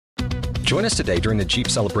Join us today during the Jeep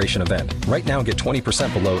Celebration event. Right now, get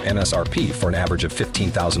 20% below MSRP for an average of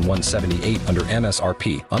 $15,178 under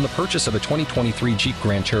MSRP on the purchase of a 2023 Jeep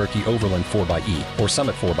Grand Cherokee Overland 4xE or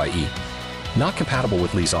Summit 4xE. Not compatible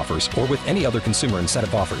with lease offers or with any other consumer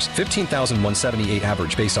incentive offers. $15,178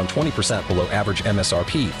 average based on 20% below average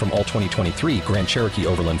MSRP from all 2023 Grand Cherokee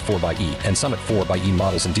Overland 4xE and Summit 4xE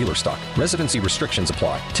models in dealer stock. Residency restrictions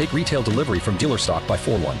apply. Take retail delivery from dealer stock by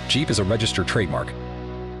 4/1. Jeep is a registered trademark.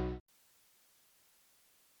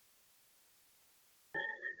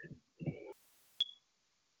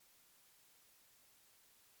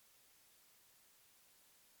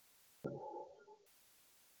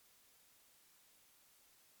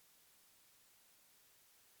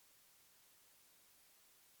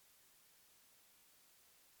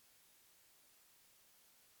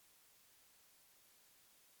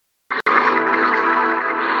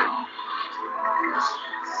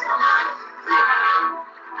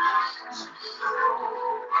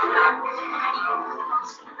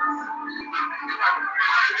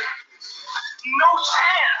 No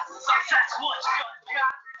chance, that's what you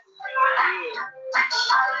got.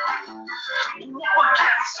 War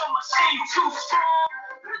against a machine too strong.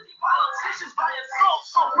 Busy politicians by assault,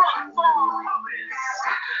 so run for office.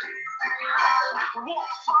 Won't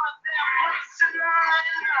find their place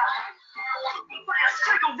tonight. Like a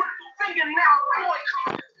single rifle fingernail boy.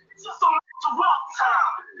 Just a wrong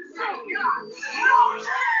time. You got no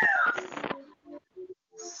chance.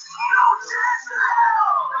 No chance in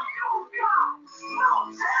hell. You got no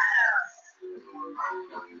chance.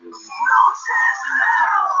 No chance in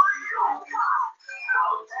hell. You got no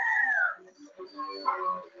chance.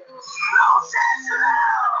 No chance in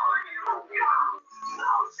hell. You got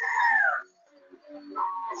no chance.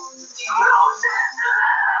 No chance in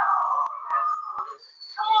hell.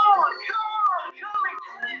 Come on, and get it.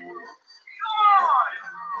 Come on.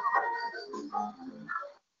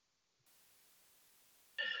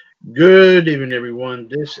 Good evening, everyone.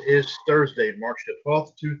 This is Thursday, March the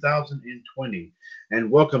 12th, 2020,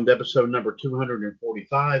 and welcome to episode number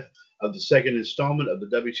 245 of the second installment of the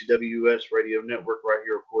WCWUS radio network right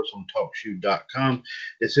here, of course, on TalkShoe.com.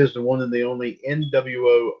 This is the one and the only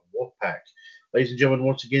NWO Wolfpac. Ladies and gentlemen,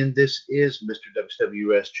 once again, this is Mr.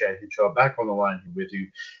 WCWUS Chad Hinshaw back on the line here with you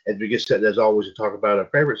as we get set, as always, to talk about our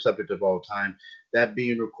favorite subject of all time, that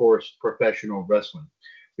being, of course, professional wrestling.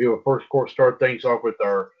 We will first, of course, start things off with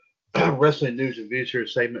our wrestling news and views here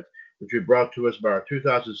segment, which was brought to us by our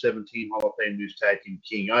 2017 Hall of Fame News Tag Team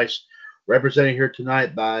King Ice, represented here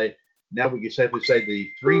tonight by, now we can safely say, the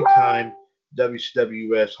three-time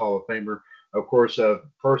WCWUS Hall of Famer, of course,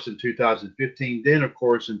 first in 2015, then, of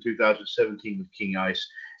course, in 2017 with King Ice,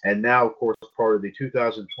 and now, of course, part of the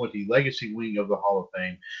 2020 Legacy Wing of the Hall of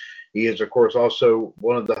Fame. He is, of course, also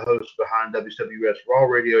one of the hosts behind WWS Raw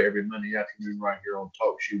Radio every Monday afternoon right here on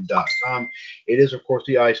TalkShoe.com. It is, of course,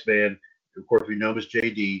 the Iceman. Of course, we know him as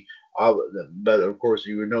JD, but, of course,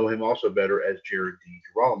 you would know him also better as Jared D.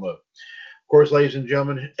 Girolamo. Of course, ladies and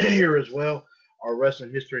gentlemen, here as well, our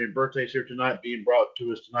wrestling history and birthdays here tonight being brought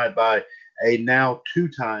to us tonight by a now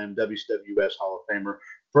two-time WCWUS Hall of Famer,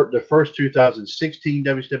 the first 2016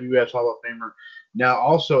 WCWUS Hall of Famer, now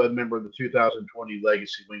also a member of the 2020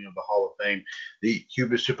 Legacy Wing of the Hall of Fame, the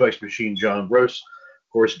Cuban Suplex Machine, John Gross. Of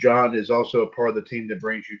course, John is also a part of the team that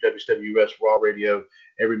brings you WWS Raw Radio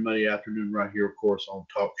every Monday afternoon right here, of course, on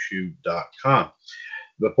TalkShoe.com.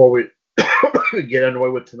 Before we get underway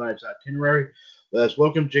with tonight's itinerary, let's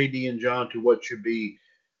welcome JD and John to what should be,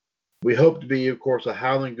 we hope to be, of course, a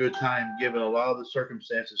howling good time given a lot of the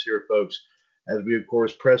circumstances here, folks, as we, of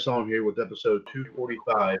course, press on here with episode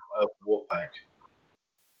 245 of Wolfpac.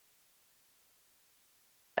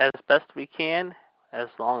 As best we can, as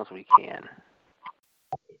long as we can.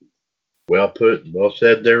 Well put, well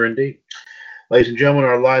said there indeed. Ladies and gentlemen,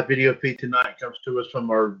 our live video feed tonight comes to us from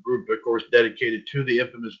our group, of course, dedicated to the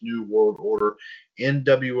infamous New World Order,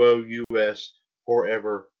 NWOUS,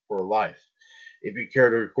 Forever for Life. If you care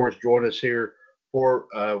to, of course, join us here for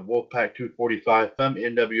Wolfpac 245 from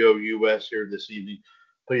NWOUS here this evening,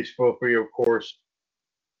 please feel free, of course,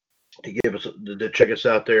 to give us to check us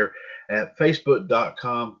out there at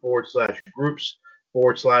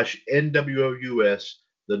facebook.com/groups/NWOUS,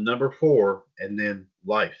 the number 4, and then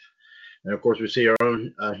life. And of course, we see our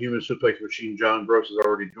own human suplex machine, John Gross, has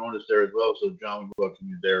already joined us there as well. So, John, we welcome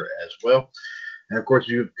you there as well. And of course,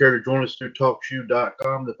 if you care to join us through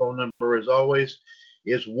TalkShoe.com, the phone number, as always,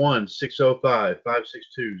 is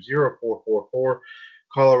 1-605-562-0444.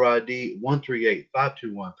 Caller ID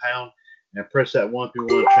 138-521#. And press that 1 if you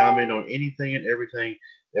want to chime in on anything and everything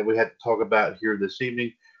that we have to talk about here this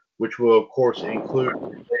evening, which will, of course, include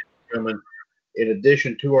In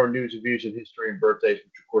addition to our news and views and history and birthdays,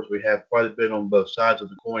 which of course we have quite a bit on both sides of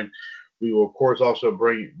the coin, we will of course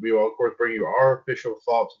bring you our official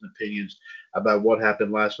thoughts and opinions about what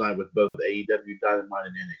happened last night with both AEW Dynamite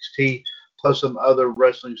and NXT, plus some other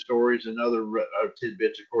wrestling stories and other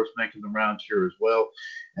tidbits, of course, making the rounds here as well.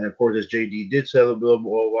 And of course, as JD did say a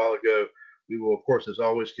while ago, we will, of course, as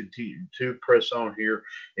always, continue to press on here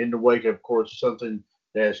in the wake of course, something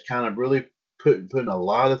that's kind of really putting a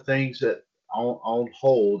lot of things that on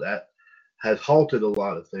hold at has halted a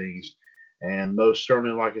lot of things, and most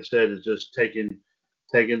certainly, like I said, is just taking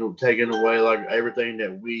away like everything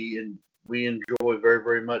that we enjoy very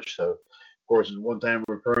very much. So, of course, one thing I'm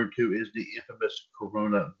referring to is the infamous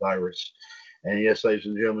coronavirus. And yes, ladies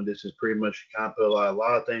and gentlemen, this is pretty much kind of put a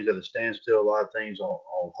lot of things at a standstill, a lot of things on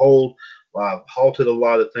hold, halted a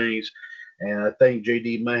lot of things. And I think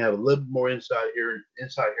JD may have a little more insight here in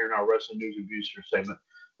our wrestling news and views here segment.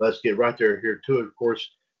 Let's get right there here to it. Of course,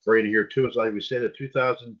 we're going to hear to us, like we said, a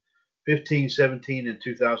 2015, 17, and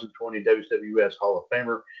 2020 WWS Hall of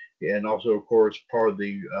Famer, and also, of course, part of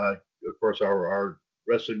the, of course, our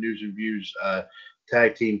wrestling news and views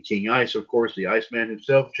tag team King Ice, of course, the Iceman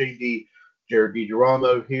himself, JD Jared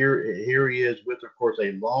DiGirolamo. Here he is with, of course,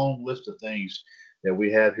 a long list of things that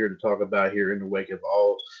we have here to talk about here in the wake of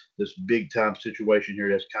all this big time situation here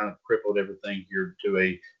that's kind of crippled everything here to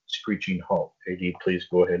a screeching halt. JD, please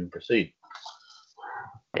go ahead and proceed.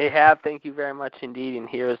 They have. Thank you very much indeed. And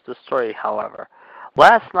here is the story, however.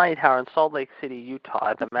 Last night, however, in Salt Lake City, Utah,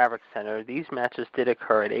 at the Maverick Center, these matches did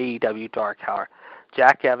occur at AEW Dark Hour.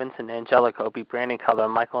 Jack Evans and Angelico beat Brandon Cutler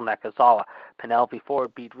and Michael Nakazawa. Penelope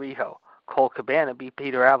Ford beat Riho. Cole Cabana beat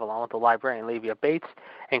Peter Avalon with the librarian Levia Bates.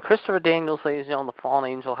 And Christopher Daniels, ladies and gentlemen, the Fallen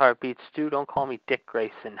Angel Heart beat Stu, don't call me Dick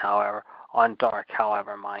Grayson, however, on Dark,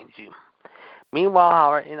 however, mind you. Meanwhile,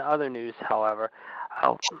 however, in other news, however,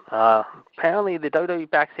 apparently the WWE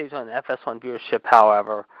Backstage on the FS1 viewership,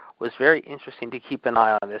 however, was very interesting to keep an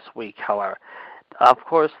eye on this week, however. Of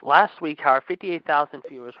course, last week, however, 58,000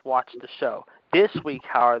 viewers watched the show. This week,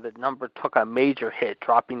 however, the number took a major hit,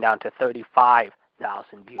 dropping down to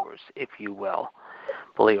 35,000 viewers, if you will.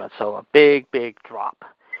 Believe it. So a big, big drop.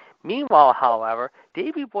 Meanwhile, however,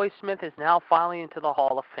 Davey Boy Smith is now filing into the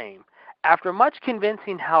Hall of Fame. After much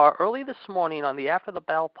convincing, however, early this morning on the After the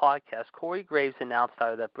Bell podcast, Corey Graves announced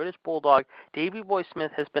that British Bulldog Davey Boy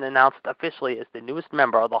Smith has been announced officially as the newest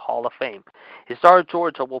member of the Hall of Fame. His daughter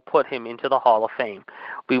Georgia will put him into the Hall of Fame.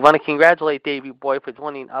 We want to congratulate Davey Boy for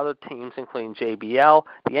joining other teams, including JBL,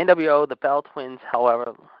 the NWO, the Bell Twins,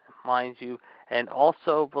 however, mind you, and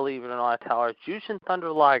also, believe it or not, however, Jushin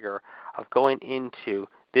Thunder Liger of going into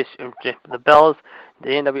the Bells, the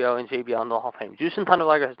NWO, and JBL in the Hall of Fame. Jushin Thunder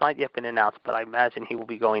Liger has not yet been announced, but I imagine he will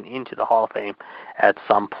be going into the Hall of Fame at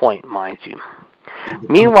some point, mind you.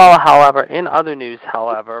 Meanwhile, however, in other news,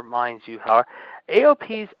 however, mind you, however,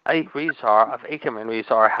 AOP's Rezar of Ackerman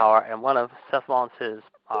Rezar, however, and one of Seth Rollins'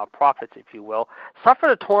 prophets, if you will,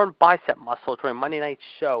 suffered a torn bicep muscle during Monday night's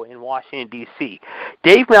show in Washington, D.C.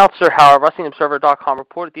 Dave Meltzer, however, WrestlingObserver.com,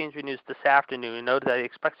 reported the injury news this afternoon and noted that he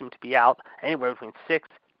expects him to be out anywhere between 6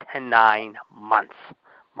 to 9 months,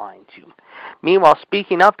 mind you. Meanwhile,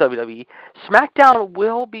 speaking of WWE, SmackDown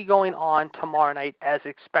will be going on tomorrow night as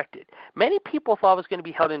expected. Many people thought it was going to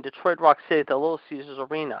be held in Detroit Rock City at the Little Caesars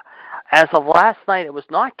Arena. As of last night, it was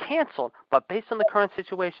not canceled, but based on the current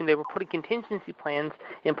situation, they were putting contingency plans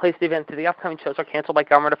in place to event that the upcoming shows are canceled by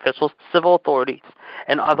government officials, civil authorities,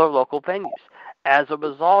 and other local venues. As a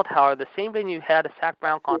result, however, the same venue had a Zach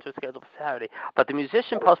Brown concert scheduled for Saturday, but the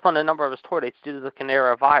musician postponed a number of his tour dates due to the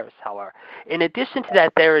coronavirus, however. In addition to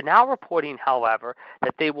that, they are now reporting, however,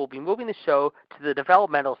 that they will be moving the show to the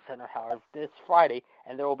Developmental Center, however, this Friday,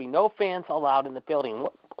 and there will be no fans allowed in the building,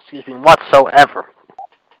 whatsoever,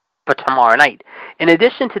 for tomorrow night. In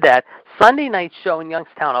addition to that, Sunday night's show in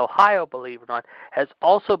Youngstown, Ohio, believe it or not, has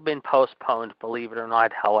also been postponed, believe it or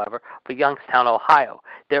not, however, for Youngstown, Ohio.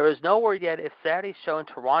 There is no word yet if Saturday's show in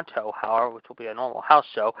Toronto, however, which will be a normal house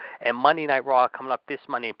show, and Monday Night Raw coming up this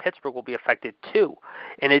Monday in Pittsburgh will be affected too.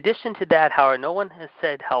 In addition to that, however, no one has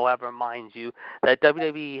said, however, mind you, that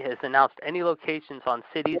WWE has announced any locations on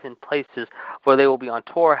cities and places where they will be on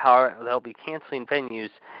tour. However, they'll be canceling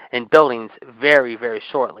venues and buildings very, very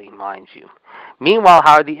shortly, mind you. Meanwhile,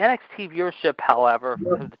 however, the NXT viewership, however,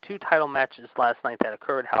 for the two title matches last night that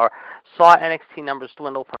occurred, however, saw NXT numbers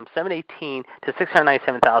dwindle from 718 to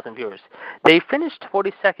 697,000 viewers. They finished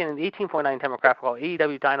 42nd in the 1849 demographic, while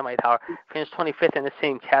AEW Dynamite, however, finished 25th in the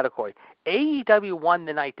same category. AEW won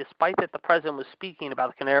the night despite that the president was speaking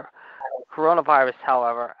about the coronavirus,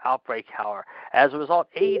 however, outbreak, however. As a result,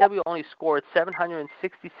 AEW only scored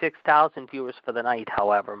 766,000 viewers for the night,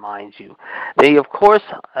 however, mind you. They, of course,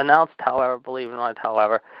 announced, however, believe it or not,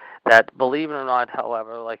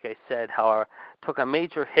 however, like I said, however, took a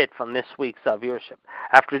major hit from this week's viewership.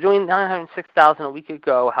 After doing 906,000 a week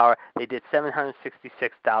ago, however, they did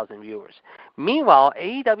 766,000 viewers. Meanwhile,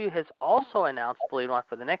 AEW has also announced, believe it or not,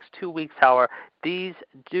 for the next 2 weeks, however, these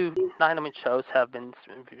Dynamite shows have been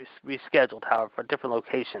rescheduled, however, for different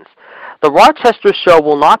locations. The Rochester show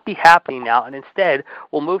will not be happening now, and instead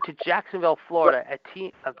will move to Jacksonville, Florida, at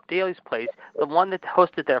Daly's Place, the one that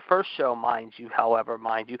hosted their first show, mind you,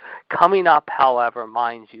 coming up, however,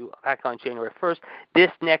 back on January 1st,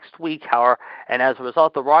 this next week, however, and as a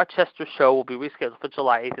result, the Rochester show will be rescheduled for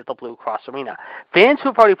July 8th at the Blue Cross Arena. Fans who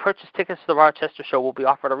have already purchased tickets to the Rochester show will be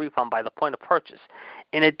offered a refund by the point of purchase.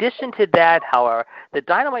 In addition to that, however, the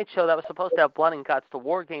Dynamite show that was supposed to have Blood and Guts, the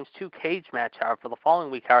War Games 2 cage match, however, for the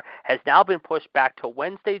following week, however, has now been pushed back to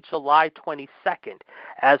Wednesday, July 22nd.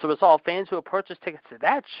 As a result, fans who have purchased tickets to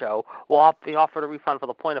that show will be offered a refund for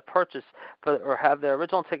the point of purchase or have their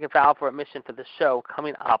original ticket valid for admission for the show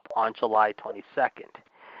coming up on July 22nd.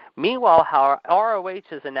 Meanwhile, however, ROH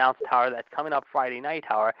has announced, however, that coming up Friday night,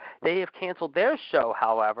 however, they have canceled their show,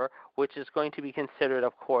 however, which is going to be considered,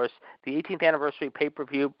 of course, the 18th anniversary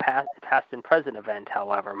pay-per-view past and present event,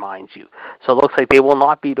 however, mind you. So it looks like they will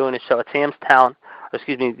not be doing a show at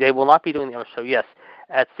they will not be doing the show,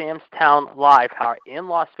 at Sam's Town Live, however, in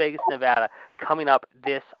Las Vegas, Nevada, coming up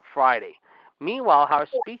this Friday. Meanwhile, however,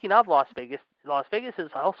 speaking of Las Vegas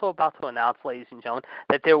is also about to announce, ladies and gentlemen,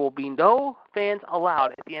 that there will be no fans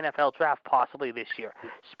allowed at the NFL draft possibly this year.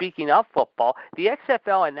 Speaking of football, the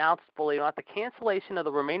XFL announced, believe it or not, the cancellation of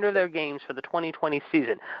the remainder of their games for the 2020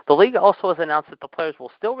 season. The league also has announced that the players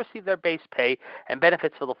will still receive their base pay and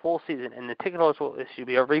benefits for the full season, and the ticket holders will issue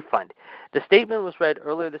a refund. The statement was read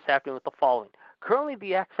earlier this afternoon with the following. Currently,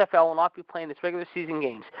 the XFL will not be playing its regular season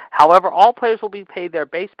games. However, all players will be paid their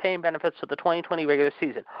base pay and benefits for the 2020 regular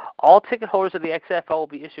season. All ticket holders of the XFL will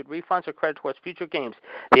be issued refunds or credit towards future games.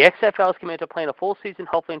 The XFL is committed to playing a full season,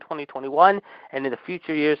 hopefully in 2021 and in the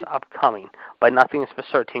future years upcoming, but nothing is for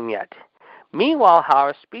certain yet. Meanwhile,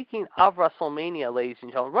 however, speaking of WrestleMania, ladies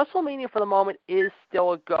and gentlemen, WrestleMania for the moment is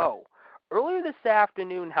still a go. Earlier this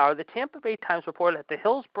afternoon, however, the Tampa Bay Times reported that the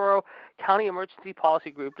Hillsborough County Emergency Policy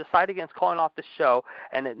Group decided against calling off the show,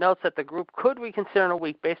 and it notes that the group could reconsider in a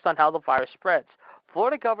week based on how the virus spreads.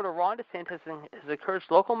 Florida Governor Ron DeSantis has encouraged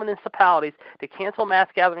local municipalities to cancel mass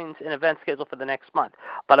gatherings and events scheduled for the next month.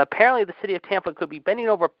 But apparently the city of Tampa could be bending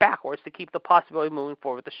over backwards to keep the possibility of moving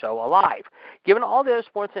forward with the show alive. Given all the other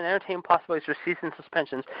sports and entertainment possibilities for season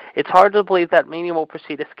suspensions, it's hard to believe that Mania will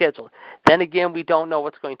proceed as scheduled. Then again, we don't know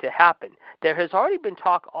what's going to happen. There has already been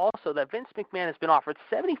talk also that Vince McMahon has been offered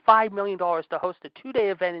 $75 million to host a 2-day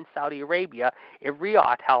event in Saudi Arabia, in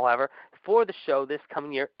Riyadh, however, for the show this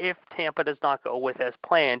coming year if Tampa does not go with as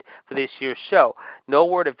planned for this year's show. No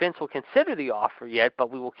word if Vince will consider the offer yet,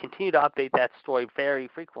 but we will continue to update that story very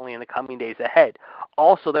frequently in the coming days ahead.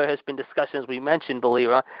 Also, there has been discussion, as we mentioned, believe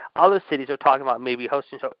it or not, other cities are talking about maybe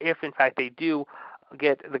hosting a show if, in fact, they do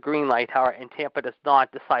get the green light, however, and Tampa does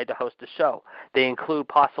not decide to host a show. They include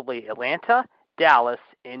possibly Atlanta, Dallas,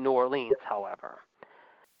 and New Orleans, however.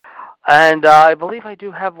 And I believe I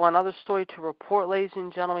do have one other story to report, ladies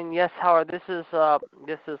and gentlemen. Yes, however, this is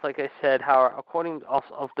like I said, however,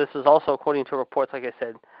 this is also according to reports. Like I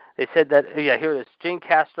said, they said that here it is. Jane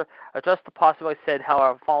Castor addressed the possibility. Said,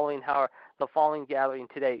 however, following the following gathering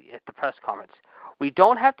today at the press conference. We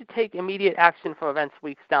don't have to take immediate action for events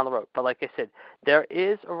weeks down the road, but like I said, there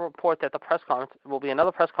is a report that the press conference will be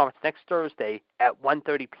another press conference next Thursday at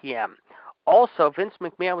 1:30 p.m. Also, Vince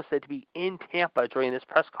McMahon was said to be in Tampa during this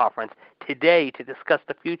press conference today to discuss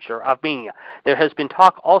the future of Mania. There has been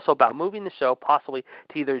talk also about moving the show possibly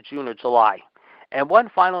to either June or July. And one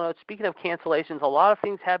final note, speaking of cancellations, a lot of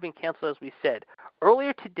things have been canceled, as we said.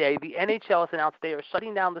 Earlier today, the NHL has announced they are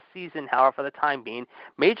shutting down the season, however, for the time being.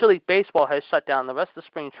 Major League Baseball has shut down the rest of the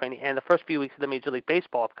spring training and the first few weeks of the Major League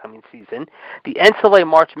Baseball upcoming season. The NCAA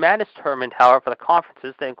March Madness tournament, however, for the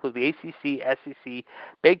conferences, that include the ACC, SEC,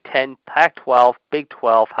 Big Ten, Pac-12, Big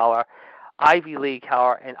 12, however, Ivy League,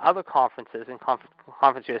 however, and other conferences in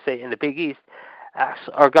Conference USA in the Big East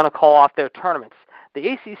are going to call off their tournaments. The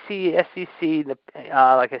ACC, SEC,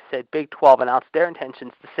 like I said, Big 12 announced their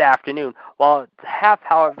intentions this afternoon. While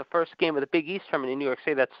however, the first game of the Big East tournament in New York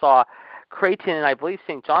City that saw Creighton and I believe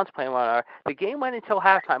St. John's playing one another, the game went until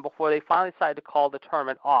halftime before they finally decided to call the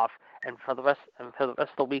tournament off and for the rest of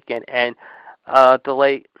the weekend and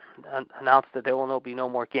delay announced that there will be no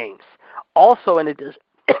more games. Also, in addition,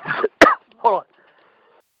 hold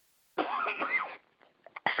on.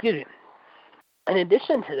 Excuse me. In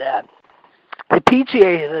addition to that, the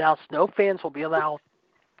PGA has announced no fans will be allowed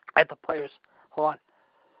at the Players. Hold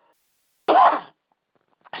on.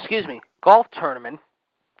 Excuse me. Golf tournament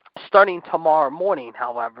starting tomorrow morning.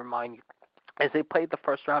 However, mind you, as they played the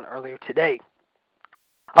first round earlier today.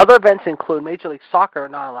 Other events include Major League Soccer are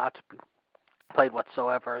not allowed to be played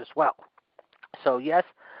whatsoever as well. So yes,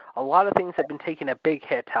 a lot of things have been taking a big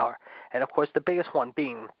hit, Tower, and of course the biggest one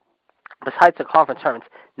being, besides the conference tournaments,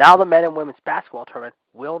 now the men and women's basketball tournament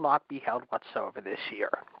will not be held whatsoever this year.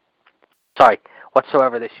 Sorry,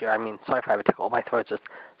 whatsoever this year. I mean, sorry if I have a tickle. My throat just,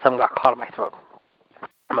 something got caught in my throat.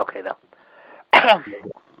 I'm okay though.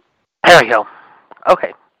 There we go.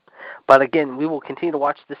 Okay. But again, we will continue to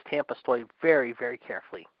watch this Tampa story very, very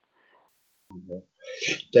carefully.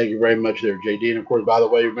 Thank you very much there, JD. And of course, by the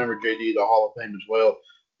way, remember JD, the Hall of Fame as well.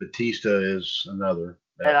 Batista is another.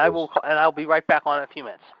 And I'll be right back on in a few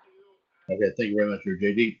minutes. Okay, thank you very much there,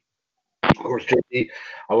 JD. Of course, JD,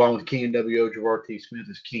 along with King NWO, Gerard T. Smith,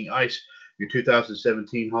 is King Ice, your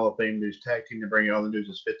 2017 Hall of Fame News Tag Team, to bring you all the news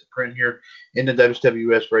that's fit to print here in the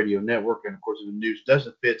WWS Radio Network. And of course, if the news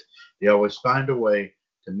doesn't fit, they always find a way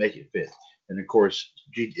to make it fit. And of course,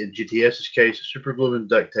 in GTS's case, super glue and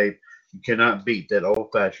duct tape, you cannot beat that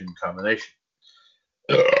old-fashioned combination.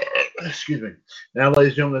 Excuse me. Now, ladies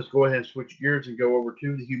and gentlemen, let's go ahead and switch gears and go over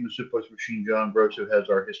to the Human Suplex Machine, John Gross, who has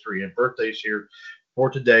our history and birthdays here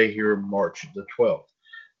for today, here March the 12th.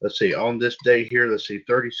 Let's see, on this day here,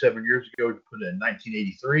 37 years ago, to put it in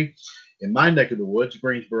 1983, in my neck of the woods,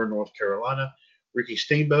 Greensboro, North Carolina, Ricky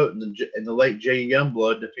Steamboat and the late Jay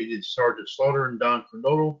Youngblood defeated Sergeant Slaughter and Don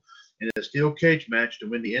Condolo in a steel cage match to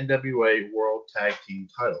win the NWA World Tag Team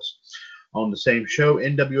titles. On the same show,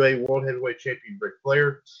 NWA World Heavyweight Champion Ric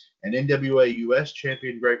Flair and NWOUS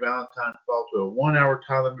Champion Greg Valentine fought to a 1-hour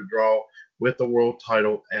time limit draw with the world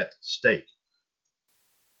title at stake.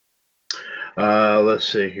 Let's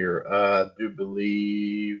see here. I do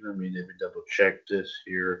believe, let me double check this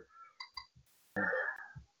here.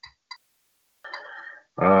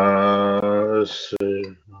 Let's see.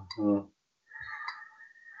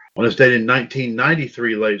 On this date in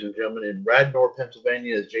 1993, ladies and gentlemen, in Radnor,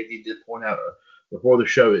 Pennsylvania, as JD did point out before the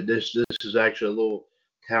show, this is actually a little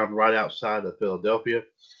town right outside of Philadelphia.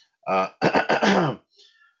 Like I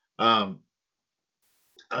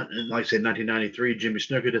said, 1993, Jimmy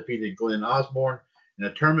Snuka defeated Glenn Osborne in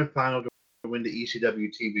a tournament final to win the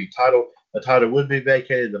ECW TV title. The title would be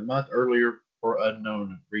vacated a month earlier for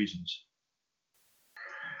unknown reasons.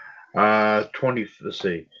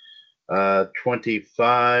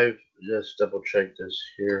 25. Just double check this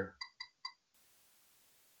here.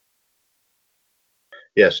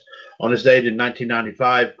 Yes, on this date in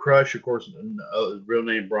 1995, Crush, of course, real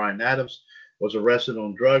name Brian Adams, was arrested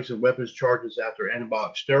on drugs and weapons charges after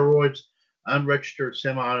anabolic steroids, unregistered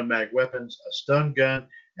semi-automatic weapons, a stun gun,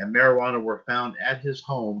 and marijuana were found at his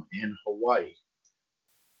home in Hawaii.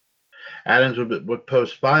 Adams would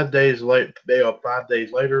post 5 days bail 5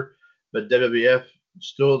 days later, but WWF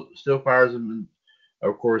still fires him,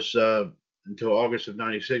 of course, until August of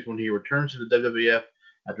 '96 when he returns to the WWF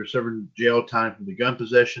after serving jail time for the gun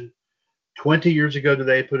possession. 20 years ago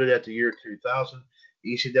today, put it at the year 2000,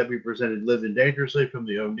 ECW presented Living Dangerously from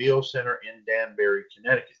the O'Neill Center in Danbury,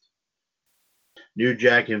 Connecticut. New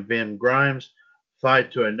Jack and Vin Grimes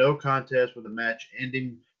fight to a no contest with the match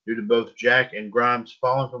ending due to both Jack and Grimes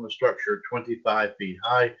falling from a structure 25 feet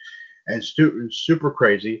high, and Super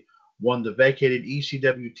Crazy won the vacated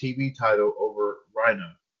ECW TV title over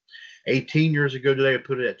Rhino. 18 years ago today, I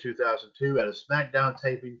put it at 2002 at a SmackDown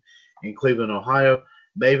taping in Cleveland, Ohio.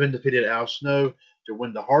 Maven defeated Al Snow to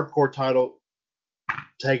win the hardcore title,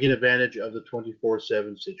 taking advantage of the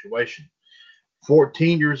 24/7 situation.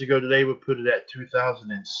 14 years ago today, we put it at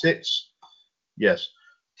 2006. Yes,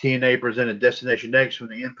 TNA presented Destination X from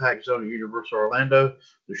the Impact Zone at Universal Orlando.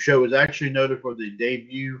 The show was actually noted for the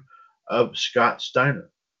debut of Scott Steiner.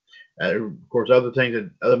 Of course, other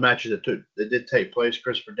matches that did take place.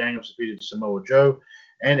 Christopher Daniels defeated Samoa Joe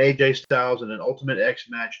and AJ Styles in an Ultimate X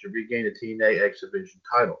match to regain the TNA X Division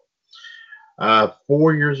title.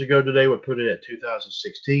 4 years ago today, we put it at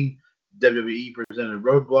 2016. WWE presented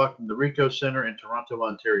Roadblock from the Ricoh Center in Toronto,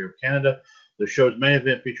 Ontario, Canada. The show's main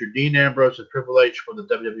event featured Dean Ambrose and Triple H for the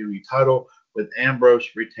WWE title, with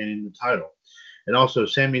Ambrose retaining the title. And also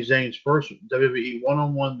Sami Zayn's first WWE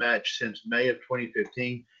one-on-one match since May of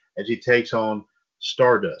 2015 as he takes on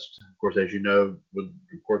Stardust. Of course, as you know,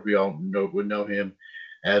 we all would know him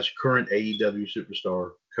as current AEW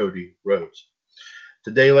superstar Cody Rhodes.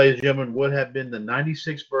 Today, ladies and gentlemen, would have been the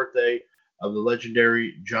 96th birthday of the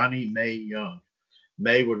legendary Johnny May Young.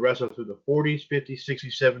 May would wrestle through the 40s, 50s,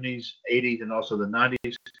 60s, 70s, 80s, and also the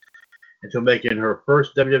 90s until making her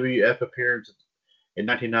first WWF appearance in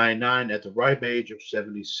 1999 at the ripe age of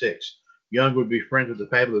 76. Young would be friends with the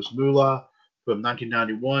fabulous Moolah from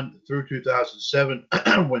 1991 through 2007,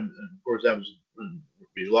 when, of course, that was when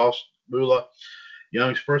we lost Moolah.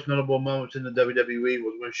 Young's first notable moments in the WWE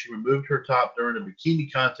was when she removed her top during a bikini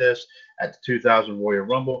contest at the 2000 Royal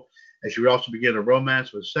Rumble, and she would also begin a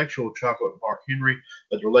romance with sexual chocolate Mark Henry,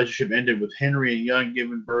 but the relationship ended with Henry and Young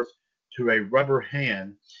giving birth to a rubber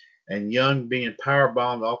hand, and Young being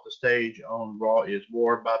powerbombed off the stage on Raw is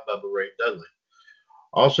War by Bubba Ray Dudley.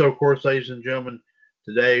 Also, of course, ladies and gentlemen,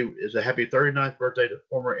 today is a happy 39th birthday to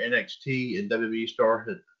former NXT and WWE star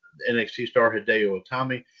Hideo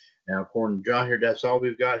Itami. Now, according to John here, that's all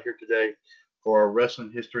we've got here today for our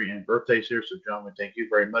wrestling history and birthdays here. So, John, we thank you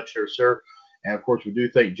very much here, sir. And, of course, we do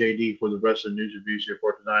thank JD for the wrestling news reviews here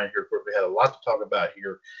for tonight. Here, of course, we had a lot to talk about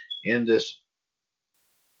here in this,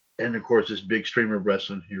 and, of course, this big stream of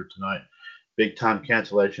wrestling here tonight. Big time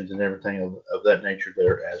cancellations and everything of that nature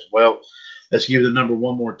there as well. Let's give the number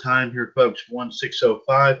one more time here, folks.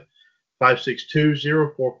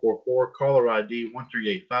 1-605-562-0444. Caller ID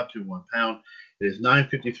 138-521#. It is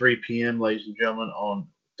 9:53 p.m., ladies and gentlemen, on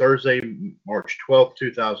Thursday, March 12th,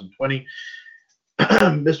 2020.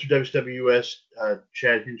 Mr. WWS,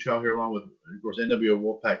 Chad Henshaw here, along with, of course, NWO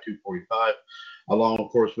Wolfpac 245, along, of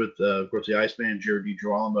course, with, of course, the Iceman, Jared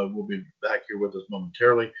DiGirolamo, will be back here with us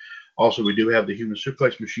momentarily. Also, we do have the Human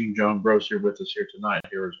Suplex Machine, John Gross, here with us here tonight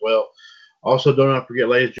here as well. Also, do not forget,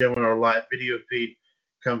 ladies and gentlemen, our live video feed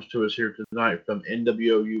comes to us here tonight from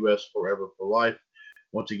NWOUS Forever for Life.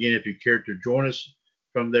 Once again, if you care to join us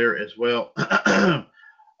from there as well,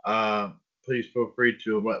 please feel free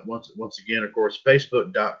to, once again, of course,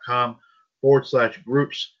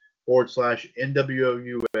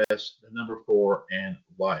 facebook.com/groups/NWOUS, the number 4 and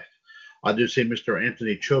life. I do see Mr.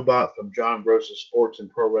 Anthony Chobot from John Gross's Sports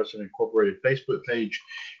and Pro Wrestling Incorporated Facebook page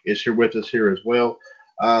is here with us here as well.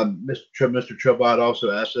 Mr. Chobot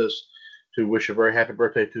also asked us to wish a very happy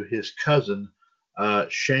birthday to his cousin,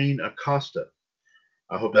 Shane Acosta.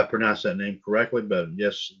 I hope I pronounced that name correctly, but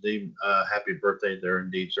yes, indeed, happy birthday there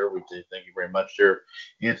indeed, sir. We do thank you very much, sir,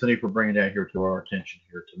 Anthony, for bringing that here to our attention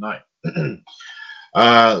here tonight.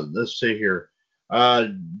 Let's see here.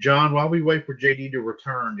 John, while we wait for JD to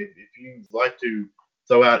return, if you'd like to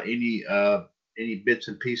throw out any bits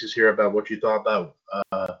and pieces here about what you thought about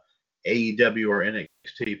AEW or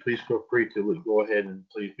NXT, please feel free to go ahead and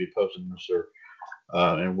please be posting them, sir.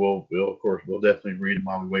 And we'll of course definitely read them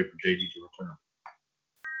while we wait for JD to return.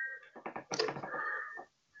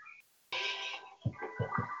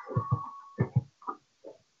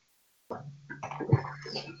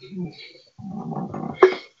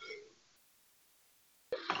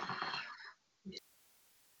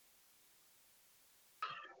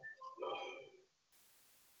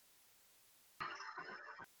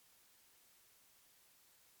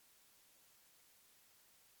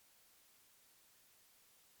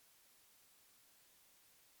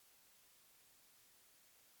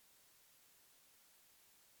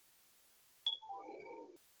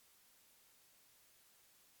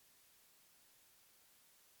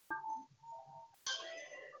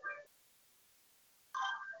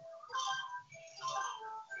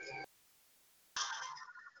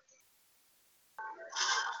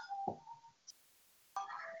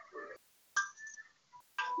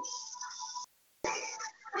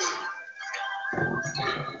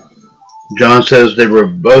 John says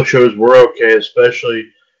both shows were okay, especially,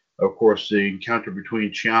 of course, the encounter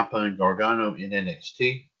between Ciampa and Gargano in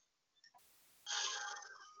NXT.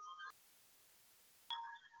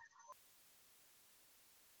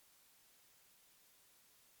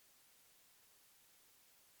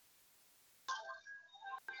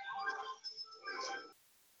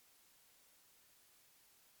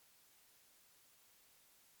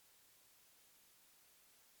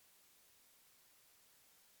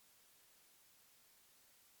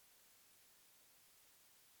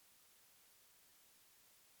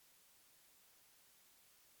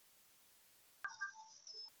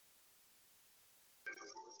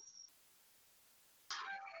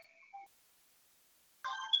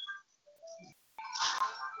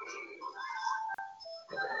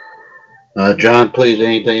 John, please,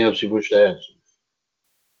 anything else you wish to ask?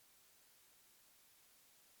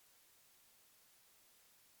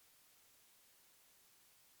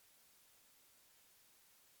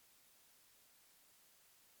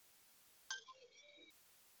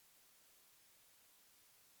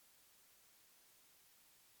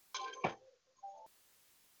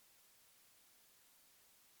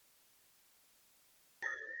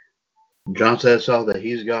 John said that's all that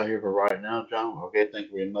he's got here for right now, John. Okay, thank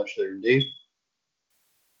you very much there indeed.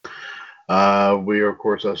 We are, of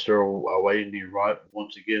course, still awaiting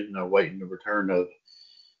once again, awaiting the return of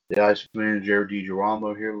the Iceman, Jared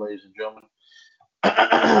DiGirolamo here, ladies and gentlemen.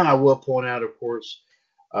 I will point out, of course,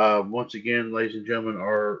 once again, ladies and gentlemen,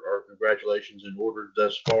 our congratulations in order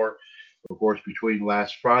thus far, of course, between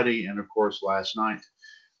last Friday and, of course, last night.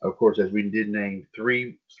 Of course, as we did name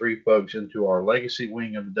three folks into our legacy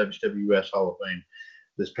wing of the WWS Hall of Fame.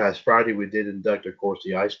 This past Friday, we did induct, of course,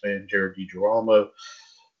 the Iceman, Jared DiGirolamo.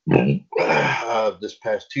 This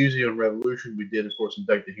past Tuesday on Revolution, we did, of course,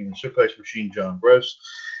 induct the Human Suplex Machine, John Gross.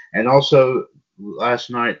 And also, last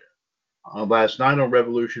night on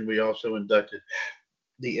Revolution, we also inducted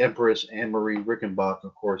the Empress Anne-Marie Rickenbach,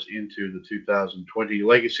 of course, into the 2020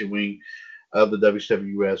 legacy wing of the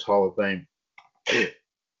WWS Hall of Fame.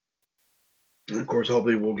 And of course,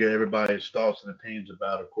 hopefully we'll get everybody's thoughts and opinions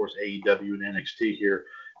about, of course, AEW and NXT here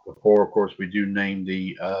before, of course, we do name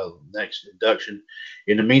the next induction.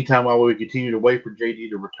 In the meantime, while we continue to wait for JD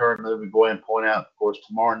to return, let me go ahead and point out, of course,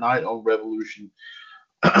 tomorrow night on Revolution,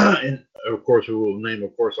 and of course, we will name,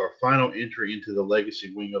 of course, our final entry into the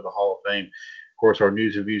legacy wing of the Hall of Fame. Of course, our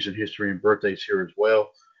news, reviews, and history and birthdays here as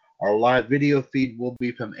well. Our live video feed will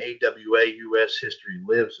be from AWAUS History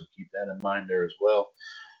Lives, so keep that in mind there as well.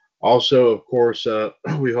 Also, of course,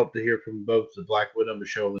 we hope to hear from both the Black Widow,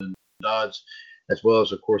 Michelle Lynn Dodds, as well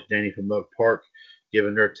as, of course, Danny from Oak Park,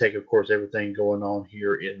 giving their take, of course, everything going on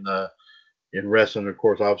here in wrestling, of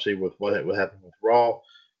course, obviously with what happened with Raw,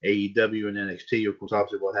 AEW, and NXT, of course,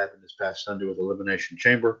 obviously what happened this past Sunday with Elimination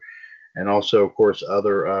Chamber, and also, of course,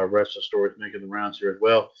 other wrestling stories making the rounds here as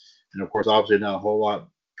well. And, of course, obviously not a whole lot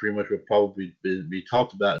pretty much would probably be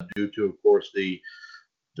talked about due to, of course, the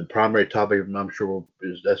primary topic, I'm sure,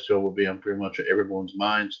 that still will be on pretty much everyone's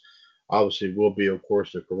minds. Obviously, will be, of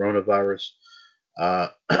course, the coronavirus.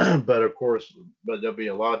 But there'll be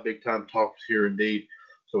a lot of big time talks here indeed.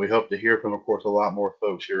 So we hope to hear from, of course, a lot more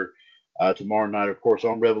folks here tomorrow night, of course,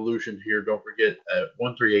 on Revolution here. Don't forget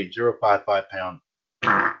 138-055 pound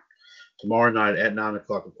tomorrow night at 9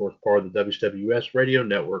 o'clock, of course, part of the WWS Radio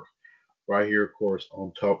Network, right here, of course,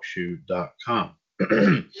 on TalkShoe.com.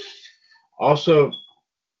 Also,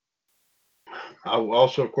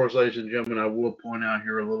 of course, ladies and gentlemen, I will point out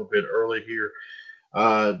here a little bit early here.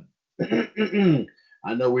 I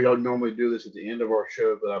know we don't normally do this at the end of our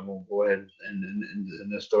show, but I'm going to go ahead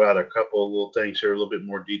and just throw out a couple of little things here, a little bit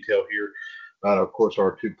more detail here about, of course,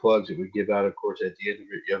 our two plugs that we give out, of course, at the end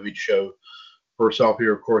of each show. First off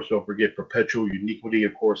here, of course, don't forget Perpetual Uniquity,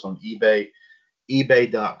 of course, on eBay,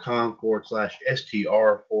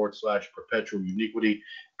 ebay.com/STR/Perpetual Uniquity,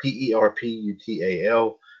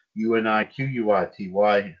 PERPUTAL. UNIQUITY.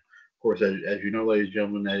 Of course, as you know, ladies and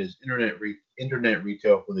gentlemen, that is internet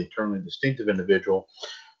retail for the eternally distinctive individual.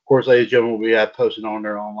 Of course, ladies and gentlemen, we have posted on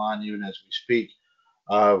there online even as we speak.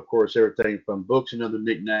 Of course, everything from books and other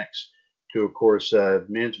knickknacks to, of course,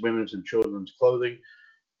 men's, women's, and children's clothing.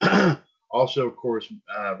 Also, of course,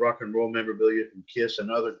 rock and roll memorabilia from Kiss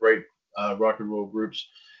and other great rock and roll groups.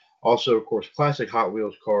 Also, of course, classic Hot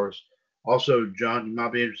Wheels cars. Also, John, you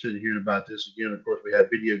might be interested in hearing about this again. Of course, we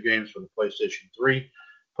have video games for the PlayStation 3,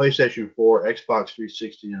 PlayStation 4, Xbox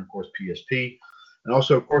 360, and, of course, PSP. And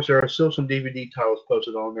also, of course, there are still some DVD titles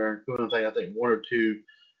posted on there, including, I think one or two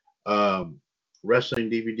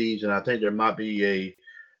wrestling DVDs, and I think there might be a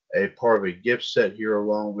part of a gift set here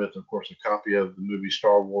along with, of course, a copy of the movie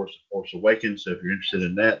Star Wars The Force Awakens. So if you're interested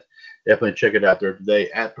in that, definitely check it out there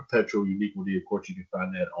today at Perpetual Uniquity. Of course, you can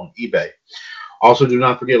find that on eBay. Also, do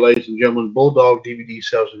not forget, ladies and gentlemen, Bulldog DVD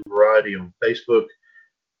Sales and Variety on Facebook,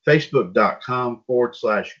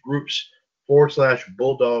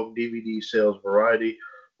 facebook.com/groups/Bulldog DVD Sales Variety,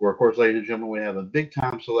 where, of course, ladies and gentlemen, we have a big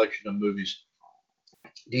time selection of movies,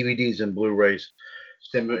 DVDs, and Blu-rays,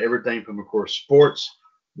 everything from, of course, sports,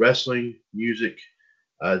 wrestling, music,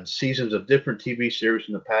 seasons of different TV series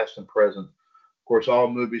in the past and present. Of course, all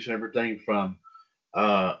movies and everything from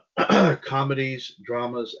comedies,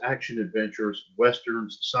 dramas, action adventures,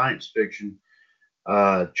 westerns, science fiction,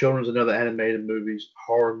 children's and other animated movies,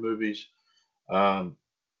 horror movies,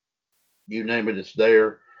 you name it, it's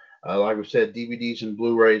there. Like we said, DVDs and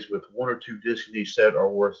Blu-rays with one or two discs in each set are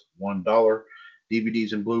worth $1.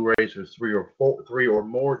 DVDs and Blu-rays with three or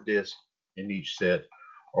more discs in each set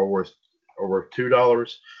are worth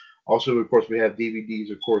 $2. Also, of course, we have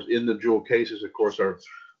DVDs, of course, in the jewel cases, of course, are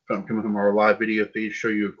coming from our live video feed. Show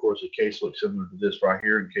you, of course, a case looks similar to this right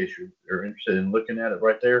here in case you're interested in looking at it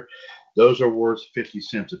right there. Those are worth 50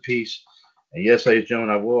 cents a piece. And yes, ladies and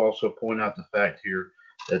gentlemen, I will also point out the fact here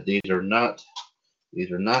that these are not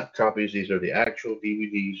These are not copies. These are the actual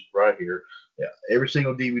DVDs right here. Yeah, every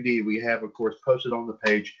single DVD we have, of course, posted on the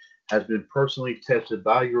page has been personally tested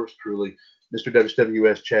by yours truly, Mr.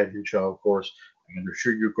 WWS Chad Henshaw, of course. I can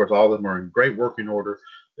assure you, of course, all of them are in great working order.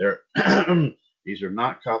 They're these are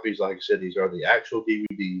not copies. Like I said, these are the actual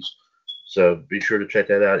DVDs. So be sure to check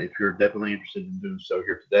that out if you're definitely interested in doing so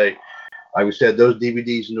here today. Like we said, those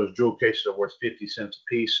DVDs and those jewel cases are worth 50 cents a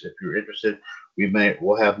piece. If you're interested,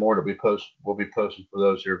 we'll have more that we'll be posting for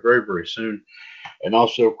those here very, very soon. And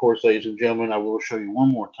also, of course, ladies and gentlemen, I will show you one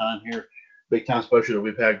more time here, big time special that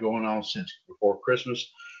we've had going on since before Christmas.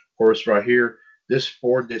 Of course, right here, this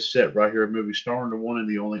 4-disc set right here, a movie starring the one and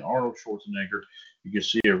the only Arnold Schwarzenegger. You can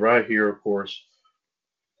see it right here, of course,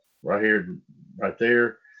 right here, right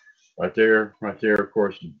there, right there, right there, of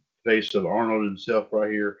course, the face of Arnold himself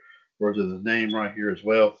right here, of course, the name right here as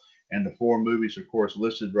well. And the 4 movies, of course,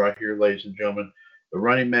 listed right here, ladies and gentlemen. The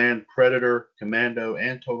Running Man, Predator, Commando,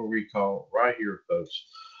 and Total Recall right here, folks.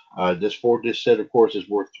 This 4-disc set, of course, is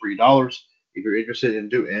worth $3. If you're interested in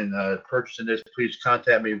purchasing this, please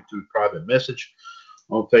contact me through private message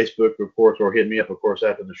on Facebook, of course, or hit me up, of course,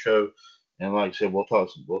 after the show. And like I said, we'll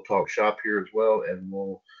talk shop here as well, and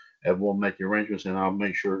we'll make the arrangements, and I'll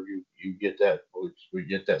make sure you get that. We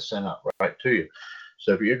get that sent out right to you.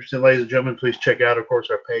 So if you're interested, ladies and gentlemen, please check out, of course,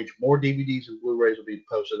 our page. More DVDs and Blu-rays will be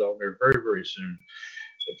posted on there very, very soon.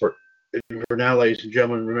 For now, ladies and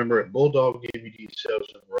gentlemen, remember at Bulldog DVD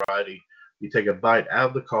Sales and Variety, we take a bite out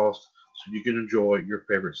of the cost so you can enjoy your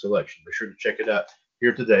favorite selection. Be sure to check it out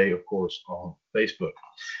here today, of course, on Facebook.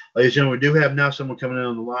 Ladies and gentlemen, we do have now someone coming in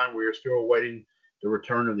on the line. We are still awaiting the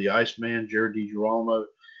return of the Iceman, Jared DiGirolamo.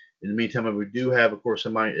 In the meantime, we do have, of course,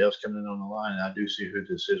 somebody else coming in on the line, and I do see who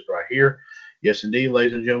this is right here. Yes, indeed,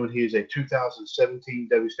 ladies and gentlemen, he is a 2017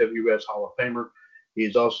 WWS Hall of Famer. He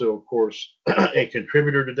is also, of course, a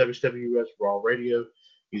contributor to WWS Raw Radio.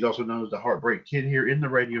 He's also known as the Heartbreak Kid here in the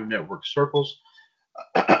radio network circles.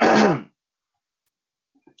 And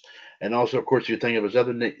also, of course, if you think of his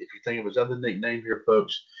other nickname here,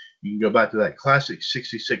 folks, you can go back to that classic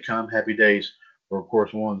 60s sitcom Happy Days, where, of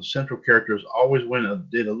course, one of the central characters always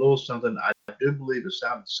did a little something. I do believe it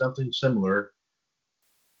sounded something similar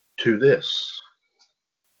to this.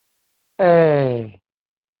 Hey.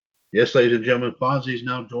 Yes, ladies and gentlemen, Fonzie's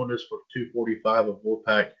now joined us for 245 of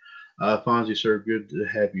Wolfpac. Fonzie, sir, good to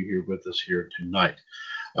have you here with us here tonight.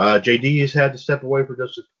 JD has had to step away for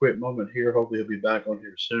just a quick moment here. Hopefully he'll be back on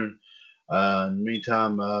here soon. In the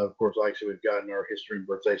meantime, of course, like I said, we've gotten our history and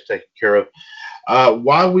birthdays taken care of.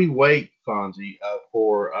 While we wait, Fonzie,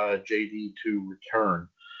 for JD to return,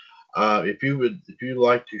 if you'd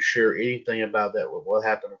like to share anything about that, what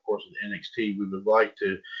happened, of course, with NXT, we would like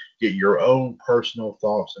to get your own personal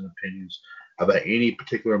thoughts and opinions about any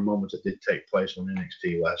particular moments that did take place on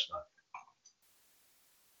NXT last night.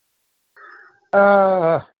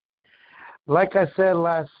 Like I said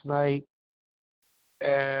last night,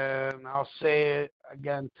 and I'll say it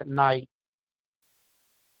again tonight,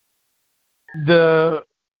 the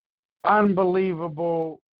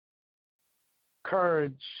unbelievable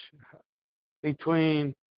courage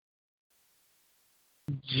between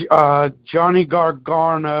Johnny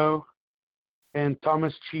Gargano and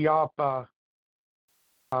Thomas Ciampa.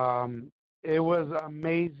 It was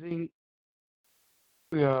amazing,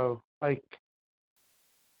 like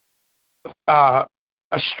a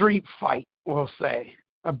street fight, we'll say,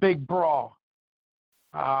 a big brawl.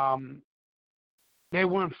 They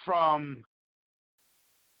went from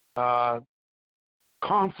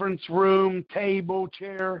conference room, table,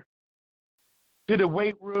 chair, to the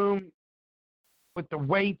weight room with the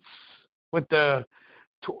weights, with the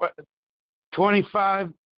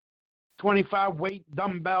 25 weight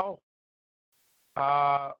dumbbell.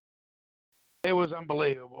 It was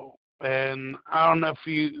unbelievable. And I don't know if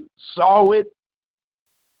you saw it.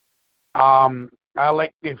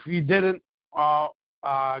 If you didn't, go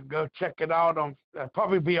check it out on,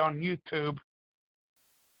 probably be on YouTube,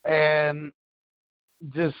 and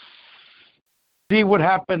just see what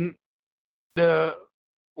happened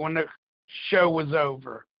when the show was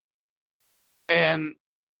over. And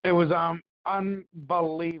it was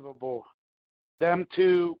unbelievable. Them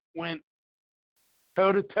two went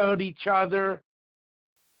toe-to-toe to each other.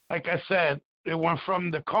 Like I said, it went from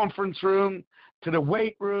the conference room to the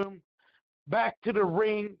weight room, back to the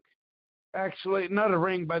ring. Actually, not a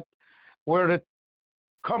ring, but where the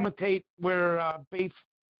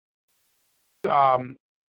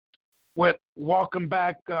with welcome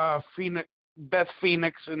back Beth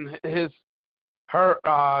Phoenix and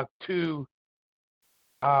her two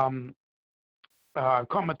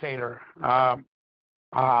commentator.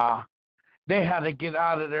 they had to get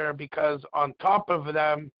out of there because on top of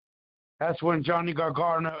them, that's when Johnny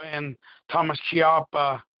Gargano and Thomas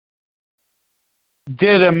Ciampa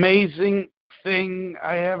did amazing thing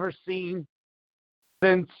I ever seen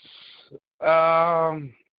since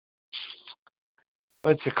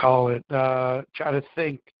what's it call it? Try to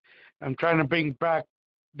think. I'm trying to bring back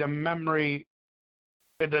the memory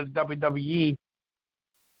of the WWE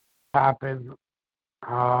happened.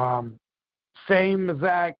 Same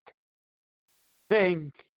exact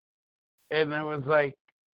thing, and it was like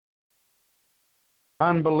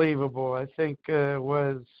unbelievable. I think it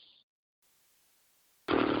was.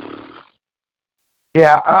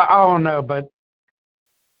 Yeah, I don't know, but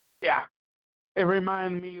yeah, it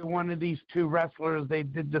reminded me of one of these two wrestlers. They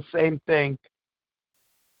did the same thing.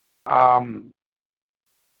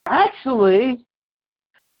 Actually,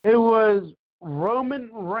 it was Roman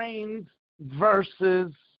Reigns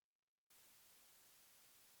versus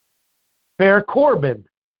Baron Corbin.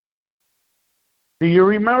 Do you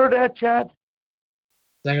remember that, Chad?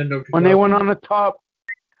 When they went on the top,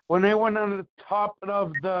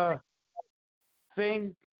 of the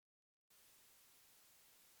thing,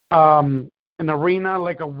 an arena,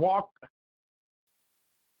 like a walk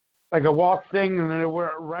thing, and they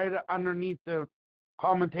were right underneath the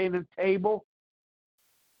commentator table.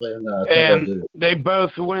 And they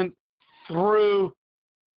both went through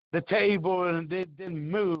the table and they didn't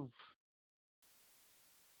move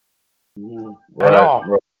at all.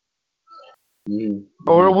 Right.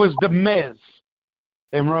 Or it was The Miz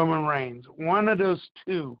and Roman Reigns. One of those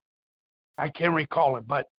two. I can't recall it,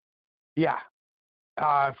 but yeah.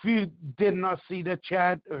 If you did not see that,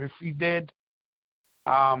 Chad, or if you did,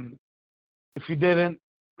 if you didn't,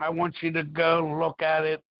 I want you to go look at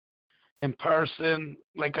it in person.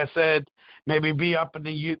 Like I said, maybe be up in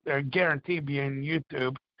the or guarantee be in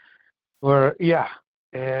YouTube. Or yeah,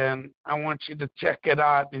 and I want you to check it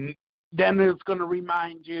out, and then it's going to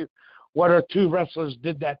remind you what our two wrestlers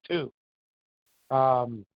did that too.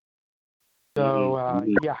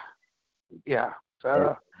 Yeah.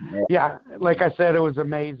 So yeah, like I said, it was an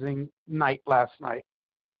amazing night last night.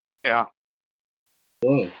 Yeah.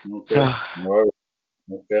 Oh, okay. So, All right.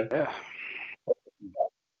 Okay. yeah.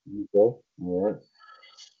 Okay. All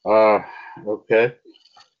right. Okay.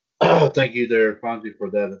 Thank you there, Fonzie, for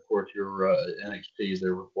that. Of course, your NXT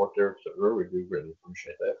their report there. So we do really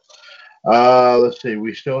appreciate that. Let's see.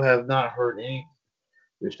 We still have not heard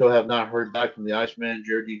back from the Iceman,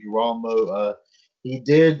 Jared DiGirolamo. He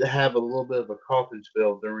did have a little bit of a coughing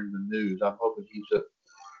spell during the news. I'm hoping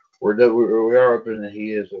we are hoping that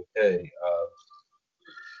he is okay.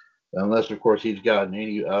 Unless, of course, he's gotten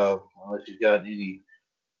any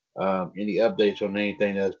updates on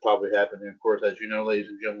anything that's probably happened. And of course, as you know, ladies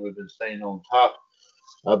and gentlemen, we've been staying on top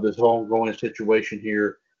of this ongoing situation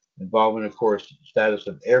here involving, of course, the status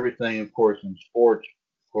of everything, of course, in sports,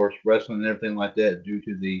 of course, wrestling and everything like that due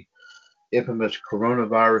to the infamous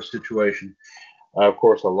coronavirus situation. Of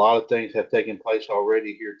course, a lot of things have taken place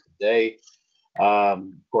already here today. Of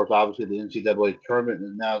course, obviously, the NCAA tournament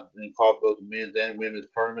is now being called both men's and women's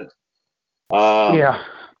tournaments. Yeah.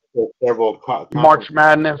 Several March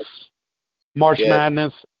Madness,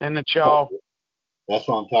 NHL. That's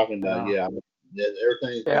what I'm talking about. Yeah,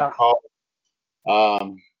 everything's been Yeah. called.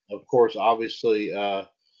 Of course, obviously,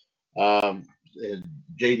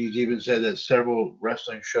 JD's even said that several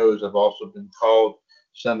wrestling shows have also been called.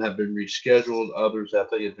 Some have been rescheduled. Others, I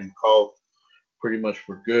think, have been called pretty much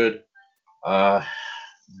for good. But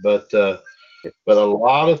a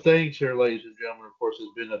lot of things here, ladies and gentlemen, of course, has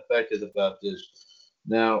been affected about this.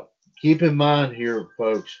 Now, keep in mind here,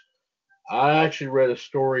 folks, I actually read a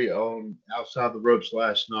story on Outside the Ropes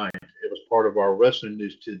last night. It was part of our wrestling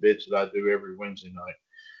news tidbits that I do every Wednesday night.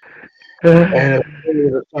 And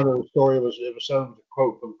some of the story was some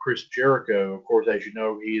quote from Chris Jericho. Of course, as you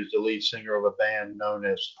know, he is the lead singer of a band known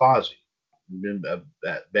as Fozzy. He's been a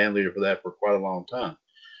band leader for that for quite a long time.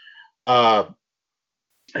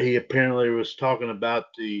 He apparently was talking about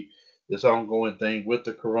this ongoing thing with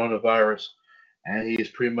the coronavirus, and he is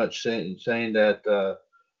pretty much saying that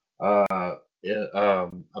about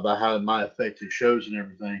how it might affect his shows and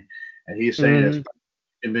everything. And he's saying it's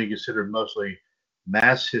being considered mostly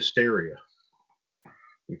mass hysteria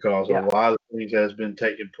because a lot of things has been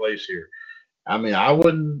taking place here. I mean, I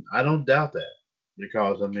don't doubt that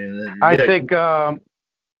because I think,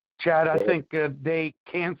 Chad, they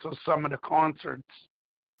canceled some of the concerts.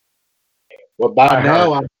 Well, by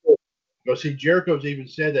now, see, Jericho's even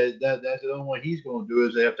said that's the only way he's going to do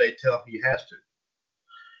is if they tell him he has to.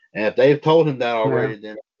 And if they've told him that already,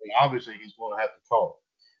 then obviously he's going to have to call it.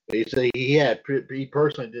 But he said he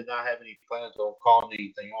personally did not have any plans on calling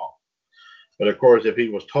anything off. But of course, if he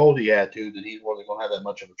was told he had to, then he wasn't going to have that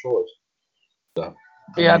much of a choice. So,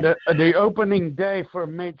 yeah, the opening day for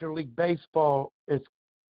Major League Baseball is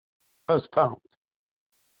postponed.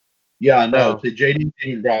 Yeah, I know. So, See, JD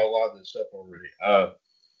even brought a lot of this up already.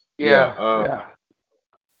 yeah.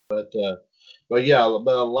 But yeah,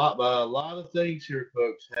 but a lot of things here,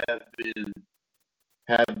 folks, have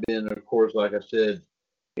been, of course, like I said,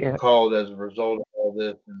 Yeah. called as a result of all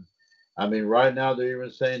this. And I mean, right now they're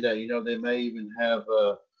even saying that they may even have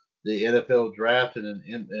the NFL draft in an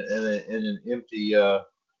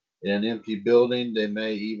empty building. They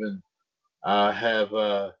may even have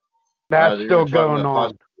That's they're still even talking going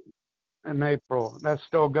about on in April. That's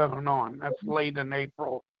still going on. That's late in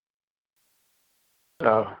April.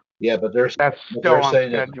 So yeah, but that's but still they're on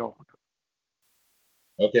saying that schedule.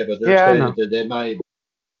 okay, but they're Yeah, I saying know. that they might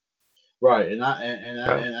right, and I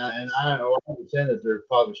understand that they're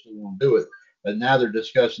probably still going to do it, but now they're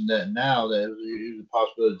discussing that now that there's a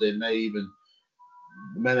possibility they may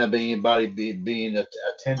not be anybody being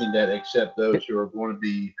attending that except those who are going to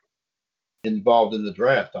be involved in the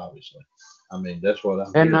draft. Obviously, I mean that's what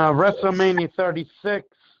I'm And hearing. WrestleMania 36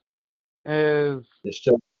 is It's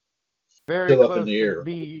still very up in close the to air.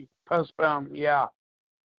 be postponed. Yeah,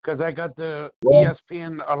 because I got the Well,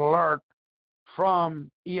 ESPN alert from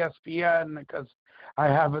ESPN because I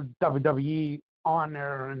have a WWE on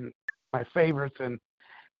there and my favorites, and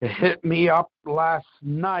it hit me up last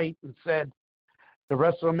night and said the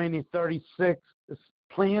WrestleMania 36 is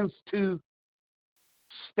plans to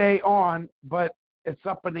stay on, but it's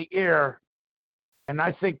up in the air. And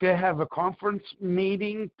I think they have a conference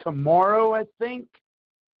meeting tomorrow, I think.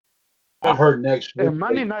 I heard next week. And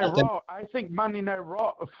Monday Night Raw, I think Monday Night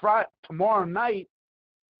Raw, tomorrow night,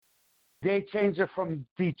 they changed it from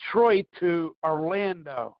Detroit to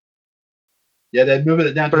Orlando Yeah, they're moving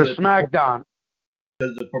it down for to the SmackDown.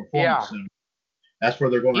 the Performance Yeah, Center. That's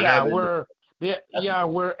where they're going to yeah, have it. where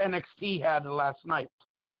NXT had it last night,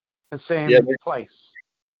 the Yeah, same place.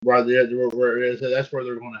 right there, that's where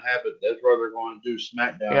they're going to have it. That's where they're going to do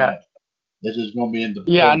SmackDown Yeah, at. This is going to be in the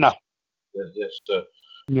yeah, I know.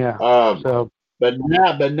 Yeah, so but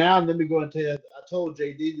now let me go and tell you. I told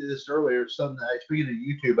JD this earlier. Speaking of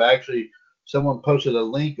YouTube, someone posted a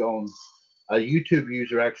link on a YouTube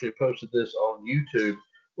user actually posted this on YouTube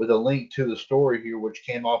with a link to the story here, which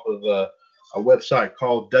came off of a website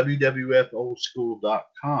called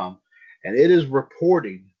WWFoldschool.com, and it is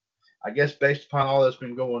reporting, I guess based upon all that's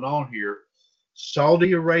been going on here,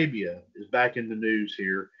 Saudi Arabia is back in the news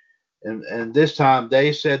here, and this time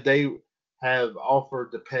they said they have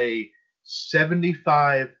offered to pay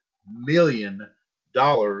 $75 million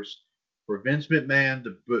for Vince McMahon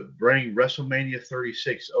to bring WrestleMania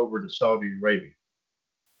 36 over to Saudi Arabia.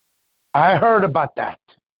 I heard about that.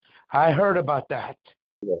 Now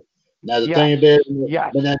the Yes. thing is,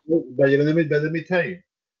 Yes. but let me tell you,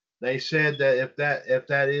 they said that if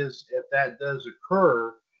that does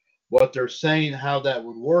occur, what they're saying how that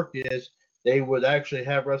would work is they would actually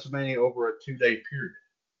have WrestleMania over a 2-day period.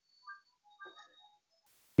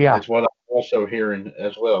 Yeah. That's what I'm also hearing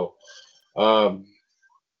as well. Now,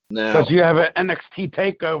 because you have an NXT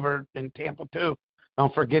takeover in Tampa too.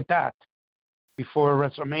 Don't forget that before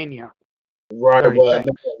WrestleMania. right, 36.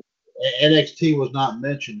 NXT was not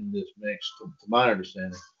mentioned in this mix, to my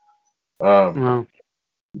understanding. No.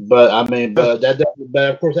 But I mean, but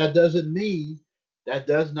of course that does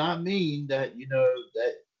not mean that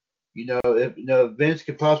if Vince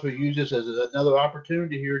could possibly use this as another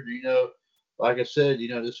opportunity here to like I said,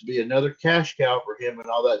 this would be another cash cow for him and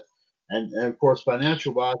all that, and of course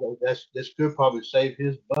financial wise, this could probably save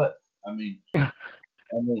his butt. I mean,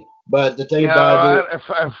 but the thing about it, if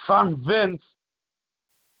I'm Vince,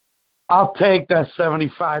 I'll take that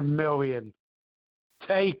 $75 million.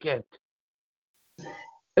 Take it.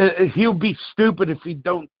 He'll be stupid if he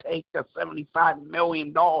don't take the $75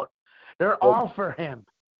 million. They're all for him.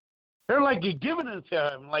 They're like, you're giving it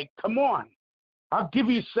to him. Like, come on. I'll give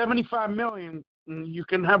you $75 million and you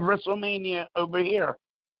can have WrestleMania over here.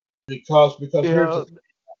 because here's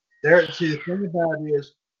the thing about it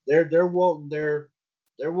is they're wanting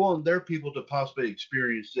their people to possibly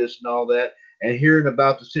experience this and all that, and hearing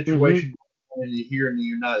about the situation here in the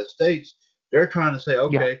United States, they're trying to say,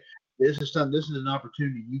 okay, this is an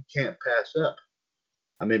opportunity you can't pass up.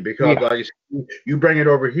 I mean, because like I said, you bring it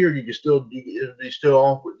over here, you can still on,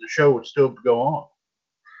 the show would still go on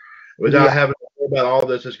without having to worry about all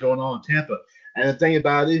this that's going on in Tampa. And the thing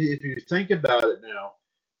about it, if you think about it now,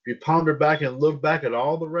 if you ponder back and look back at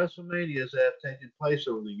all the WrestleManias that have taken place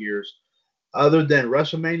over the years, other than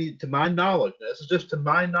WrestleMania, to my knowledge, this is just to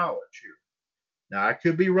my knowledge here. Now, I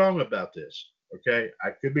could be wrong about this, okay? I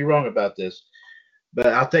could be wrong about this. But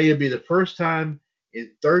I'll tell you, it'd be the first time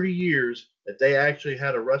in 30 years that they actually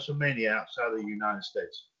had a WrestleMania outside of the United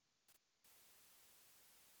States.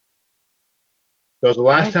 Because the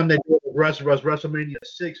last time they did it was WrestleMania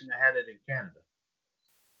 6, and they had it in Canada.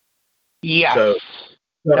 Yes. So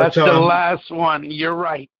that's the last one. You're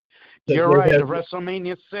right. You're right. Have,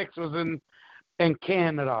 WrestleMania 6 was in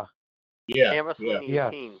Canada. Yeah. And WrestleMania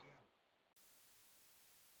 18.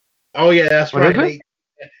 Oh, yeah, that's what right.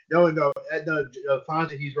 No,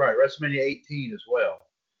 Fonzie, he's right. WrestleMania 18 as well.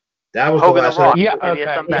 That was Hogan the last Rock. Yeah, and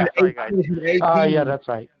yes, I'm back. Sorry, guys. Yeah, that's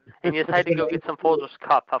right. And yes, I had to go get some Folgers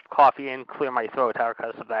cup of coffee and clear my throat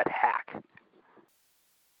because of that hack.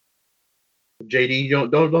 JD,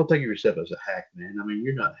 don't think of yourself as a hack, man. I mean,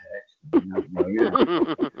 you're not a hack. No, you're not.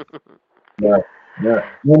 No.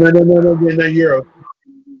 You're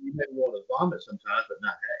you may want to vomit sometimes, but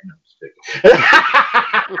not hack.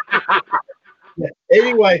 No,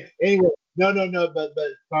 anyway, no, but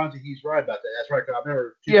Fonzie, he's right about that. That's right. I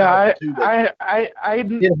remember. Yeah, I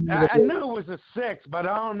knew it was a 6, but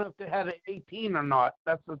I don't know if they had an 18 or not.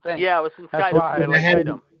 That's the thing. Yeah, it was in Skydome.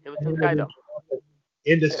 It was in Skydome.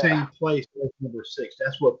 In the same place as number 6.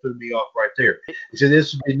 That's what threw me off right there. He said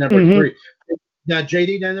this would be number 3. Now,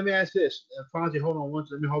 JD, now let me ask this. Fonzie, hold on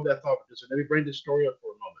let me hold that thought for just a second. Let me bring this story up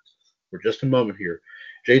for just a moment here.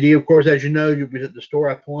 JD, of course, as you know, you was at the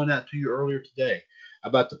story I pointed out to you earlier today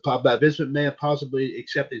about Vince McMahon possibly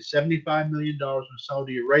accepting $75 million from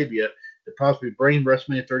Saudi Arabia to possibly bring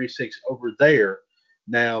WrestleMania 36 over there.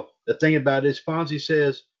 Now, the thing about it is Fonzie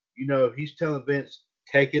says, he's telling Vince,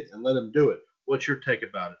 take it and let him do it. What's your take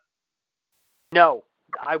about it? No,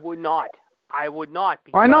 I would not. I would not.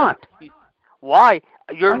 Why not? Why?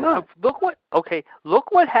 Look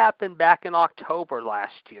what happened back in October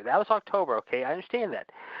last year. That was October, okay? I understand that.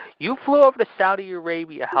 You flew over to Saudi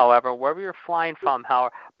Arabia, however, wherever you're flying from,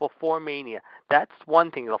 however, before Mania. That's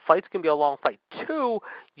one thing. The flight's going to be a long flight. 2,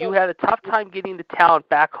 you had a tough time getting the talent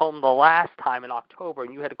back home the last time in October,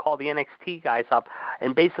 and you had to call the NXT guys up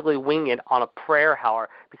and basically wing it on a prayer hour,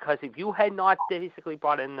 because if you had not basically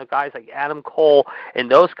brought in the guys like Adam Cole and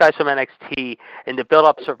those guys from NXT and to build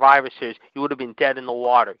up Survivor Series, you would have been dead in the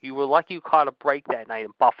water. You were lucky you caught a break that night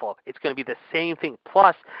in Buffalo. It's going to be the same thing.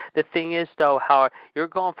 Plus, the thing is, though, how you're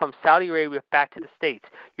going from Saudi Arabia back to the States.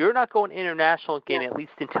 You're not going international again at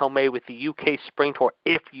least until May with the UK Spring Tour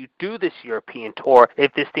if you do this European tour,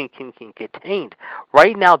 if this thing can get contained.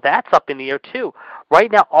 Right now, that's up in the air, too.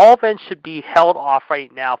 Right now, all events should be held off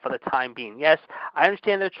right now for the time being. Yes, I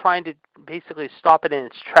understand they're trying to basically stop it in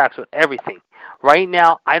its tracks with everything. Right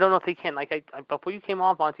now, I don't know if they can. Like before you came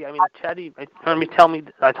on, Monty, I mean, Chatty,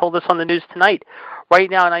 I told this on the news tonight. Right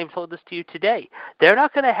now, and I even told this to you today, they're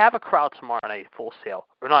not going to have a crowd tomorrow night Full Sail,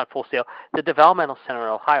 or not Full Sail, the Developmental Center in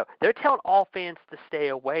Ohio. They're telling all fans to stay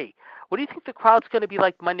away. What do you think the crowd's going to be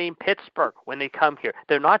like Monday in Pittsburgh when they come here?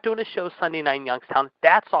 They're not doing a show Sunday night in Youngstown.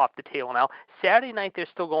 That's off the table now. Saturday night, they're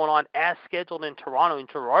still going on as scheduled in Toronto, in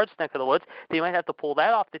Gerard's neck of the woods. They might have to pull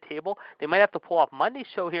that off the table. They might have to pull off Monday's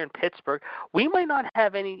show here in Pittsburgh. We might not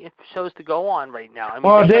have any shows to go on right now. I mean,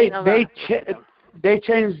 well, they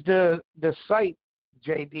changed the site,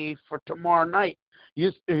 JD, for tomorrow night.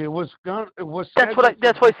 That's what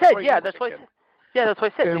I said. Yeah, that's what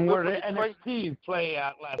I said. And where the NXT play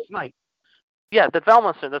out last night. Yeah, the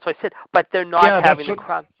Development Center. That's what I said. But they're not having the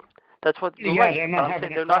crowd. That's what you're right. They're not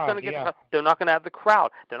having they're not going to They're not going to have the crowd.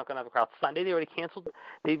 They're not going to have the crowd. Sunday they already canceled.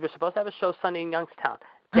 They were supposed to have a show Sunday in Youngstown.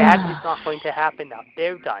 That is not going to happen now.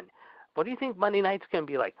 They're done. What do you think Monday night's going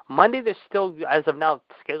to be like? Monday they're still, as of now,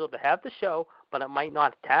 scheduled to have the show, but it might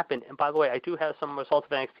not happen. And by the way, I do have some results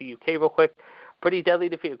of NXT UK real quick. Pretty Deadly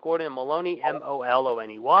defeated Gordon and Maloney,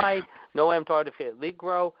 Moloney. Noam Dar defeated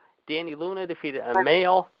Ligro. Danny Luna defeated a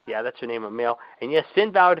male. Yeah, that's her name, a male. And yes,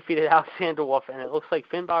 Finn Balor defeated Alexander Wolf, and it looks like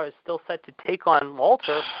Finn Balor is still set to take on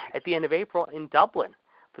Walter at the end of April in Dublin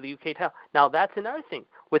for the UK title. Now, that's another thing.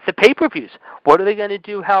 With the pay-per-views, what are they going to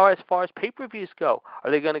do as far as pay-per-views go?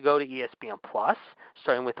 Are they going to go to ESPN Plus,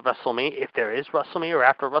 starting with WrestleMania, if there is WrestleMania or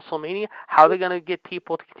after WrestleMania? How are they going to get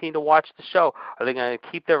people to continue to watch the show? Are they going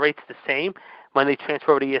to keep their rates the same when they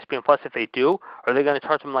transfer over to ESPN Plus? If they do, are they going to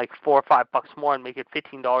charge them like $4 or $5 more and make it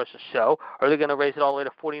 $15 a show? Or are they going to raise it all the way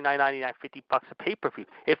to $49.99, $50 a pay-per-view?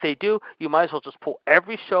 If they do, you might as well just pull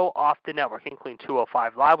every show off the network, including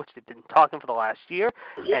 205 Live, which they've been talking for the last year,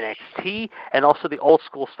 NXT, and also the old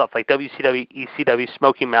school stuff like WCW, ECW,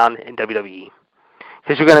 Smoky Mountain, and WWE.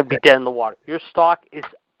 Because you're going to be dead in the water. Your stock is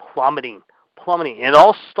plummeting. plummeting. And it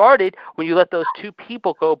all started when you let those two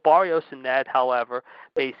people go, Barrios and Ned, however,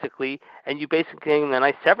 basically, and you basically gave them a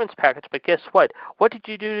nice severance package. But guess what? What did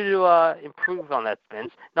you do to improve on that,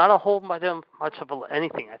 Vince? Not a whole much of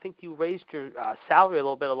anything. I think you raised your salary a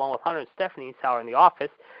little bit along with Hunter and Stephanie's salary in the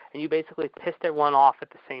office, and you basically pissed everyone off at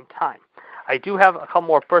the same time. I do have a couple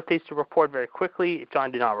more birthdays to report very quickly, if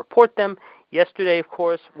John did not report them. Yesterday, of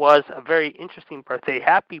course, was a very interesting birthday.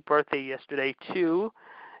 Happy birthday yesterday to,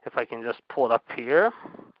 if I can just pull it up here,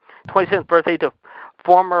 27th birthday to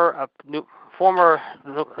current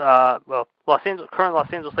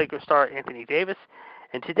Los Angeles Lakers star Anthony Davis.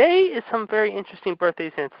 And today is some very interesting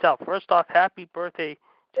birthdays in itself. First off, happy birthday,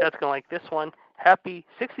 Chad's going to like this one. Happy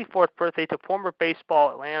 64th birthday to former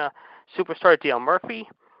baseball Atlanta superstar Dale Murphy.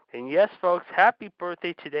 And yes, folks, happy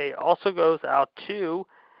birthday today also goes out to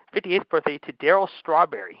 58th birthday to Daryl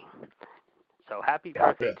Strawberry. So happy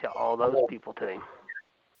birthday to all those people today.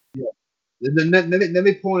 Yeah. Let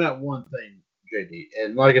me point out one thing, JD.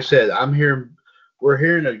 And like I said, we're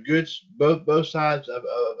hearing a good both sides of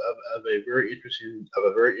a very interesting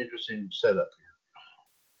setup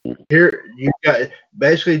here. Here you got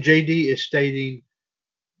basically JD is stating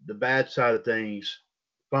the bad side of things.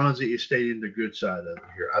 Fonzie is stating the good side of it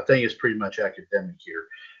here. I think it's pretty much academic here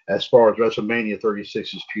as far as WrestleMania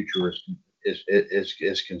 36's future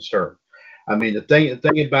is concerned. I mean, the thing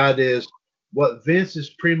about it is what Vince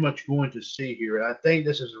is pretty much going to see here, and I think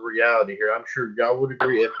this is a reality here. I'm sure y'all would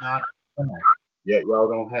agree. If not, yeah, y'all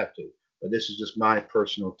don't have to. But this is just my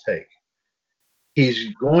personal take. He's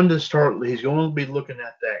going to be looking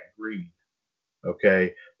at that green,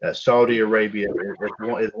 okay? That Saudi Arabia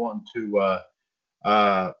is wanting to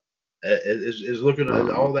is looking at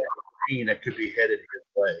all that green that could be headed his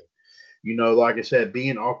way. You know, like I said,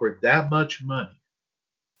 being offered that much money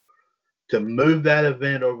to move that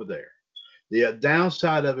event over there. The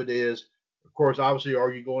downside of it is, of course, obviously,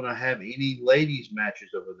 are you going to have any ladies matches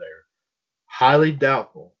over there? Highly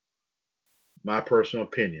doubtful, my personal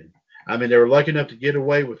opinion. I mean, they were lucky enough to get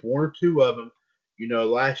away with one or two of them, you know,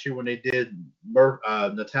 last year when they did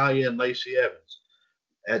Natalia and Lacey Evans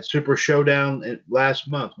at Super Showdown last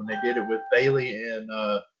month when they did it with Bayley and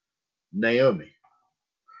Naomi.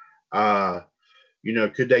 You know,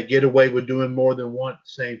 could they get away with doing more than one at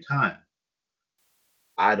the same time?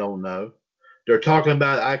 I don't know. They're talking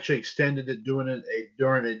about actually extended it, doing a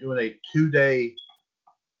 2-day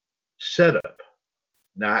setup.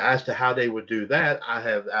 Now, as to how they would do that, I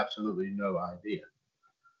have absolutely no idea.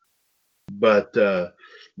 But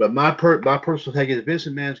my personal take is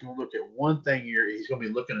Vincent Mann's going to look at one thing here. He's going to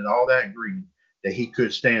be looking at all that green that he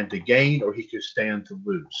could stand to gain or he could stand to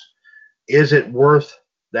lose. Is it worth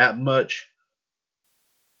that much?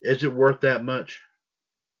 Is it worth that much?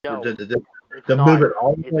 No, to move it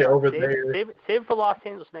all the way over there. Save it for Los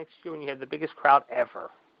Angeles next year when you have the biggest crowd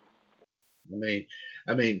ever. I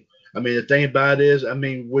mean, the thing about it is,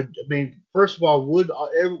 first of all, would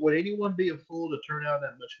anyone be a fool to turn out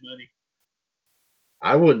that much money?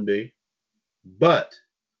 I wouldn't be. But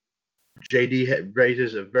JD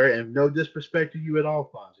raises a very, and no disrespect to you at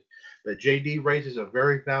all, Fonzie, but JD raises a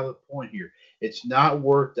very valid point here. It's not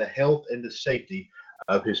worth the health and the safety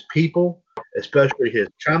of his people, especially his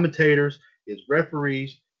commentators, his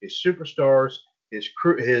referees, his superstars, his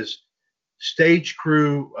crew, his stage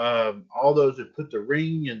crew, all those that put the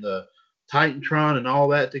ring and the Titantron and all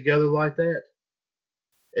that together like that.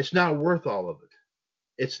 It's not worth all of it.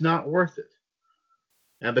 It's not worth it.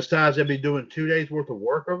 And besides, they'll be doing 2 days worth of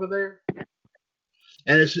work over there.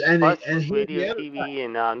 And it's radio, TV,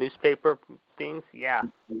 and newspaper things. Yeah.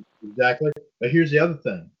 Exactly. But here's the other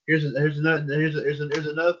thing. Here's another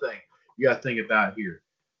thing you got to think about here.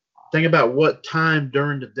 Think about what time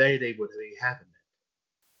during the day they would be happening.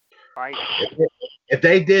 Right. If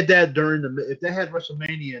they did that if they had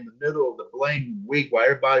WrestleMania in the middle of the blame week while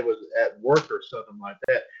everybody was at work or something like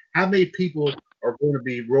that, how many people are going to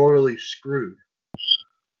be royally screwed?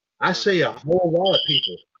 I say a whole lot of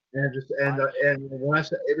people. And when I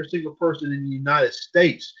say every single person in the United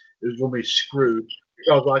States is going to be screwed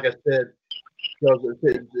because, like I said,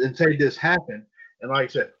 and say this happened, and like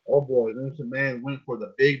I said, oh boy, Vincent Mann went for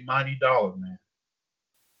the big mighty dollar, man.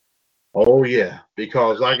 Oh yeah,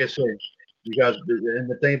 because like I said, and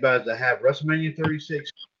the thing about it is to have WrestleMania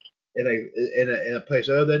 36 in a place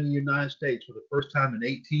other than the United States for the first time in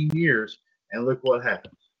 18 years, and look what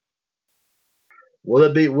happens.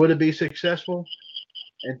 Would it be successful?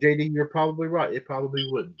 And JD, you're probably right. It probably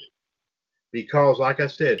wouldn't be. Because, like I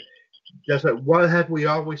said, just like what have we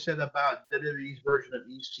always said about WWE's version of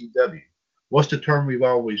ECW? What's the term we've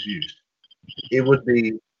always used? It would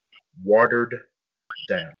be watered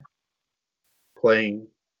down. Plain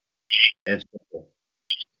and simple.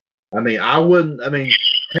 I mean, I wouldn't. I mean,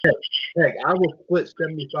 heck, I would split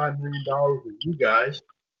 $75 million with you guys,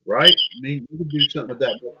 right? I mean, you can do something with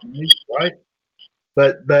that money, right?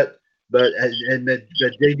 But the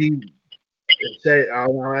JD say,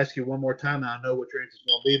 I'll ask you one more time. And I know what your answer is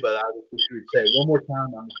going to be, but I wish you would say it one more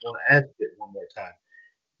time. I'm just going to ask it one more time.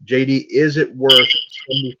 JD, is it worth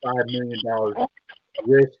 $75 million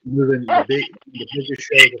risk moving the biggest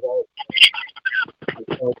shows of all?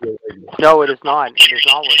 No, it is not. It is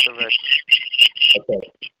not worth the risk.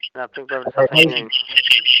 Okay. And I think there was something in.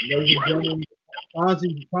 Ladies and gentlemen,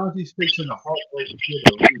 Fonzie's fixing a heartbreak.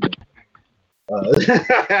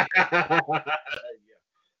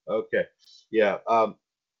 Okay. Yeah.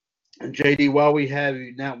 JD, while we have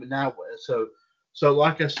you now, so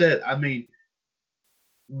like I said, I mean,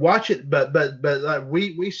 watch it, but like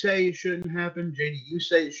we say it shouldn't happen. JD, you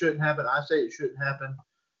say it shouldn't happen. I say it shouldn't happen.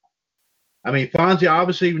 I mean, Fonzie,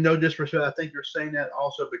 obviously, no disrespect. I think you're saying that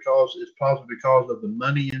also because it's possibly because of the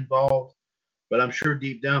money involved. But I'm sure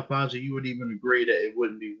deep down, Fonzie, you would even agree that it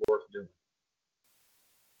wouldn't be worth doing.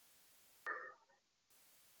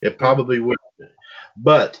 It probably wouldn't.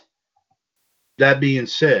 But that being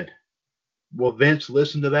said, will Vince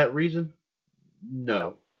listen to that reason?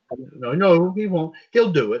 No, he won't.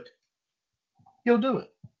 He'll do it. He'll do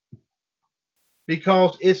it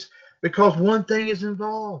because one thing is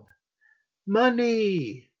involved: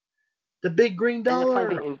 money, the big green dollar.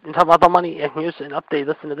 And talk about the money, and here's an update.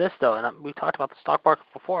 Listen to this though, and we talked about the stock market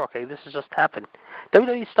before. Okay, this has just happened.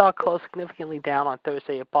 WWE stock closed significantly down on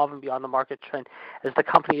Thursday, above and beyond the market trend, as the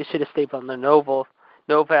company issued a statement on the novel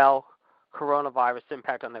coronavirus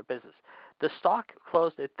impact on their business. The stock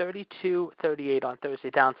closed at $32.38 on Thursday,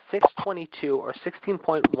 down $6.22 or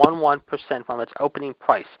 16.11% from its opening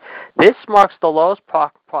price. This marks the lowest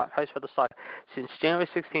price for the stock since January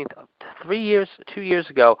 16th, 2 years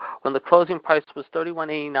ago, when the closing price was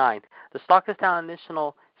 $31.89. The stock is down an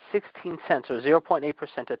additional 16 cents or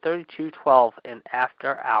 0.8% at $32.12 in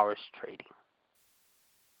after-hours trading.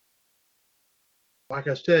 Like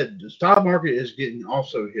I said, the stock market is getting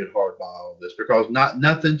also hit hard by all of this because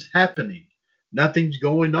nothing's happening. Nothing's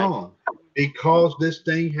going on because this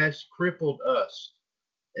thing has crippled us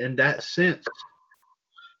in that sense.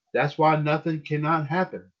 That's why nothing cannot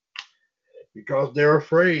happen, because they're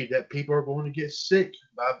afraid that people are going to get sick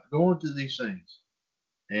by going to these things.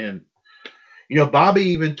 And Bobby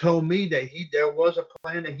even told me that there was a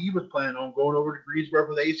plan that he was planning on going over to Greensboro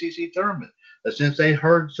for the ACC tournament. But since they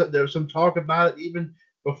heard there was some talk about it even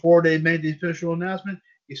before they made the official announcement,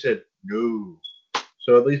 he said no.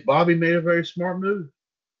 So at least Bobby made a very smart move.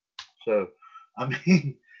 So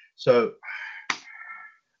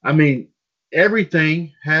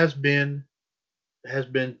everything has taken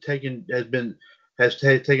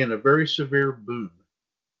a very severe boom,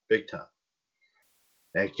 big time.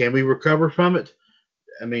 And can we recover from it?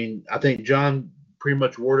 I mean, I think John pretty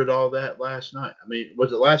much worded all that last night. I mean,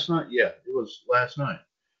 was it last night? Yeah, it was last night.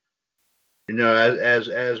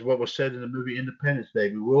 As what was said in the movie Independence Day,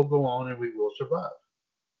 we will go on and we will survive.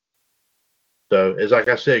 So, as like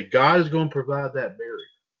I said, God is going to provide that barrier.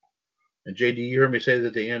 And JD, you heard me say that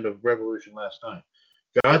at the end of Revolution last night.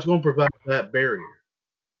 God's going to provide that barrier.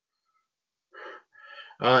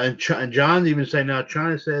 And John's even saying now,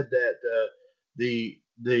 China said that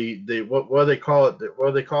what do they call it? What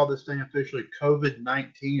do they call this thing officially?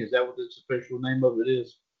 COVID-19. Is that what this official name of it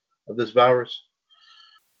is? Of this virus?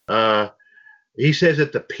 He says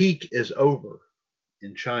that the peak is over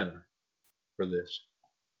in China for this.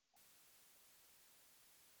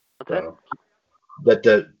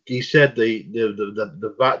 He said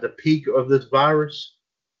the peak of this virus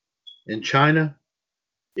in China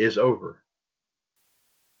is over.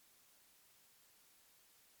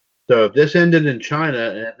 So if this ended in China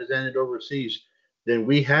and if it ended overseas, then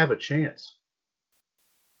we have a chance.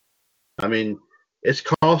 I mean, it's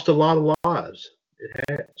cost a lot of lives. It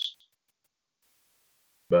has.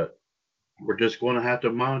 But we're just going to have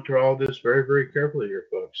to monitor all this very, very carefully here,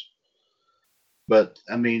 folks. But,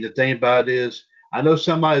 I mean, the thing about it is, I know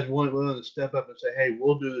somebody's willing to step up and say, hey,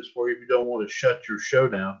 we'll do this for you if you don't want to shut your show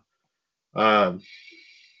down.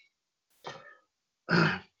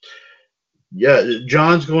 Yeah,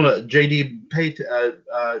 John's going to, JD,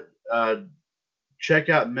 check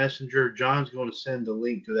out Messenger. John's going to send the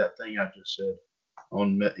link to that thing I just said.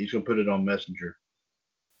 He's going to put it on Messenger.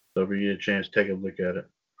 So if you get a chance, take a look at it.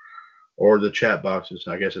 Or the chat boxes,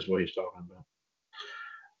 I guess is what he's talking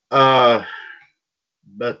about.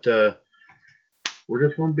 But we're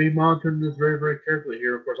just going to be monitoring this very, very carefully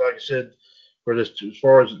here. Of course, like I said, for this, as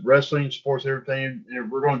far as wrestling, sports, everything,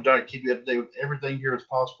 we're going to try to keep you up to date with everything here as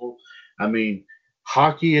possible. I mean,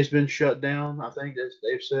 Hockey has been shut down, I think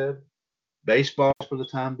they've said. Baseball for the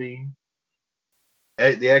time being.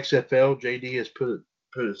 The XFL, JD has put it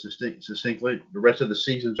succinctly. The rest of the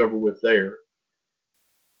season's over with there.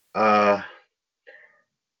 A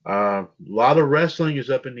lot of wrestling is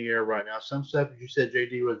up in the air right now. Some stuff, as you said,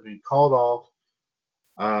 JD, was being called off,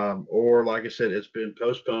 or like I said, it's been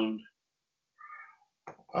postponed.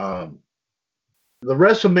 The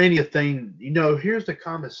WrestleMania thing, here's the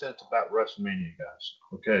common sense about WrestleMania, guys.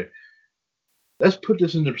 Okay, let's put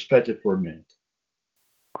this into perspective for a minute.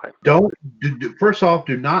 Okay. First off,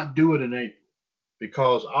 do not do it in April,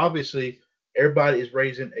 because obviously everybody is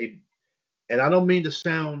raising and I don't mean to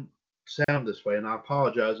sound this way, and I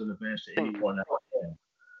apologize in advance to anyone out there,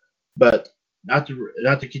 but not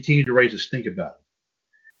to continue to raise a stink about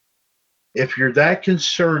it. If you're that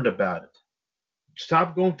concerned about it,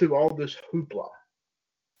 stop going through all this hoopla.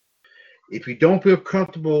 If you don't feel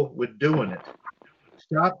comfortable with doing it,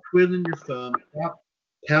 stop twiddling your thumb, stop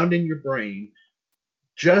pounding your brain.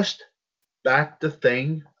 Just back the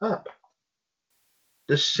thing up.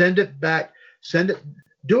 Just send it back.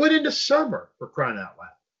 Do it in the summer, for crying out loud.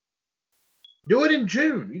 Do it in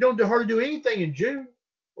June. You don't hardly do anything in June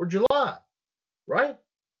or July, right?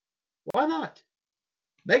 Why not?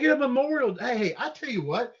 Make it a Memorial Day. Hey, I tell you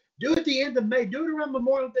what, do it at the end of May. Do it around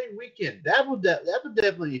Memorial Day weekend. That would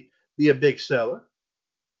definitely be a big seller.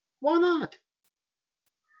 Why not?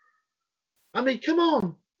 I mean, come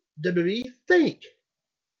on, WWE, think.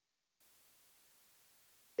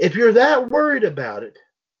 If you're that worried about it,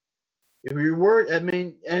 if you're worried, I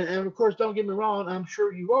mean, and of course, don't get me wrong, I'm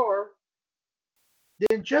sure you are,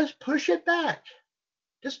 then just push it back.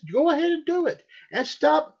 Just go ahead and do it, and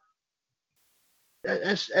stop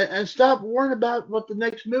worrying about what the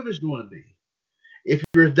next move is going to be. If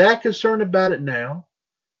you're that concerned about it now,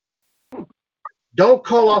 don't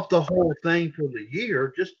call off the whole thing for the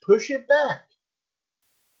year. Just push it back.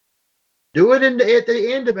 Do it at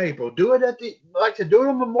the end of April. Do it do it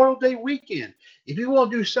on Memorial Day weekend. If you want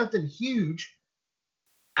to do something huge,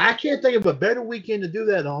 I can't think of a better weekend to do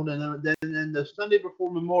that on than the Sunday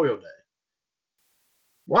before Memorial Day.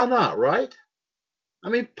 Why not, right? I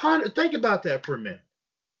mean, think about that for a minute.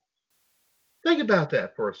 Think about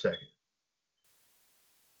that for a second.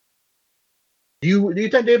 Do you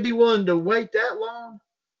think they'd be willing to wait that long?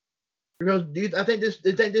 Because do you think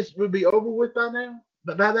this would be over with by now?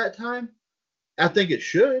 But by that time, I think it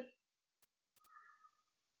should.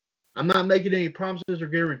 I'm not making any promises or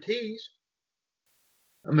guarantees.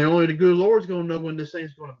 I mean, only the good Lord's going to know when this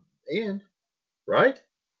thing's going to end, right?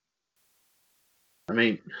 I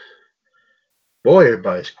mean, boy,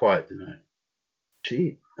 everybody's quiet tonight.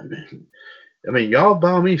 Gee, I mean, y'all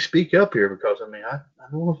by all means speak up here, because I mean, I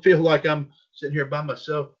don't want to feel like I'm sitting here by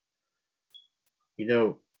myself. I'm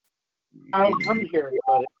here. I'm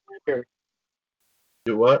here.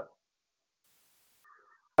 Do what?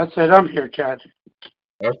 I said I'm here, Chad.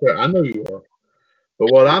 Okay, I know you are.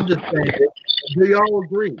 But what I'm just saying is, do y'all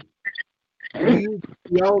agree? Do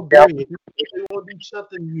y'all agree? If you want to do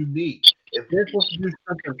something unique, if they're supposed to do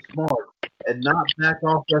something smart and not back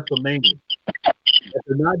off WrestleMania, if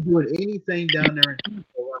they're not doing anything down there in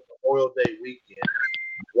Memorial Day weekend,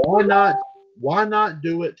 why not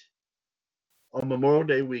do it on Memorial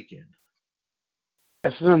Day weekend?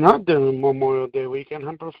 If they're not doing Memorial Day weekend,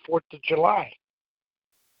 how about 4th of July?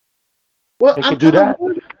 Well, they could do that.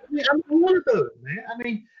 I'm one of those, man. I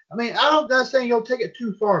mean, I'm not saying you'll take it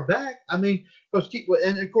too far back. I mean,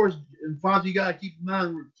 and of course, Fonzie, you got to keep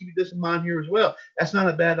this in mind here as well. That's not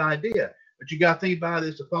a bad idea, but you got to think about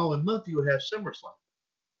this: the following month you would have SummerSlam,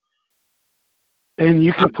 and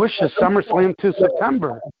you can push the SummerSlam to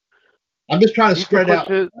September. I'm just trying to spread out.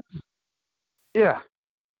 Yeah.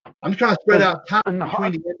 I'm trying to spread out time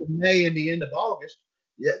between the end of May and the end of August.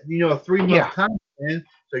 Yeah, a 3-month time span,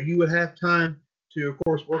 so you would have time to, of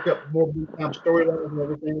course, work up more big-time storylines and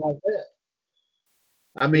everything like that.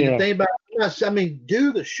 I mean, the thing about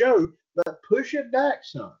do the show, but push it back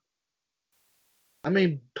some. I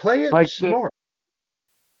mean, play it smart.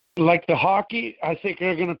 Like the hockey, I think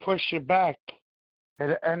they're going to push it back at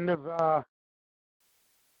the end of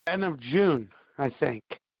June, I think.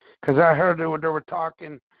 Because I heard they were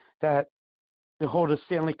talking that to hold the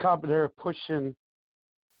Stanley Cup, they're pushing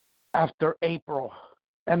after April,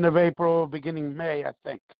 end of April, beginning May, I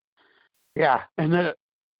think. Yeah, and I know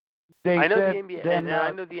the NBA, I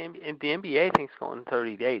know the NBA thinks going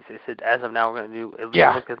 30 days. They said as of now we're going to do at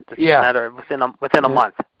least matter within a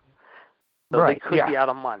month. So they could be out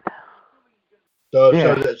a month. So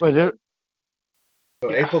April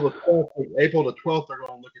the 12th, they're going to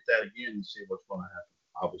look at that again and see what's going to happen.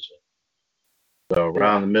 Obviously. So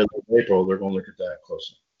around the middle of April, they're going to look at that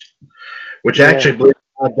closely. Which actually,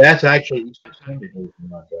 that's actually Easter Sunday, believe it or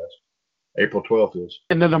not, guys. April 12th is.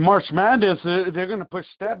 And then the March Madness, they're going to push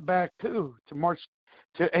that back too to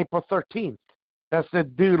April 13th. That's the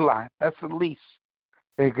due line. That's the lease.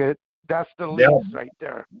 That's the lease right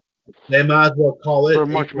there. They might as well call it for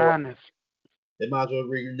March April, Madness. They might as well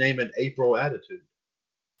rename it April Attitude.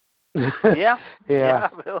 Yeah. Yeah.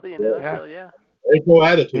 Really, yeah. April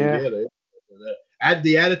Attitude, Yeah. Add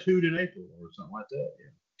the attitude in April or something like that.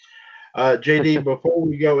 Yeah. JD, before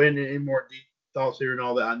we go into any more deep thoughts here and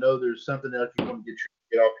all that, I know there's something else you want to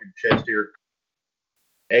get off your chest here.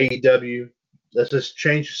 AEW. Let's just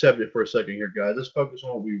change the subject for a second here, guys. Let's focus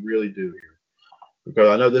on what we really do here, because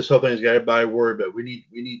I know this whole thing's got everybody worried, but we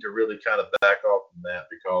need to really kind of back off from that,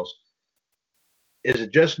 because is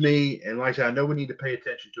it just me? And like I said, I know we need to pay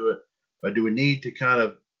attention to it, but do we need to kind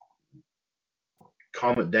of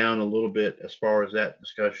calm it down a little bit as far as that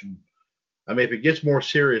discussion? I mean, if it gets more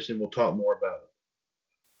serious, then we'll talk more about it.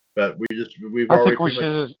 But we've I already think we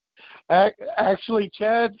should actually,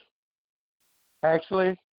 Chad.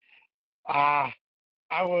 Actually, I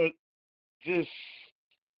would just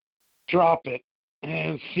drop it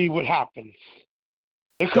and see what happens.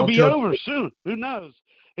 It could be over soon. Who knows?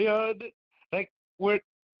 Like what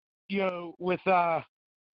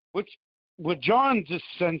John just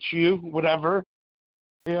sent you, whatever.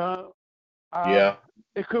 It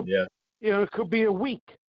could. It could be a week.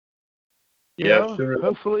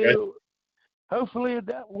 Hopefully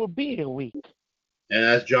that will be a week. And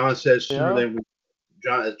as John says, sooner than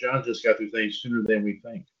as John just got through saying, sooner than we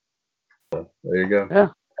think. So, there you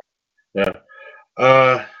go. Yeah.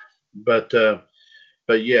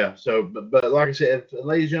 But yeah. So, but like I said,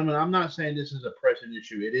 ladies and gentlemen, I'm not saying this is a pressing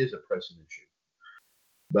issue. It is a pressing issue.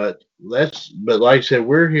 But like I said,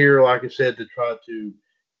 we're here, like I said, to try to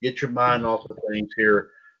get your mind off of things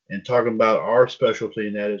here and talking about our specialty,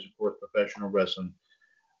 and that is, of course, professional wrestling.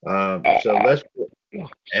 So let's,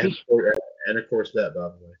 and of course that, by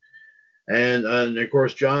the way. And of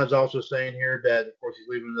course, John's also saying here that, of course, he's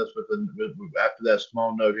leaving us with after that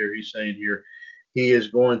small note here. He's saying here he is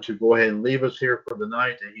going to go ahead and leave us here for the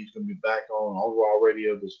night, and he's going to be back on Raw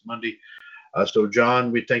Radio this Monday. So,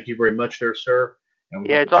 John, we thank you very much there, sir. And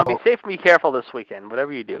John, be safe and be careful this weekend,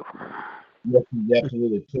 whatever you do. Yes,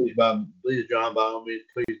 absolutely. Please, John, by all means,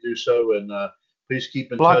 please do so, and please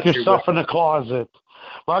keep in touch. Lock yourself in the closet.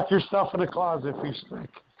 Lock yourself in the closet if you're sick.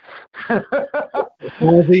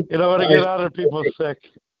 You don't want to get other people sick.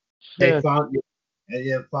 Hey,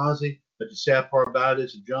 Fonzie, but the sad part about it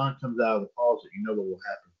is if John comes out of the closet, you know what will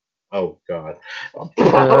happen. Oh, God.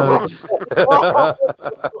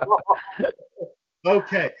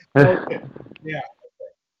 Okay. Yeah.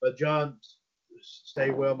 But, John, stay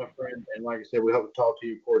well, my friend. And like I said, we hope to talk to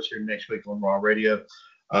you, of course, here next week on Raw Radio.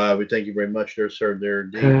 We thank you very much there, sir. There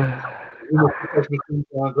indeed.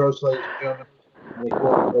 John Gross, ladies and gentlemen. And of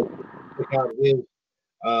course, check out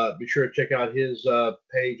be sure to check out his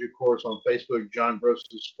page, of course, on Facebook, John Gross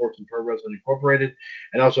Sports and Pro Wrestling Incorporated,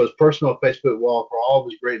 and also his personal Facebook wall for all of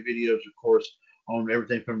his great videos, of course, on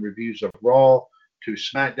everything from reviews of Raw to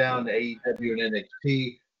SmackDown to AEW and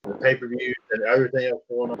NXT, the pay-per-views, and everything else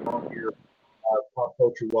going on here, pop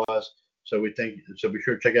culture-wise. So be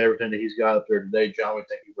sure to check out everything that he's got up there today. John, we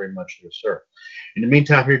thank you very much there, sir. In the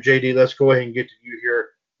meantime here, JD, let's go ahead and get to you here.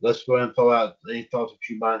 Let's go ahead and fill out any thoughts that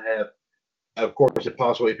you might have. Of course, if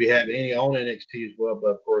possible, if you have any on NXT as well, but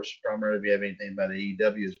of course, primarily if you have anything about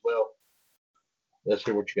AEW as well, let's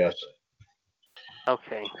hear what you guys say.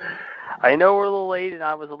 Okay. I know we're a little late, and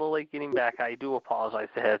I was a little late getting back. I do apologize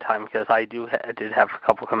ahead of time because I did have a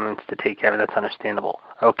couple commitments to take care of. That's understandable.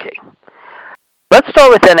 Okay. Let's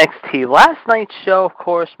start with NXT. Last night's show, of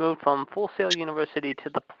course, moved from Full Sail University to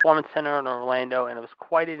the Performance Center in Orlando, and it was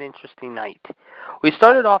quite an interesting night. We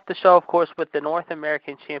started off the show, of course, with the North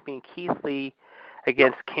American champion Keith Lee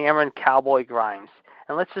against Cameron Cowboy Grimes.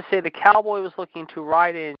 And let's just say the Cowboy was looking to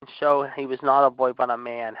ride in and show he was not a boy but a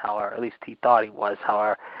man, however. At least he thought he was,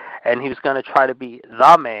 however. And he was going to try to be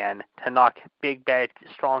the man to knock big, bad,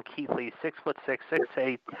 strong Keith Lee, 6'6",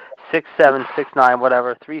 6'8", 6'7", 6'9",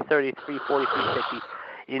 whatever, 330, 340, 350,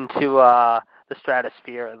 into the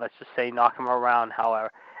stratosphere. And let's just say knock him around,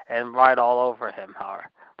 however, and ride all over him,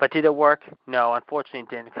 however. But did it work? No, unfortunately it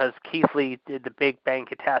didn't, because Keith Lee did the Big Bang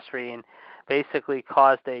catastrophe and basically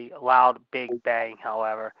caused a loud Big Bang,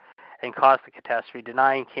 however, and caused the catastrophe,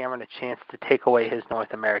 denying Cameron a chance to take away his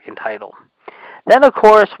North American title. Then, of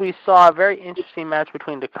course, we saw a very interesting match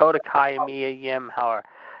between Dakota Kai and Mia Yim, however.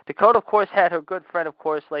 Dakota, of course, had her good friend, of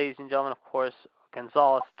course, ladies and gentlemen, of course,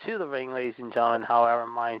 Gonzalez to the ring, ladies and gentlemen, however,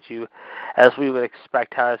 mind you, as we would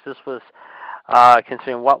expect, however, this was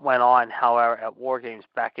considering what went on, however, at War Games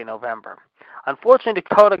back in November. Unfortunately,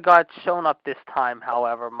 Dakota got shown up this time,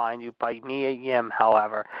 however, mind you, by Mia Yim,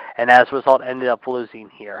 however, and as a result ended up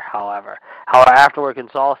losing here, however. However, afterward,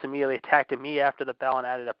 Gonzalez immediately attacked Mia after the bell and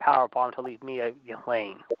added a power bomb to leave Mia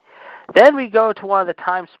lane. Then we go to one of the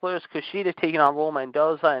time splitters, Kushida taking on Raul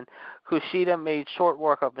Mendoza, and Kushida made short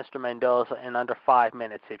work of Mr. Mendoza in under 5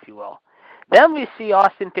 minutes, if you will. Then we see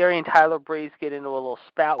Austin Theory and Tyler Breeze get into a little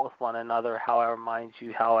spat with one another, however, mind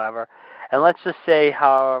you, however. And let's just say,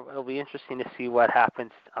 however, it'll be interesting to see what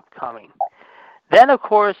happens upcoming. Then, of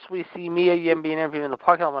course, we see Mia Yim being interviewed in the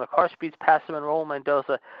parking lot when a car speeds past him and Raul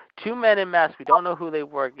Mendoza. 2 men in masks, we don't know who they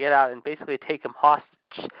were, get out and basically take him hostage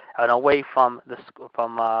and away from the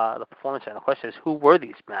performance center. The question is, who were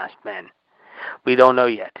these masked men? We don't know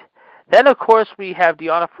yet. Then, of course, we have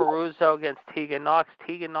Deonna Purrazzo against Tegan Knox.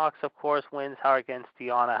 Tegan Knox, of course, wins against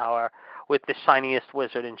Deonna, however, with the shiniest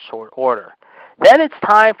wizard in short order. Then it's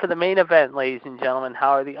time for the main event, ladies and gentlemen.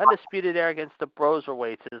 However, the Undisputed Era against the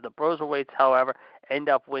Broserweights. As the Broserweights, however, end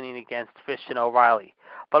up winning against Fish and O'Reilly.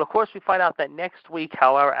 But, of course, we find out that next week,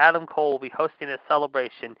 however, Adam Cole will be hosting a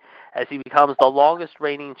celebration as he becomes the longest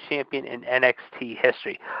reigning champion in NXT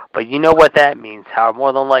history. But you know what that means, however.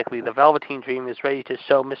 More than likely, the Velveteen Dream is ready to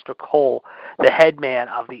show Mr. Cole, the head man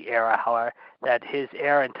of the era, however, that his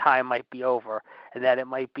era and time might be over and that it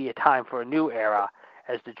might be a time for a new era,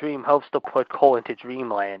 as the Dream hopes to put Cole into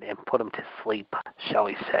Dreamland and put him to sleep, shall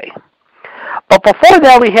we say. But before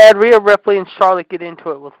that, we had Rhea Ripley and Charlotte get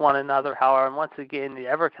into it with one another, however, and once again, the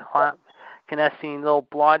ever-caressing little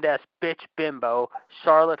blonde-ass bitch bimbo,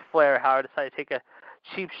 Charlotte Flair, however, decided to take a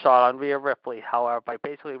cheap shot on Rhea Ripley, however, by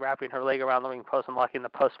basically wrapping her leg around the ring post and locking the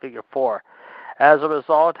post figure 4. As a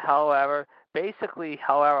result, however,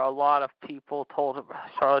 a lot of people told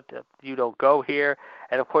Charlotte, you don't go here.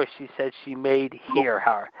 And, of course, she said she made here,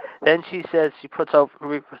 however. Then she says she puts over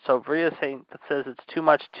Rhea saying that says it's too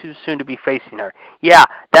much too soon to be facing her. Yeah,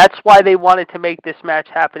 that's why they wanted to make this match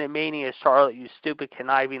happen at Mania, Charlotte, you stupid,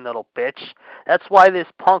 conniving little bitch. That's why this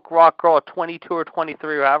punk rock girl at 22 or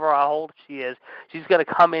 23, or however old she is, she's going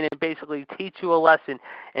to come in and basically teach you a lesson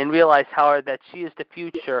and realize, however, that she is the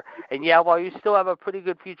future. And, yeah, while you still have a pretty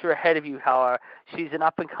good future ahead of you, however, she's an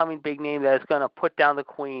up-and-coming big name that is going to put down the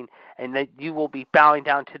queen, and that you will be bowing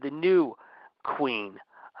down to the new queen,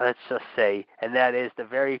 let's just say, and that is the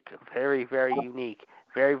very, very, very unique,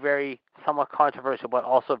 very, very somewhat controversial, but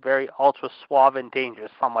also very ultra suave and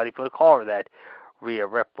dangerous, somebody would call her that, Rhea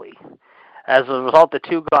Ripley. As a result, the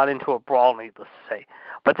two got into a brawl, needless to say.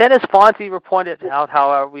 But then, as Fonzie pointed out,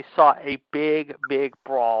 however, we saw a big, big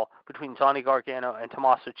brawl between Johnny Gargano and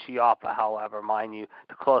Tommaso Ciampa, however, mind you,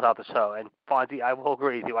 to close out the show. And Fonzie, I will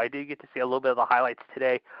agree with you. I did get to see a little bit of the highlights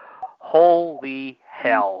today. Holy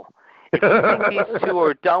hell. If you think these two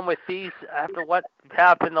are done with these after what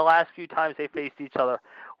happened the last few times they faced each other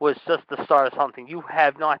was just the start of something, you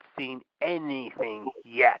have not seen anything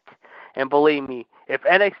yet. And believe me, if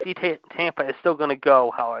NXT Tampa is still going to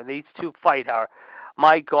go, however, these two fight, however,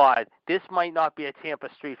 my God, this might not be a Tampa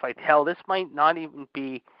street fight. Hell, this might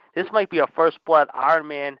be a First Blood Iron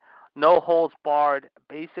Man, no holds barred,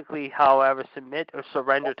 basically, however, submit or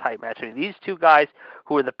surrender type match. I mean, these two guys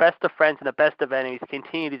who are the best of friends and the best of enemies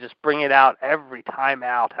continue to just bring it out every time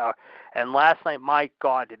out. And last night, my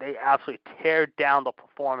God, did they absolutely tear down the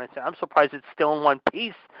performance. And I'm surprised it's still in one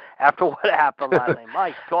piece after what happened last night.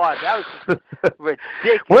 My God, that was just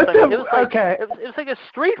ridiculous. It was like a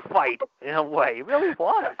street fight in a way. It really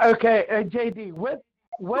was. Okay, JD, what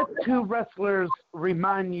two wrestlers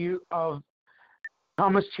remind you of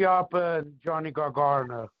Thomas Ciampa and Johnny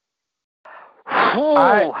Gargano?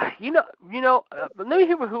 Oh, let me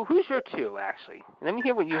hear who's your two, actually. Let me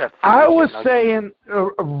hear what you have to say. I was saying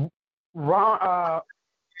Roman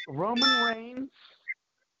Reigns.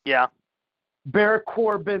 Yeah. Baron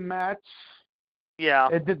Corbin match. Yeah.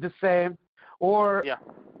 It did the same. Or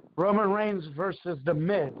Roman Reigns versus The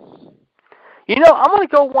Miz. I'm going to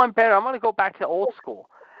go one better. I'm going to go back to old school.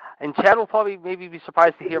 And Chad will probably maybe be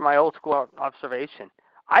surprised to hear my old school observation.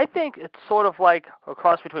 I think it's sort of like a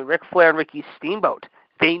cross between Ric Flair and Ricky Steamboat.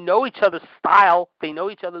 They know each other's style. They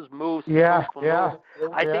know each other's moves. I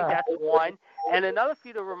think that's one. And another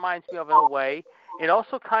feud that reminds me of, in a way, it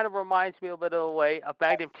also kind of reminds me a bit of a way of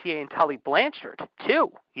Magnum TA and Tully Blanchard,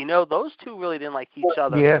 too. Those two really didn't like each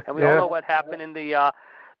other. And we all know what happened in the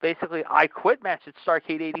basically I Quit match at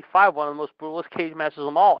Starrcade 85, one of the most brutalest cage matches of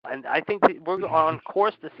them all. And I think that we're on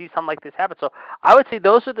course to see something like this happen. So I would say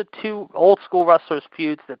those are the two old school wrestlers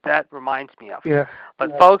feuds that reminds me of. Yeah.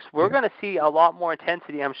 But folks, we're going to see a lot more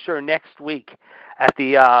intensity, I'm sure, next week at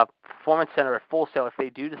the Performance Center at Full Sail if they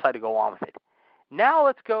do decide to go on with it. Now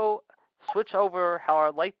let's go switch over,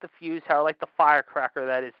 however, light the fuse, however, like the firecracker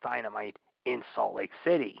that is Dynamite in Salt Lake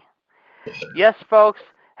City. Yes, folks,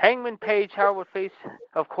 Hangman Page, however, would face,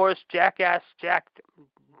 of course, Jackass,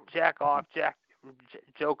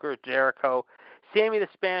 Joker, Jericho, Sammy the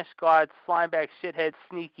Spanish God, Slimebag, Shithead,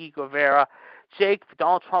 Sneaky, Guevara, Jake,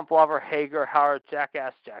 Donald Trump lover, Hager, Howard,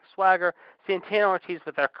 Jackass, Jack Swagger, Santana Ortiz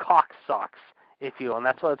with their cock socks, if you will, and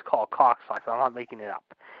that's what it's called, cock socks. I'm not making it up.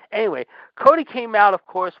 Anyway, Cody came out, of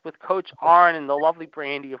course, with Coach Arn and the lovely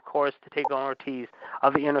Brandy, of course, to take on Ortiz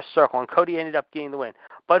of the Inner Circle, and Cody ended up getting the win.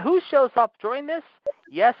 But who shows up during this?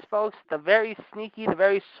 Yes, folks, the very sneaky, the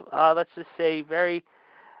very, let's just say, very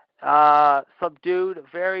subdued,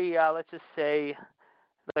 very, let's just say,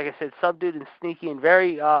 like I said, subdued and sneaky and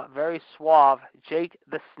very, very suave, Jake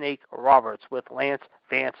the Snake Roberts with Lance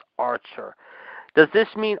Vance Archer. Does this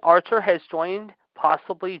mean Archer has joined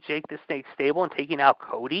possibly Jake the Snake stable and taking out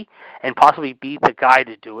Cody and possibly be the guy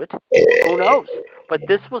to do it? Who knows? But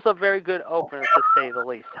this was a very good opener, to say the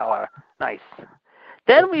least, however. Nice.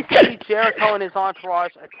 Then we see Jericho and his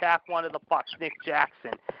entourage attack one of the Bucks, Nick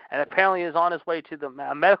Jackson, and apparently is on his way to the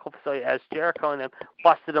medical facility as Jericho and them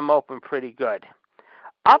busted him open pretty good.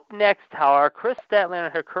 Up next, however, Chris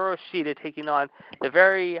Statlander and Hikaru Shida taking on the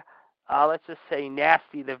very, let's just say,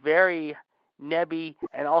 nasty, the very nebby,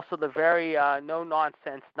 and also the very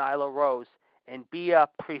no-nonsense Nyla Rose and Bea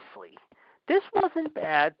Priestley. This wasn't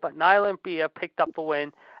bad, but Nyla and Bea picked up the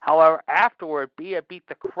win. However, afterward, Bea beat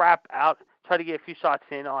the crap out, tried to get a few shots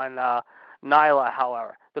in on Nyla,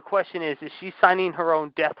 however. The question is she signing her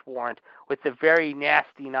own death warrant with the very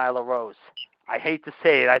nasty Nyla Rose? I hate to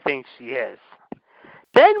say it, I think she is.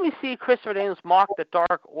 Then we see Christopher Daniels mock the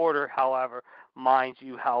Dark Order, however, mind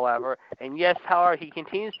you, however. And yes, however, he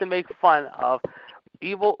continues to make fun of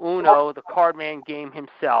Evil Uno, the Cardman game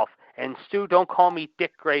himself. And Stu, don't call me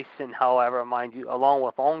Dick Grayson, however, mind you, along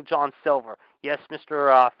with Long John Silver. Yes,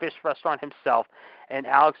 Mr. Fish Restaurant himself. And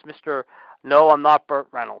Alex, Mr. No, I'm not Burt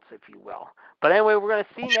Reynolds, if you will. But anyway, we're going to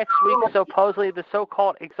see next week, supposedly, the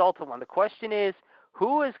so-called Exalted One. The question is,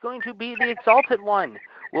 who is going to be the Exalted One?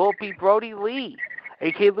 Will it be Brody Lee,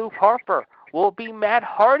 a.k.a. Luke Harper? Will it be Matt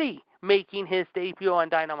Hardy making his debut on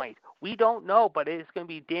Dynamite? We don't know, but it is going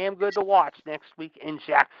to be damn good to watch next week in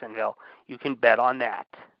Jacksonville. You can bet on that.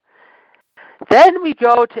 Then we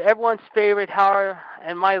go to everyone's favorite, Howard,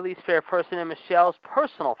 and my least favorite person, and Michelle's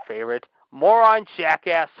personal favorite, moron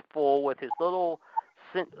jackass fool with his little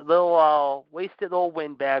wasted little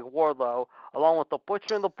windbag, Wardlow, along with the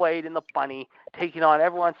Butcher and the Blade and the Bunny, taking on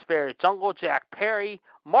everyone's favorite, Jungle Jack Perry,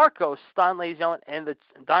 Marco Stunt, ladies and gentlemen, and the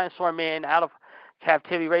Dinosaur Man out of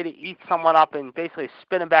captivity, ready to eat someone up and basically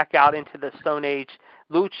spin him back out into the Stone Age,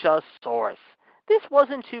 Luchasaurus. This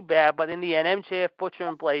wasn't too bad, but in the end, MJF, Butcher,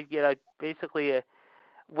 and Blade get basically a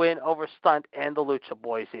win over Stunt and the Lucha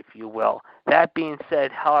Boys, if you will. That being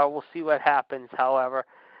said, however, we'll see what happens, however,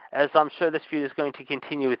 as I'm sure this feud is going to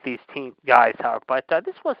continue with these team guys, however. But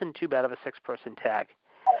this wasn't too bad of a six-person tag.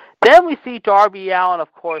 Then we see Darby Allin,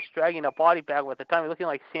 of course, dragging a body bag with the time, looking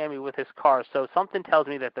like Sammy with his car. So something tells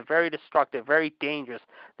me that the very destructive, very dangerous,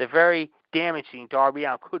 the very damaging Darby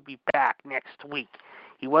Allin could be back next week.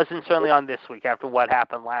 He wasn't certainly on this week after what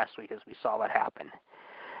happened last week, as we saw what happened.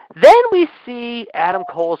 Then we see Adam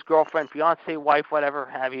Cole's girlfriend, fiance, wife, whatever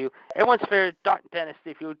have you, everyone's favorite dentist,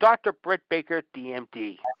 if you, Dr. Britt Baker,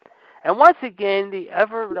 DMD. And once again, the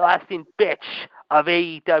everlasting bitch of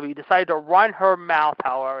AEW decided to run her mouth,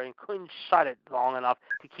 however, and couldn't shut it long enough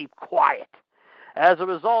to keep quiet. As a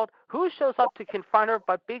result, who shows up to confront her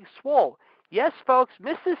but Big Swole? Yes, folks,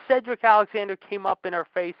 Mrs. Cedric Alexander came up in her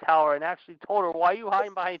face, however, and actually told her, why are you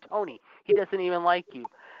hiding behind Tony? He doesn't even like you.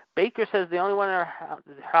 Baker says the only one in her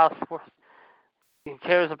house who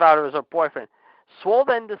cares about her is her boyfriend. Swole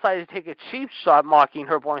then decided to take a cheap shot mocking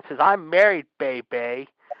her boy and says, I'm married, baby.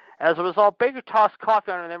 As a result, Baker tossed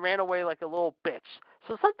coffee on her and then ran away like a little bitch.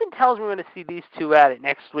 So something tells me we're going to see these two at it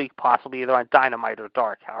next week, possibly either on Dynamite or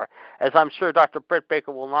Dark Hour, as I'm sure Dr. Britt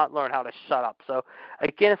Baker will not learn how to shut up. So,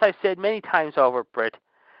 again, as I've said many times over, Britt,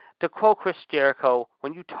 to quote Chris Jericho,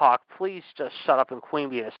 when you talk, please just shut up and queen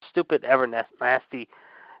be a stupid, ever-nasty,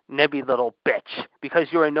 nebby little bitch, because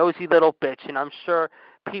you're a nosy little bitch, and I'm sure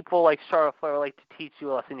people like Charlotte Flair would like to teach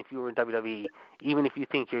you a lesson if you were in WWE, even if you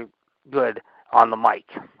think you're good on the mic.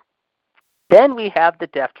 Then we have the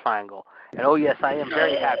Death Triangle. And, oh, yes, I am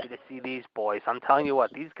very happy to see these boys. I'm telling you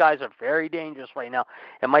what, these guys are very dangerous right now.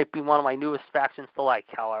 It might be one of my newest factions to like,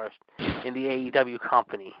 however, in the AEW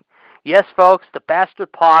company. Yes, folks, the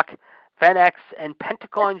Bastard Pac, Fenix, and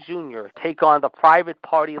Pentagon Jr. take on the Private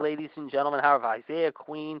Party, ladies and gentlemen. However, Isaiah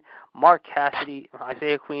Queen, Mark Cassidy,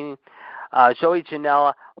 Joey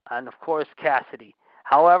Janela, and, of course, Cassidy.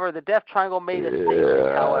 However, the Death Triangle made a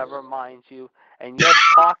statement, however, mind you, and yes,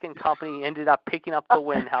 Pac and company ended up picking up the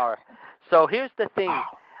win, however. So here's the thing.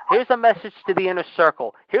 Here's a message to the Inner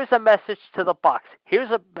Circle. Here's a message to the Bucks.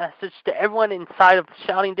 Here's a message to everyone inside of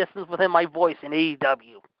shouting distance within my voice in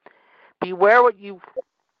AEW. Beware what you're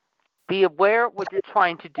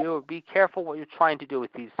trying to do, or be careful what you're trying to do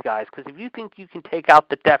with these guys, because if you think you can take out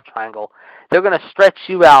the Death Triangle, they're going to stretch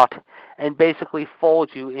you out and basically fold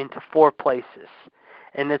you into 4 places.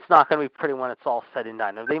 And it's not going to be pretty when it's all said and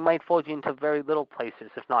done. Or they might fold you into very little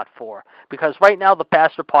places, if not 4. Because right now, the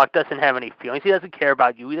Bastard Pac doesn't have any feelings. He doesn't care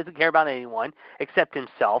about you. He doesn't care about anyone except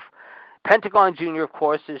himself. Pentagon Jr., of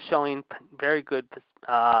course, is showing very good,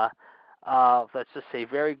 let's just say,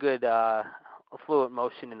 very good fluid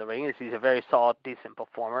motion in the ring. He's a very solid, decent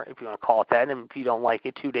performer, if you want to call it that. And if you don't like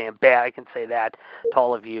it too damn bad, I can say that to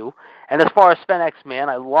all of you. And as far as Sven X-Man,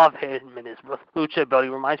 I love him and his lucha ability.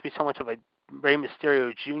 He reminds me so much of a Rey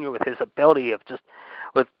Mysterio Jr. with his ability of just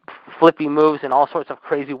with flippy moves and all sorts of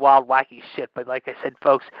crazy, wild, wacky shit. But like I said,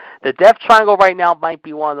 folks, the Death Triangle right now might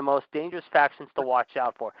be one of the most dangerous factions to watch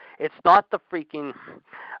out for. It's not the freaking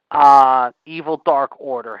evil Dark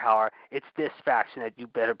Order, however. It's this faction that you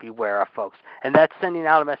better beware of, folks. And that's sending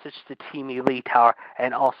out a message to Team Elite, however,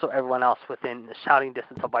 and also everyone else within the shouting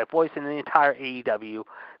distance of my voice and the entire AEW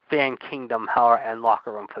fan kingdom, however, and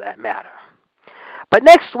locker room for that matter. But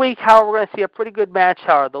next week, however, we're going to see a pretty good match,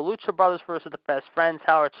 however. The Lucha Brothers versus the Best Friends,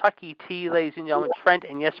 however. Chuck E. T, ladies and gentlemen, Trent,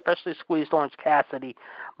 and yes, especially Squeezed Orange Cassidy,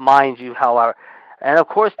 mind you, however. And, of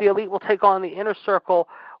course, the Elite will take on the Inner Circle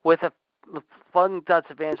with a fun Guts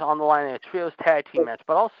advantage on the line in a trios tag team match.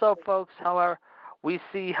 But also, folks, however, we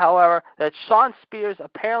see, however, that Shawn Spears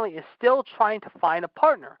apparently is still trying to find a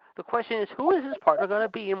partner. The question is, who is his partner going to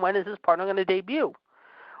be, and when is his partner going to debut?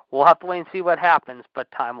 We'll have to wait and see what happens, but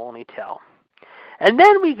time will only tell. And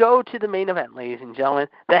then we go to the main event, ladies and gentlemen.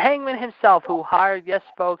 The Hangman himself, who hired, yes,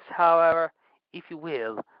 folks, however, if you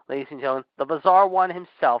will, ladies and gentlemen, the Bizarre One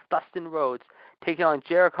himself, Dustin Rhodes, taking on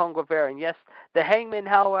Jericho and Guevara. And yes, the Hangman,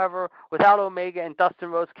 however, without Omega and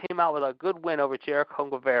Dustin Rhodes, came out with a good win over Jericho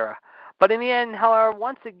and Guevara. But in the end, however,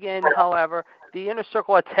 once again, however, the Inner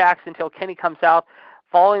Circle attacks until Kenny comes out.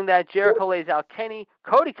 Following that, Jericho lays out Kenny.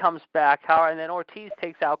 Cody comes back, however, and then Ortiz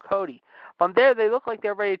takes out Cody. From there, they look like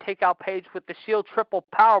they're ready to take out Page with the Shield triple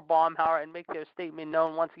powerbomb, however, and make their statement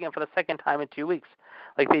known once again for the second time in 2 weeks,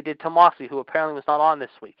 like they did to Moxley, who apparently was not on this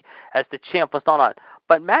week, as the champ was not on.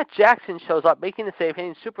 But Matt Jackson shows up, making the save,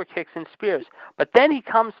 hitting super kicks and spears. But then he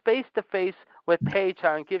comes face-to-face with Page,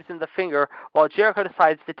 and gives him the finger, while Jericho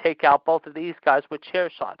decides to take out both of these guys with chair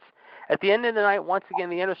shots. At the end of the night, once again,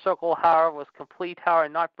 the Inner Circle, however, was complete, however,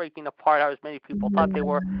 not breaking apart, however, as many people thought they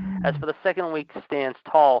were, as for the second week stands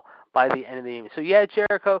tall by the end of the evening. So, yeah,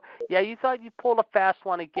 Jericho, yeah, you thought you pulled a fast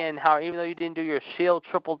one again, however, even though you didn't do your Shield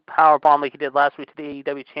triple power bomb like you did last week to the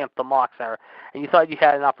AEW champ, the Mox, however, and you thought you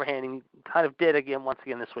had an upper hand, and you kind of did again once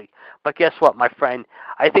again this week. But guess what, my friend?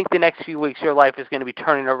 I think the next few weeks your life is going to be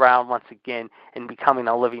turning around once again and becoming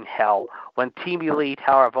a living hell when Team Elite,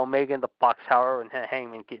 however, Omega and the Bucks, however, and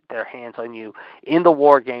Hangman get their hands on you in the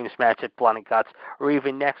War Games match at Blood and Guts, or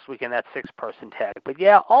even next week in that 6-person tag. But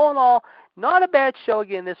yeah, all in all, not a bad show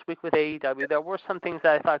again this week with AEW. There were some things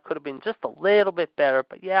that I thought could have been just a little bit better,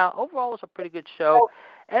 but yeah, overall it was a pretty good show.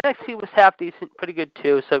 NXT was half decent, pretty good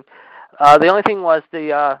too. So the only thing was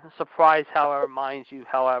the surprise, however, mind you,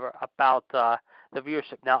 however, about the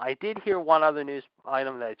viewership. Now, I did hear one other news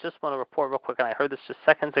item that I just want to report real quick, and I heard this just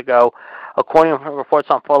seconds ago. According to reports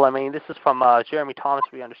on Full, this is from Jeremy Thomas,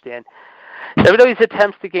 we understand. WWE's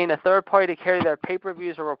attempts to gain a third party to carry their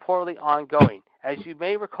pay-per-views are reportedly ongoing. As you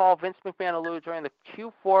may recall, Vince McMahon alluded during the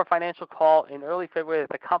Q4 financial call in early February that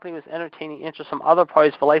the company was entertaining interest from other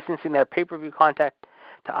parties for licensing their pay-per-view content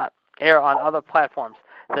to air on other platforms.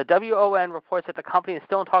 The WON reports that the company is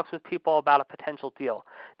still in talks with people about a potential deal.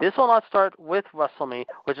 This will not start with WrestleMania,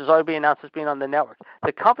 which has already been announced as being on the network.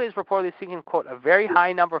 The company is reportedly seeking, quote, a very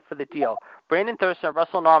high number for the deal. Brandon Thurston of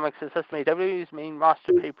WrestleNomics has estimated WWE's main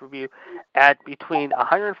roster pay-per-view at between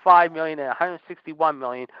 $105 million and $161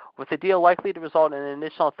 million, with the deal likely to result in an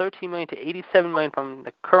additional $13 million to $87 million from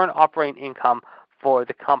the current operating income for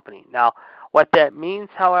the company. Now, what that means,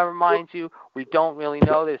 however, mind you, we don't really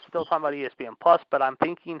know. They're still talking about ESPN Plus, but I'm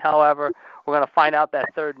thinking, however, we're going to find out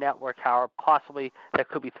that third network, however, possibly that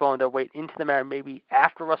could be throwing their weight into the matter maybe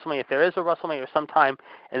after WrestleMania, if there is a WrestleMania, or sometime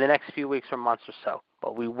in the next few weeks or months or so.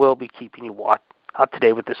 But we will be keeping you up to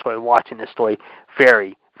date with this story, watching this story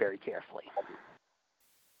very, very carefully.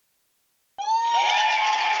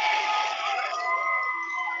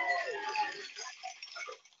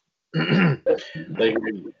 Thank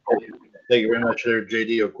Thank you very much there,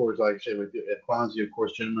 JD. Of course, like I said, with Fonzie, of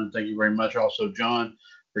course, gentlemen, thank you very much. Also, John,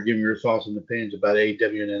 for giving your thoughts and opinions about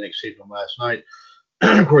AEW and NXT from last night.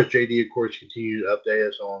 Of course, JD, of course, continues to update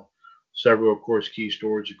us on several, of course, key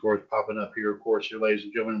stories, of course, popping up here, of course, here, ladies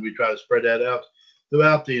and gentlemen. We try to spread that out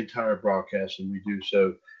throughout the entire broadcast, and we do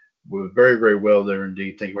so very, very well there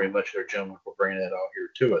indeed. Thank you very much there, gentlemen, for bringing that all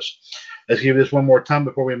here to us. Let's give this one more time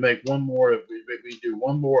before we make one more, we do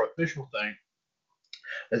one more official thing.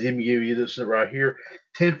 Let's even give you this right here,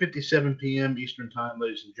 10:57 p.m. Eastern Time,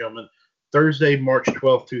 ladies and gentlemen. Thursday, March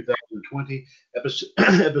 12th, 2020,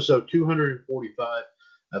 episode 245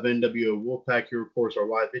 of NWO Wolfpac. Here, of course, our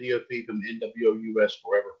live video feed from NWOUS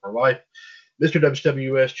Forever for Life. Mr.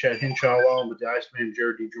 WWS, Chad Henshaw, along with the Iceman,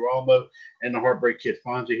 Jared DiGirolamo, and the Heartbreak Kid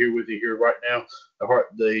Fonzie here with you here right now.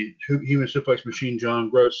 The Human Suplex Machine, John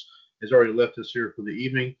Gross, has already left us here for the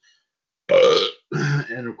evening.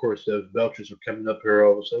 And, of course, the Belchers are coming up here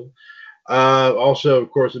all of a sudden. Also,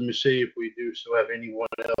 of course, let me see if we do still have anyone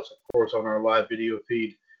else, of course, on our live video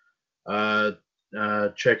feed.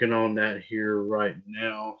 Checking on that here right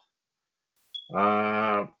now.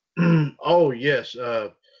 Oh, yes.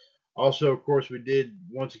 Also, of course, we did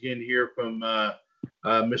once again hear from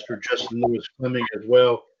Mr. Justin Lewis Fleming as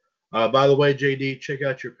well. By the way, JD, check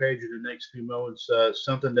out your page in the next few moments.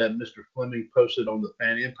 Something that Mr. Fleming posted on the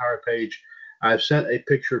Fan Empire page. I've sent a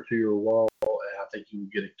picture to your wall, and I think you can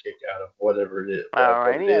get a kick out of whatever it is. All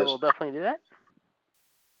righty, I will definitely do that.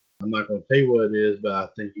 I'm not going to tell you what it is, but I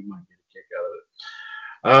think you might get a kick out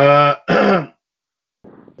of it.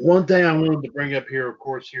 One thing I wanted to bring up here, of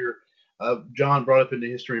course, here, John brought up in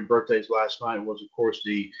the history and birthdays last night was, of course,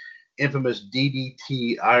 the infamous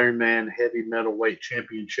DDT Ironman Heavy Metalweight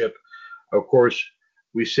Championship. Of course,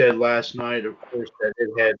 we said last night, of course, that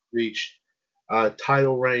it had reached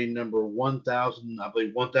title reign number 1,000, I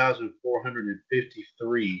believe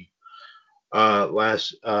 1,453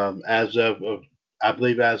 as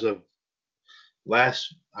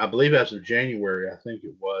of January, I think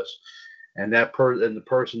it was. And the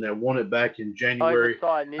person that won it back in January. I just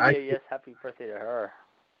saw it, Nydia. Yes, happy birthday to her.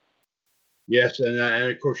 Yes, and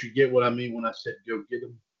of course you get what I mean when I said go get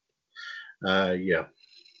them. Yeah.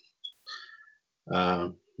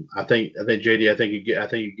 I think JD, I think you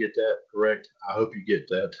get that correct. I hope you get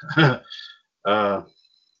that.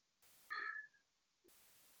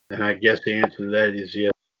 And I guess the answer to that is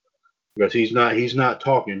yes, because he's not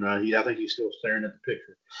talking, right? I think he's still staring at the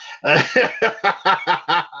picture.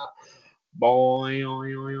 Boy.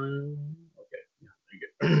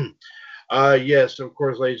 Okay. Yes, of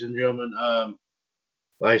course, ladies and gentlemen.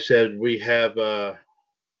 Like I said, we have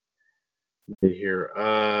here.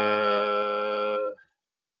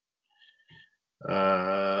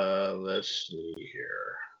 Let's see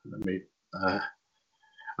here.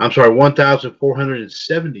 I'm sorry,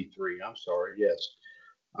 1,473. I'm sorry. Yes.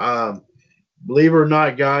 Believe it or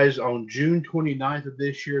not, guys, on June 29th of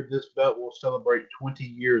this year, this belt will celebrate 20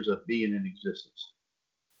 years of being in existence.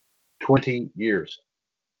 20 years.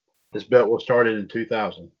 This belt was started in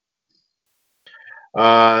 2000.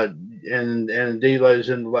 And indeed, ladies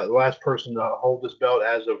and gentlemen, the last person to hold this belt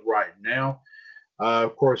as of right now,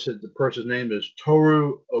 of course, the person's name is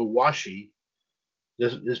Toru Owashi.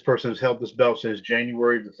 This person has held this belt since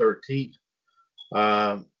January the 13th.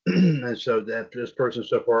 And so that this person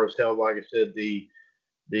so far has held, like I said, the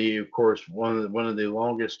of course one of the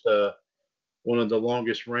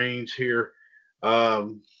longest reigns here.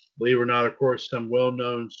 Believe it or not, of course, some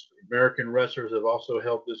well-known American wrestlers have also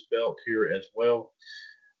held this belt here as well.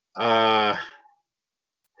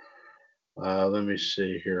 Let me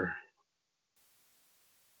see here.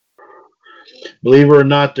 Believe it or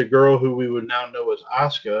not, the girl who we would now know as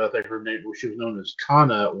Asuka, I think her name, she was known as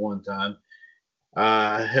Kana at one time,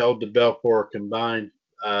 held the belt for a combined.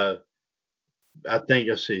 I think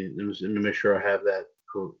let's see. Let me make sure I have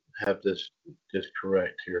this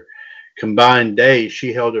correct here. Combined days,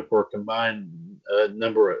 she held it for a combined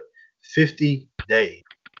number of 50 days,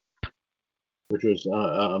 which was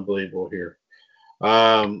unbelievable here.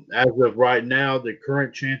 As of right now, the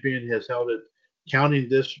current champion has held it, counting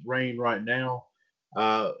this reign right now,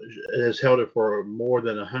 has held it for more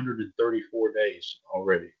than 134 days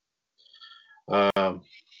already. Of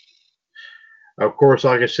course,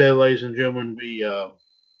 like I said, ladies and gentlemen,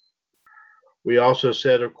 we also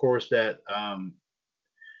said, of course, that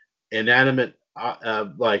inanimate,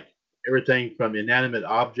 like everything from inanimate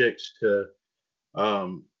objects to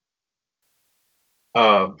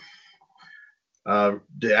the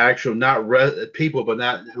actual people, but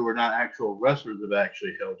not who are not actual wrestlers have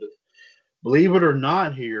actually held it. Believe it or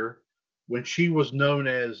not, here when she was known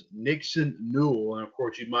as Nixon Newell, and of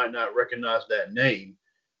course you might not recognize that name,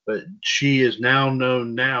 but she is now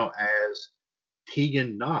known as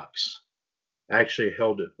Tegan Knox. Actually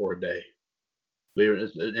held it for a day.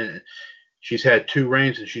 She's had 2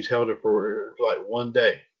 reigns and she's held it for like 1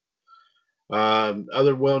 day.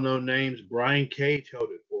 Other well-known names: Brian Cage held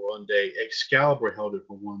it for 1 day. Excalibur held it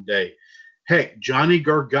for 1 day. Heck, Johnny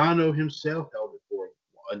Gargano himself held it for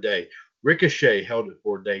a day. Ricochet held it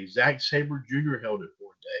for a day. Zack Sabre Jr. held it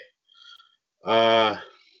for a day.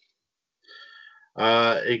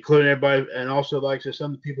 Including everybody, and also like I said,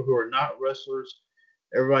 some of the people who are not wrestlers.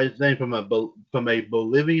 Everybody's name from a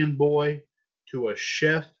Bolivian boy to a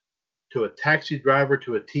chef to a taxi driver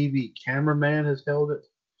to a TV cameraman has held it.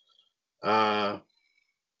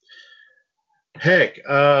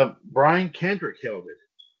 Brian Kendrick held it.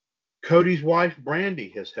 Cody's wife Brandy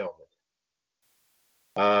has held it.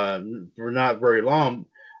 For not very long.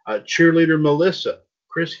 Cheerleader Melissa,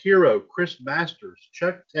 Chris Hero, Chris Masters,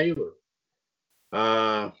 Chuck Taylor,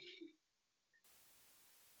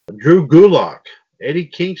 Drew Gulak, Eddie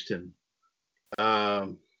Kingston. Let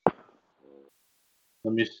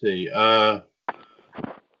me see. Wait a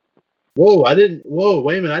minute. I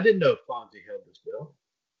didn't know Fonzie held this belt.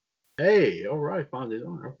 Hey, all right, Fonzie's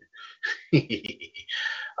on. Okay.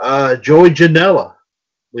 Joey Janela,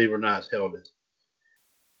 believe it or not, has held it.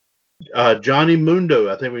 Johnny Mundo,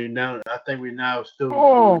 I think we now still.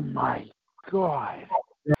 Oh my God!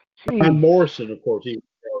 John Morrison, of course, he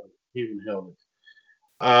even held it.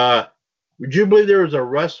 Would you believe there was a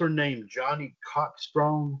wrestler named Johnny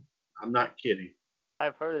Cockstrong? I'm not kidding.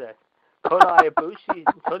 I've heard of that. Kota Ibushi's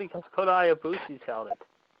held it.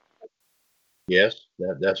 Yes,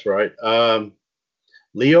 that's right.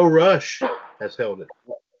 Leo Rush has held it.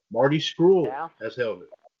 Marty Scurll has held it.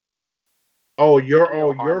 Oh, your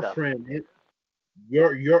friend,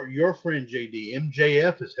 your friend JD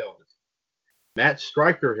MJF has held it. Matt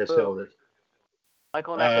Stryker has held it.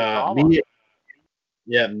 Michael Nakazawa.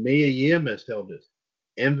 Mia Yim has held it.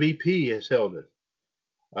 MVP has held it.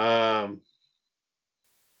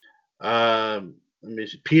 Let me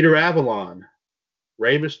see. Peter Avalon,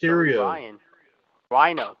 Rey Mysterio,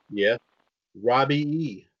 Rhino. Yeah, Robbie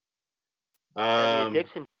E.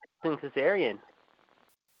 Dixon Kazarian.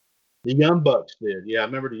 The Young Bucks did. Yeah, I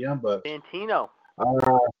remember the Young Bucks. Santino.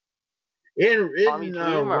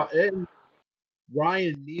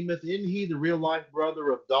 Ryan Nemeth, isn't he the real life brother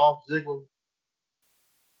of Dolph Ziggler?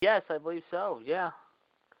 Yes, I believe so. Yeah.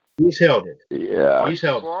 He's held it. Yeah. He's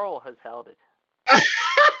held it. Laurel has held it.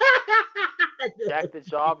 Jack the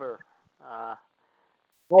Jobber.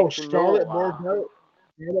 Charlotte Bordeaux.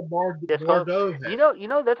 Bordeaux. You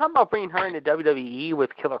know, they're talking about bringing her into WWE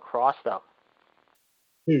with Killer Kross, though.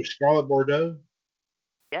 Who? Charlotte Bordeaux?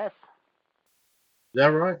 Yes. Is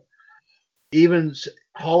that right? Even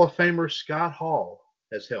Hall of Famer Scott Hall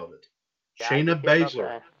has held it. Yeah, Shayna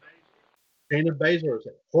Baszler. Shayna Baszler has held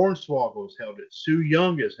it. Hornswoggle has held it. Sue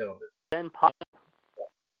Young has held it. Ben Pop.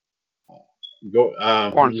 Go.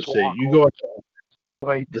 Let me see. You go.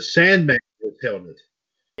 The Sandman has held it.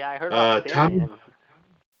 Yeah, I heard about Tommy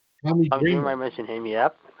Dreamer. I mentioned him.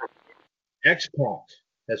 Yep. X-Pac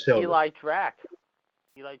has held Eli it. Drake.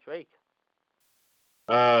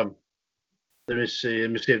 Let me see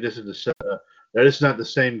if this is that is not the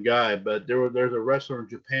same guy, but there's a wrestler in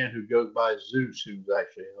Japan who goes by Zeus who's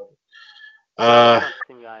actually held it.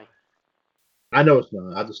 Same guy. I know it's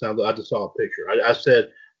not. I just saw a picture. I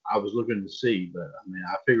said I was looking to see, but I mean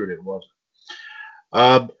I figured it wasn't.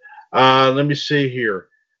 Let me see here.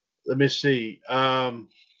 Let me see.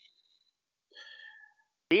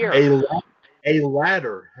 A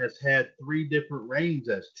ladder has had 3 different reigns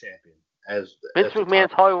as champion. Vince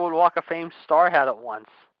McMahon's Hollywood Walk of Fame star had it once.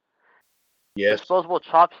 Yes. Disposable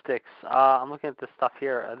chopsticks. I'm looking at this stuff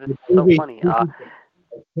here. This is so funny.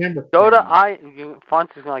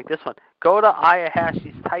 Fonts is like this one. Go to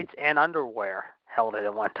Ayahashi's tights and underwear held it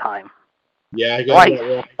at one time. Yeah, I got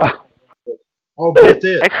that right. Oh, get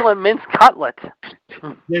this. Excellent minced cutlet.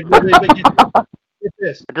 Get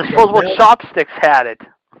this. Disposable chopsticks had it.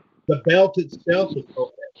 The belt itself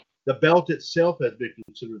has been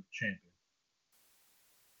considered the champion.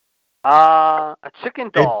 A chicken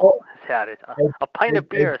doll has had it. A pint of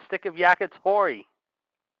beer, a stick of Yakut's Hori.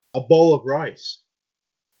 A bowl of rice.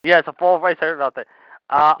 Yeah, it's a bowl of rice. I heard about that.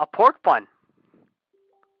 A pork bun.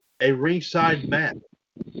 A ringside mat.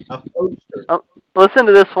 A poster. Listen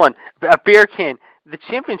to this one. A beer can. The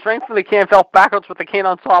champion drank from the can, fell backwards with the can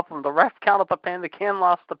on top of him. The ref counted the pan. The can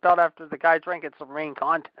lost the belt after the guy drank its remaining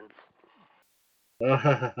contents.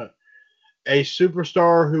 A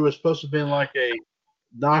superstar who was supposed to have been like a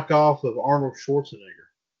knockoff of Arnold Schwarzenegger.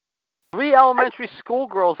 3 elementary school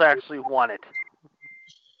girls actually won it.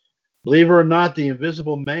 Believe it or not, the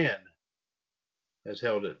Invisible Man has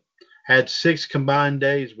held it. Had 6 combined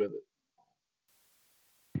days with it.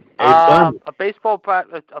 A baseball bat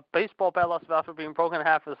lost after being broken in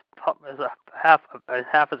half as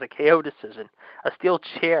a KO decision. A steel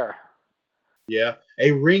chair. Yeah,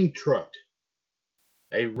 a ring truck.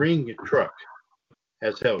 A ring truck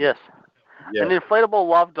has held Yes. it. Yeah. An inflatable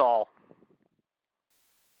love doll.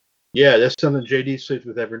 Yeah, that's something JD sleeps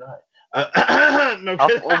with every night.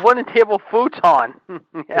 A wooden table futon.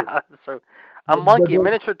 Yeah. So a monkey, a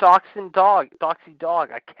miniature doxy dog,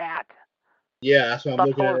 a cat. Yeah, that's what I'm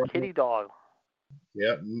looking at. Right kitty now. dog.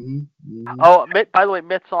 Yeah. Mm-hmm. Oh, by the way,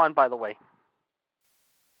 Mitt's on. By the way.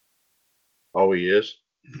 Oh, he is.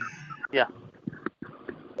 Yeah.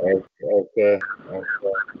 Okay.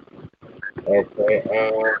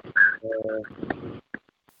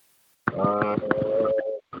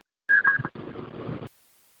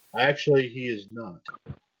 Actually, he is not.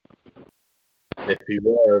 If he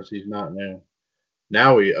was, he's not now.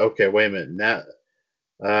 Now okay. Wait a minute.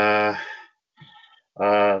 Now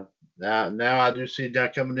I do see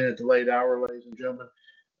that coming in at the late hour, ladies and gentlemen.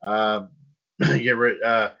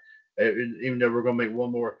 Even though we're going to make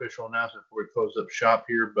one more official announcement before we close up shop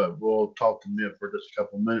here, but we'll talk to Mitt for just a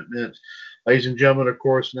couple of minutes. Ladies and gentlemen, a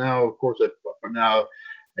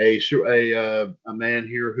man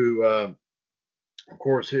here who, of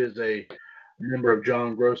course, is a member of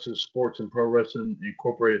John Gross's Sports and Pro Wrestling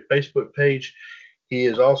Incorporated Facebook page. He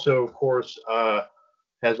is also, of course,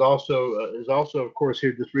 is also, of course,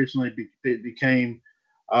 here just recently became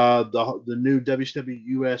the new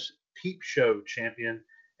WWUS Peep Show champion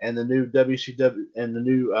and the new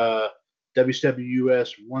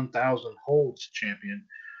WWUS 1000 Holds champion.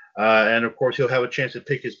 And of course, he'll have a chance to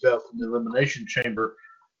pick his belt from the Elimination Chamber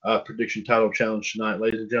prediction title challenge tonight,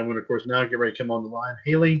 ladies and gentlemen. Of course, now get ready to come on the line.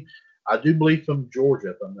 Hailing, I do believe from Georgia,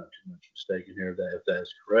 if I'm not too much mistaken here, if that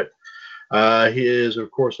is correct. He is, of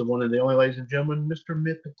course, the one and the only, ladies and gentlemen, Mr.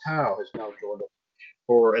 Mitt Patel has now joined us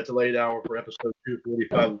at the late hour for episode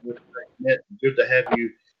 245 of Mitt. Good to have you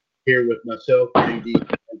here with myself, JD.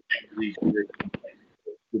 Good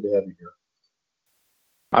to have you here.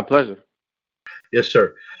 My pleasure. Yes,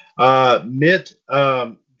 sir. Mitt,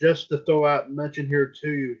 just to mention here to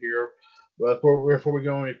you here, before we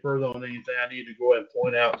go any further on anything, I need to go ahead and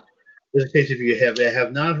point out, just in case if you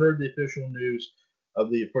have not heard the official news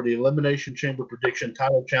for the Elimination Chamber prediction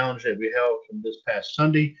title challenge that we held from this past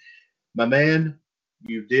Sunday, my man,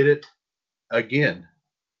 you did it again.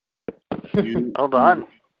 Hold on.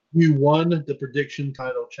 You won the prediction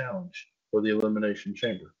title challenge for the Elimination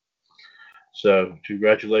Chamber. So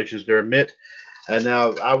congratulations there, Mitt. And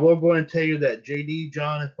now I will go and tell you that JD,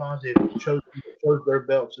 John, and Fonzie chose their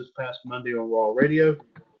belts this past Monday on Raw Radio.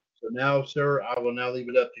 So now, sir, I will now leave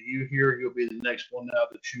it up to you here. You'll be the next one now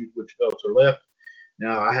to choose which belts are left.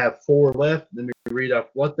 Now I have 4 left. Let me read off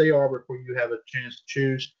what they are before you have a chance to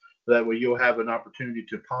choose. So that way you'll have an opportunity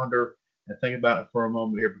to ponder and think about it for a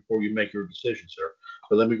moment here before you make your decision, sir.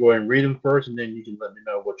 So let me go ahead and read them first, and then you can let me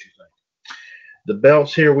know what you think. The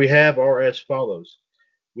belts here we have are as follows.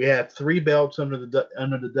 We have 3 belts under the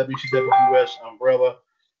WCWUS umbrella,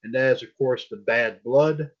 and that is, of course, the Bad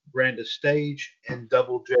Blood, Grandest Stage, and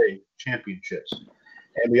Double J championships.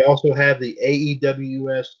 And we also have the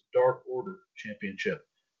AEWUS Dark Order Championship.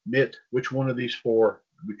 Mitt, which one of these 4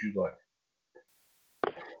 would you like?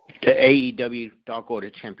 The AEW Dark Order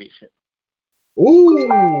Championship.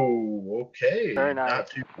 Ooh, okay. Very nice.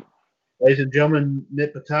 Ladies and gentlemen,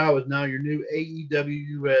 Mitt Patel is now your new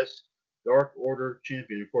AEWUS Dark Order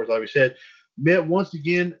champion. Of course, like we said, Mitt, once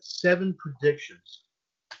again, 7 predictions.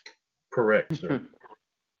 Correct, sir.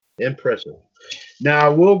 Impressive. Now, I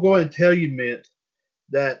will go ahead and tell you, Mitt,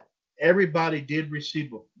 that everybody did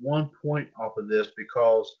receive 1 point off of this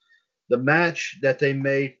because the match that they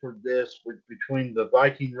made for this between the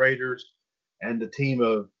Viking Raiders and the team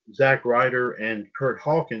of Zack Ryder and Kurt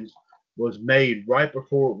Hawkins was made right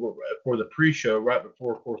before for the pre-show, right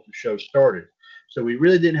before, of course, the show started. So we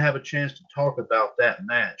really didn't have a chance to talk about that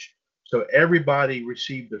match. So everybody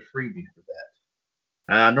received a freebie for that.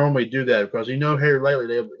 And I normally do that because here lately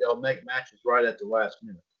they'll make matches right at the last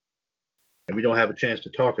minute, and we don't have a chance to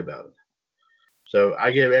talk about it. So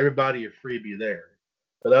I give everybody a freebie there.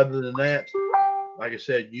 But other than that, like I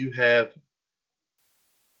said, you have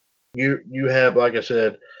like I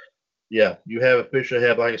said, you have officially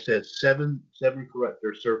have, like I said, seven correct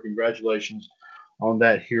there, sir. Congratulations on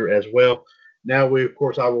that here as well. Now we'll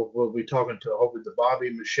be talking to hopefully to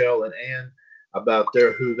Bobby, Michelle, and Ann about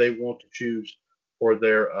who they want to choose for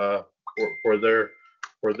their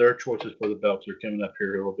choices for the belts. They're coming up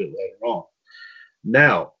here a little bit later on.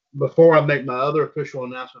 Now, before I make my other official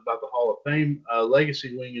announcement about the Hall of Fame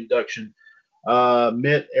Legacy Wing induction,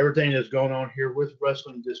 Mitt, everything that's going on here with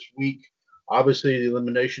wrestling this week, obviously the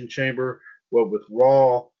Elimination Chamber, well, with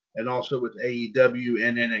Raw and also with AEW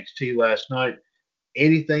and NXT last night.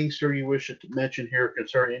 Anything, sir, you wish to mention here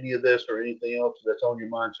concerning any of this or anything else that's on your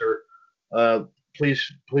mind, sir?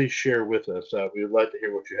 Please share with us. We would like to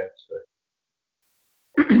hear what you have to say.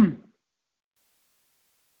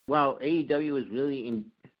 Well, AEW was really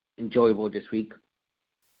enjoyable this week.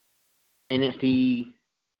 NXT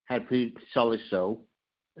had a pretty solid show,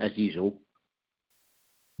 as usual.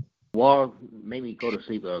 War made me go to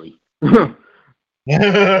sleep early. Whoa,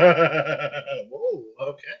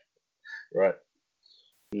 okay. Right.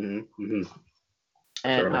 Mm-hmm, mm-hmm.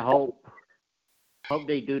 And Certainly. I hope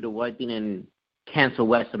they do the right thing and cancel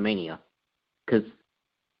WrestleMania. Because,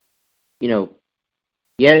 yeah,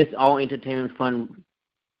 it's all entertainment, fun,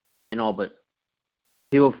 and all, but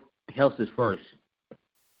people's health is first.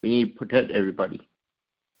 We need to protect everybody.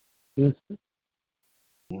 Mm-hmm.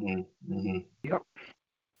 Mm-hmm. Yep.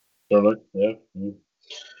 Certainly, yeah. Mm-hmm.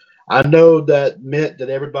 I know that meant that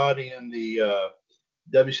everybody in the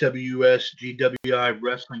WWS GWI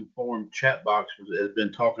Wrestling Forum chat box has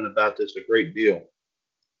been talking about this a great deal.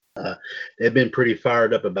 They've been pretty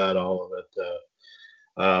fired up about all of it.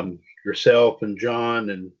 Yourself and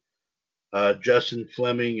John and Justin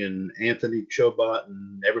Fleming and Anthony Chobot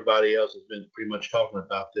and everybody else has been pretty much talking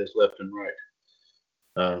about this left and right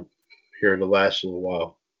here in the last little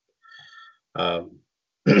while.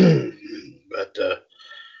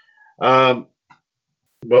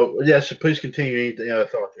 Well, yes, please continue. Anything other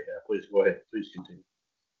thoughts you have? Please go ahead. Please continue.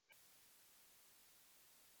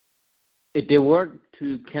 If they were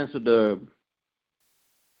to cancel the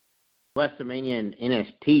WrestleMania and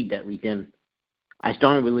NXT that weekend, I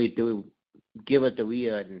strongly believe they will give it to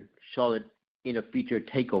Rhea and Charlotte in a future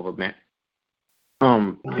takeover match.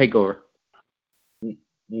 Takeover.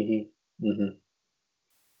 Mm-hmm. Mm-hmm.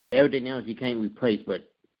 Everything else you can't replace, but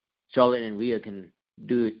Charlotte and Rhea can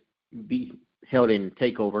be held in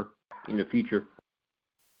takeover in the future.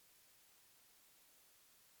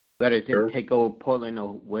 Whether it's in takeover Portland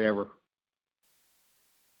or whatever.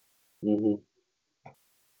 Mm-hmm.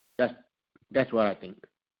 That's what I think.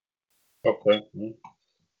 Okay.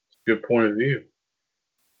 Good point of view.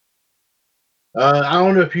 I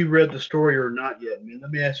don't know if you read the story or not yet. I mean,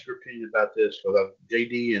 let me ask your opinion about this. Because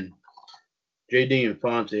JD and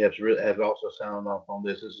Fonzie have also sounded off on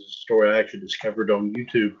this. This is a story I actually discovered on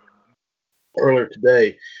YouTube earlier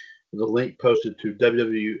today. There's a link posted to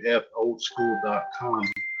WWFoldschool.com.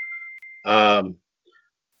 I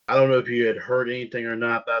don't know if you had heard anything or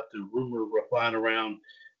not about the rumor flying around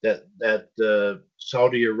that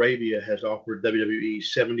Saudi Arabia has offered WWE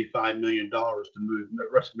 $75 million to move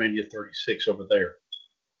WrestleMania 36 over there.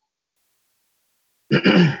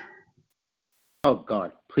 Oh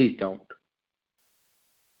God, please don't.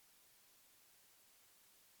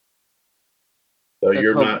 So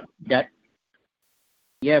you're not that.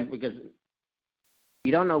 Yeah, because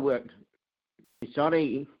you don't know what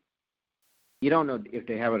Saudi. You don't know if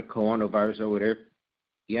they have a coronavirus over there.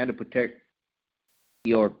 You have to protect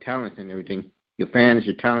your talents and everything. Your fans,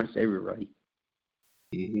 your talents, everybody.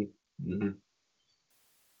 Mm-hmm. Mm-hmm.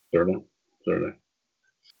 Certainly.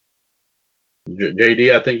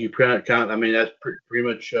 JD, I think you count. I mean, that's pretty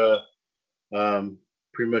much your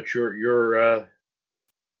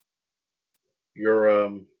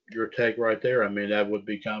take right there. I mean, that would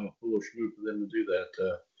be kind of a foolish move for them to do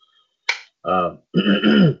that.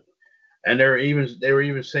 And they were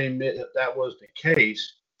even saying that was the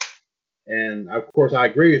case. And of course, I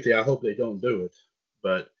agree with you. I hope they don't do it.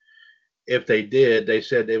 But if they did, they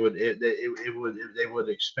said they would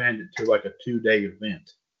expand it to like a 2-day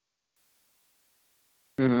event.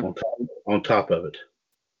 Mm-hmm. On top of it.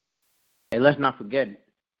 And let's not forget,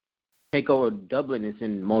 Takeover Dublin is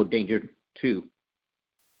in more danger too.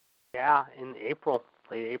 Yeah, in April,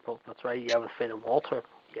 late April. That's right. You have a Finn and Walter.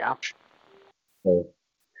 Yeah. So,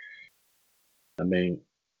 I mean,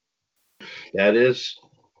 that is.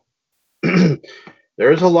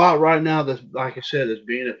 There is a lot right now that's, like I said, is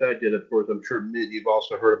being affected. Of course, I'm sure you've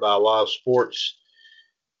also heard about a lot of sports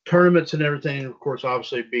tournaments and everything. Of course,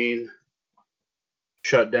 obviously being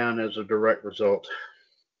shut down as a direct result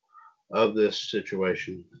of this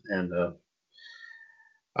situation. And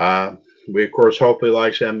we, of course, hopefully,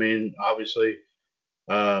 like I said, I mean, obviously,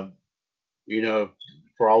 for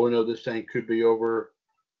all we know, this thing could be over,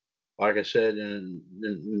 like I said, in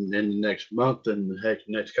the next month and the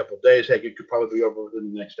next couple of days. Heck, it could probably be over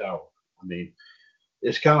within the next hour. I mean,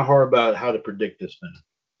 it's kind of hard about how to predict this thing,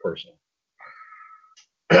 personally.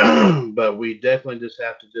 but we definitely just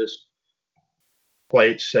have to just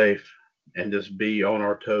play it safe and just be on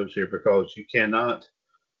our toes here, because you cannot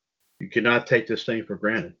take this thing for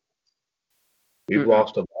granted. We've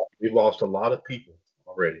lost a lot of people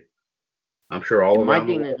already. I'm sure all And around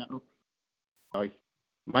the world.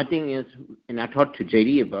 My thing is, and I talked to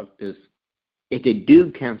JD about this, if they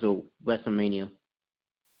do cancel WrestleMania,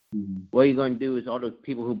 what are you going to do is all those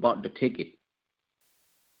people who bought the ticket?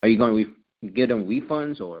 Are you going to give them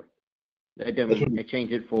refunds, or let them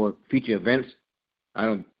exchange it for future events? I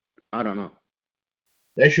don't know.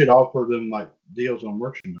 They should offer them like deals on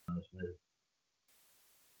merchandise, maybe.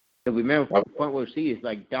 But remember, front row seat is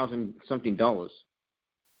like $1,000-something.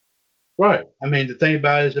 Right. I mean, the thing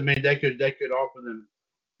about it is, I mean, they could offer them,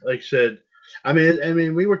 like I said. I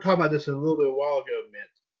mean, we were talking about this a little bit a while ago,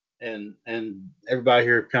 Mint, and everybody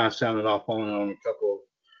here kind of sounded off on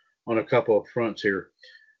a couple of fronts here.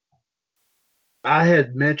 I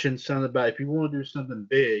had mentioned something about if you want to do something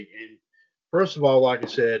big, and first of all, like I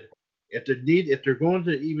said, if they're going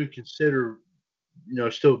to even consider,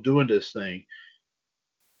 still doing this thing,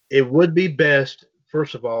 it would be best,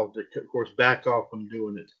 first of all, to of course back off from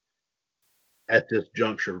doing it at this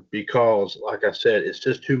juncture, because, like I said, it's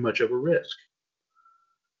just too much of a risk.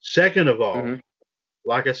 Second of all,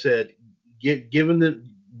 like I said,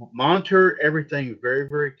 monitor everything very,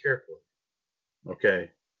 very carefully. Okay,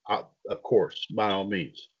 of course, by all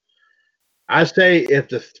means. I say if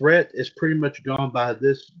the threat is pretty much gone by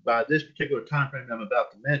this particular time frame I'm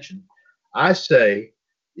about to mention, I say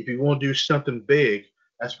if you want to do something big,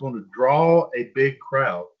 that's going to draw a big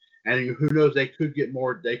crowd, and who knows, they could get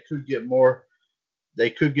more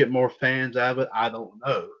fans out of it. I don't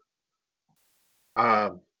know.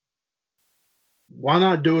 Why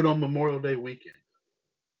not do it on Memorial Day weekend?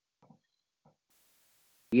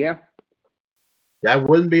 Yeah. That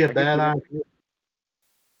wouldn't be a bad idea.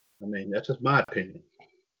 I mean, that's just my opinion.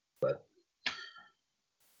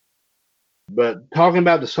 But talking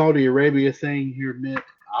about the Saudi Arabia thing here, Mick,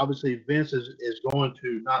 obviously Vince is going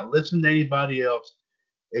to not listen to anybody else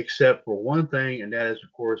except for one thing, and that is,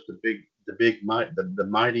 of course, the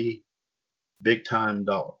mighty big time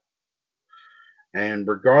dollar. And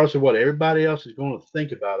regardless of what everybody else is going to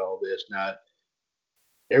think about all this, now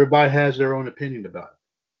everybody has their own opinion about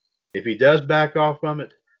it. If he does back off from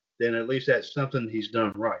it, then at least that's something he's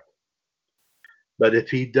done right. But if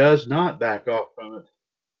he does not back off from it,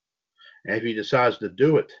 and if he decides to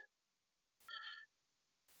do it,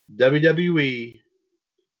 WWE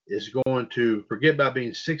is going to forget about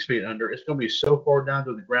being 6 feet under. It's going to be so far down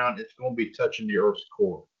to the ground, it's going to be touching the Earth's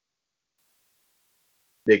core.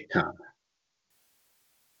 Big time.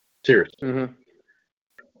 Seriously.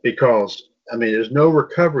 Because, I mean, there's no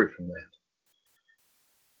recovery from that.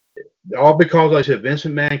 All because, like I said, Vince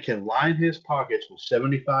McMahon can line his pockets with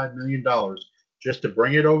 $75 million just to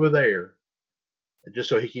bring it over there, just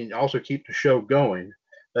so he can also keep the show going,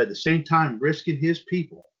 but at the same time risking his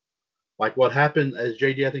people, like what happened, as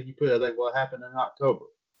JD, I think you put it, I think what happened in October,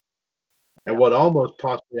 and what almost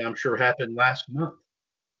possibly, I'm sure, happened last month,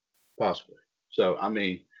 possibly. So, I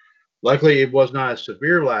mean, luckily it was not as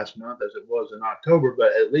severe last month as it was in October,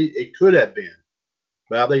 but at least it could have been.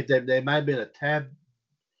 But I think they might have been a tad.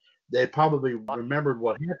 They probably remembered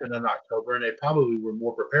what happened in October, and they probably were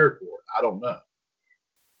more prepared for it. I don't know.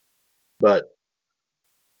 But,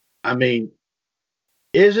 I mean,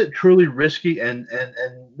 is it truly risky? And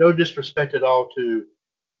no disrespect at all to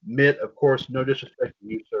Mitt, of course, no disrespect to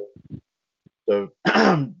you, sir. So,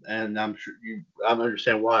 and I'm sure I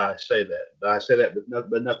understand why I say that. But I say that with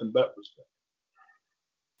nothing but respect.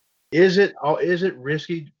 Is it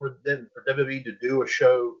risky for WWE to do a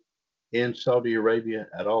show in Saudi Arabia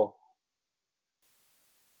at all?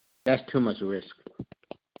 That's too much risk.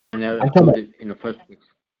 And I told it in the first place.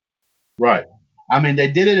 Right. I mean,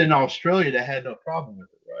 they did it in Australia. They had no problem with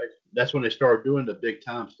it, right? That's when they started doing the big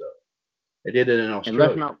time stuff. They did it in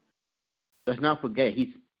Australia. And let's not forget,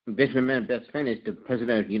 Vince McMahon's best friend is the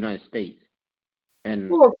president of the United States.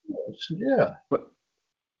 And well, of course, yeah.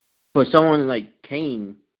 For someone like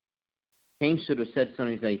Kane should have said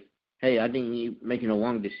something like, "Hey, I think you're making a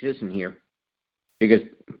wrong decision here because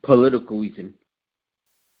political reason."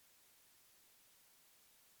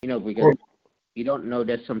 Because you don't know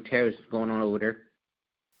there's some terrorists going on over there.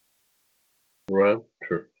 Right,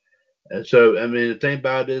 true. And so, I mean, the thing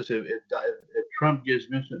about it is, if Trump gives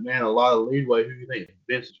Vince McMahon a lot of leeway, who do you think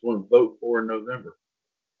Vince is going to vote for in November?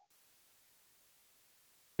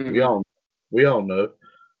 We all know,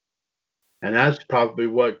 and that's probably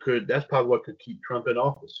what could keep Trump in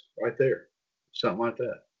office, right there, something like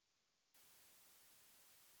that.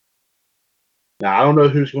 Now, I don't know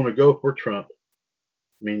who's going to go for Trump.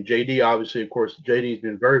 I mean, JD obviously, of course, JD's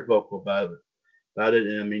been very vocal about it.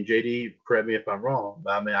 And I mean, JD, correct me if I'm wrong,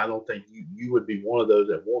 but I mean, I don't think you would be one of those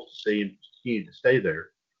that wants to see him continue to stay there.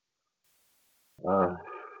 Uh,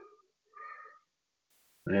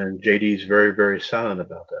 and JD's very, very silent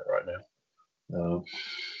about that right now.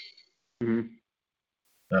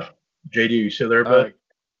 JD, you still there, bud?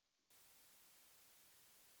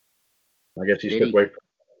 I guess he JD. stepped away.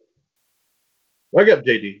 Wake up,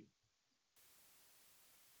 JD.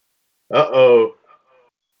 Uh-oh.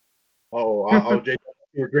 JD,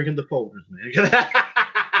 you're drinking the folders, man.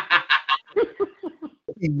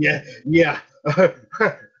 Yeah.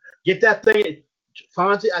 Get that thing.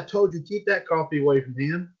 Fonzie, I told you, keep that coffee away from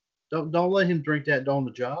him. Don't let him drink that on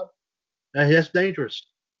the job. That's dangerous.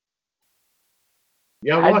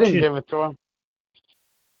 Yeah, I didn't give it to him.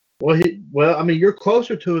 Well, I mean, you're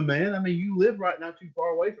closer to him, man. I mean, you live right not too far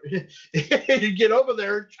away from him. You get over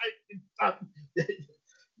there and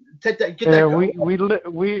take that. Get that.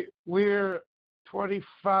 We're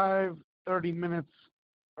 25, 30 minutes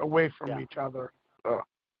away from each other. Oh,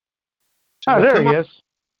 there he is.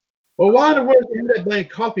 Well, why in the world do you have that blank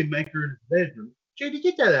coffee maker in his bedroom? JD,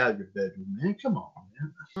 get that out of your bedroom, man. Come on,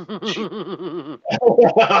 man.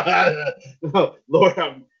 Oh,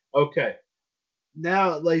 Lord, okay.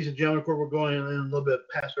 Now, ladies and gentlemen, we're going in a little bit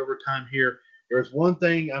past over time here. There's one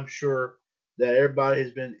thing I'm sure that everybody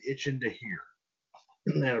has been itching to hear.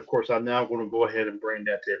 And, of course, I'm now going to go ahead and bring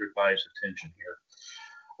that to everybody's attention here.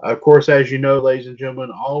 Of course, as you know, ladies and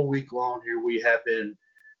gentlemen, all week long here we have been,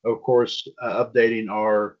 of course, updating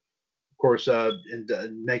our, of course,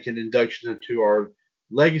 making inductions into our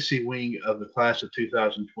legacy wing of the class of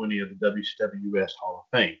 2020 of the WCWUS Hall of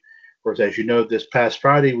Fame. Of course, as you know, this past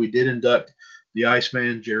Friday we did induct the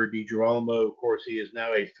Iceman, Jared DiGirolamo. Of course, he is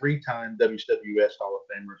now a 3-time WCWUS Hall of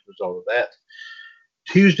Famer as a result of that.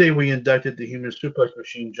 Tuesday, we inducted the Human Suplex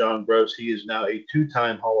Machine, John Gross. He is now a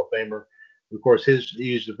 2-time Hall of Famer. Of course,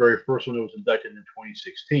 he is the very first one that was inducted in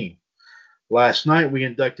 2016. Last night, we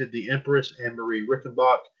inducted the Empress, Anne-Marie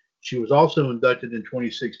Rickenbach. She was also inducted in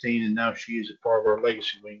 2016, and now she is a part of our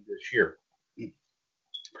legacy wing this year.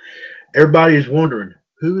 Everybody is wondering,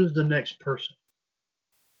 who is the next person?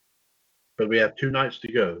 But we have 2 nights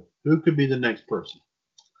to go. Who could be the next person?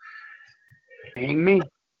 Ain't me.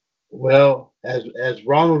 Well, as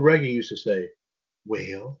Ronald Reagan used to say,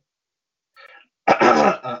 well,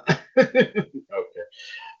 okay.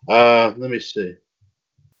 Let me see.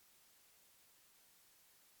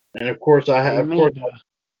 And of course, and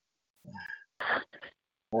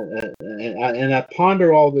I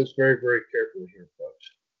ponder all this very, very carefully here,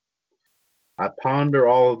 folks. I ponder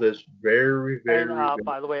all of this very, very. And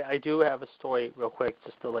by the way, I do have a story real quick,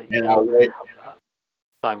 just to let you know.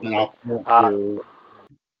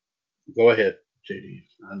 Go ahead, JD.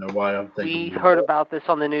 I know why I'm thinking. We heard about this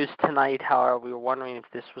on the news tonight. However, we were wondering if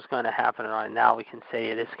this was going to happen or not. Now we can say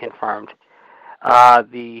it is confirmed.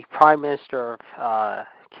 The Prime Minister of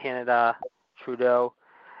Canada, Trudeau,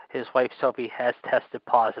 his wife Sophie, has tested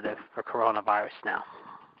positive for coronavirus now.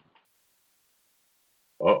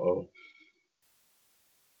 Uh-oh.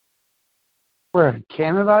 Where, in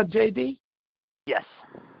Canada, JD? Yes.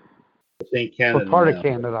 It's in Canada. What part now. of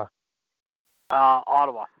Canada?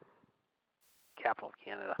 Ottawa. Capital of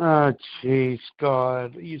Canada. Oh, jeez,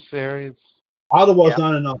 God. Are you serious? Ottawa's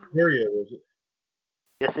not in Ontario, is it?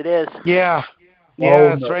 Yes, it is. Yeah.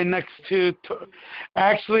 Yeah, it's right next to.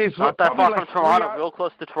 Actually, it's not that far from Toronto. Real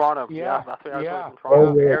close to Toronto. Yeah, about 3 hours away from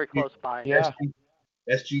Toronto. Very close by. Yeah.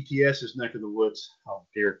 SGTS's neck of the woods. Oh,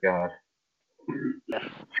 dear God. Yes.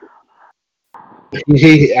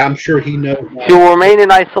 I'm sure he knows. She will remain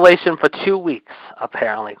in isolation for 2 weeks,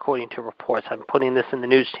 apparently, according to reports. I'm putting this in the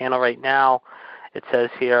news channel right now. It says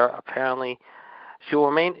here, apparently, she will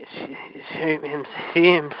remain.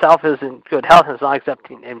 He himself is in good health and is not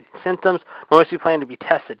accepting any symptoms, nor is he planning to be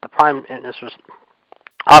tested. The Prime Minister's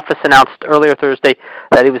office announced earlier Thursday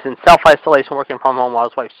that he was in self-isolation, working from home, while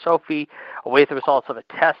his wife Sophie awaited the results of a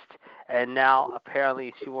test, and now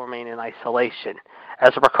apparently she will remain in isolation.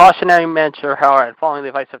 As a precautionary measure, however, and following the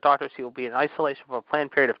advice of doctors, he will be in isolation for a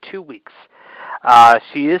planned period of 2 weeks.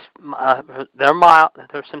 She is. They're mild.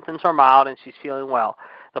 Their symptoms are mild, and she's feeling well.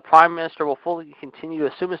 The Prime Minister will fully continue to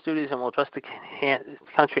assume his duties and will address the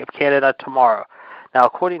country of Canada tomorrow. Now,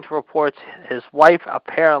 according to reports, his wife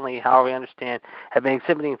apparently, however we understand, had been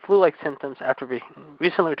exhibiting flu-like symptoms after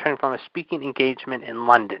recently returning from a speaking engagement in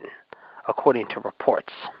London, according to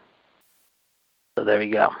reports. So there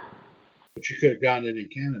you go. But you could have gotten it in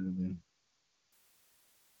Canada then.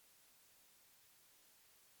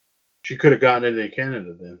 She could have gotten it in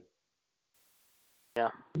Canada then. Yeah.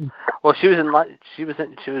 Well, she was in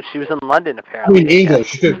London I apparently. mean, England.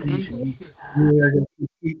 She could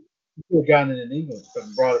have gotten it in England, but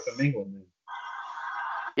brought it from England.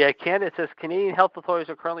 Yeah, Canada says Canadian health authorities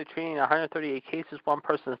are currently treating 138 cases. One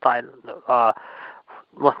person has died.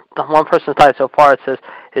 One person has died so far. It says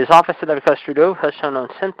his office said that because Trudeau has shown no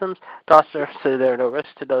symptoms, doctors said there are no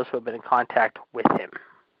risks to those who have been in contact with him.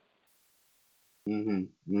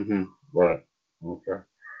 Right. Okay.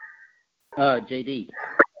 JD.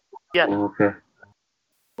 Yes. Okay.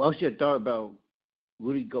 What's your thought about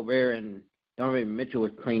Rudy Gobert and Donovan Mitchell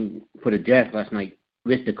was playing for the Jazz last night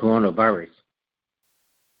with the coronavirus?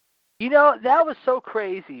 You know, that was so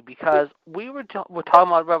crazy because we were talking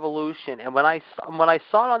about Revolution, and when I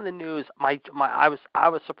saw it on the news, I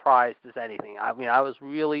was surprised as anything. I mean, I was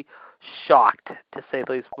really shocked, to say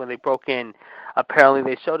the least, when they broke in. Apparently,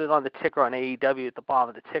 they showed it on the ticker on AEW at the bottom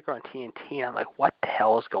of the ticker on TNT, and I'm like, what the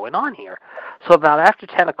hell is going on here? So about after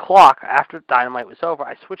 10 o'clock, after Dynamite was over,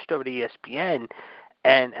 I switched over to ESPN.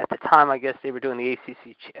 And at the time, I guess they were doing the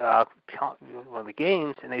ACC one of the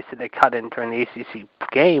games, and they said they cut in during the ACC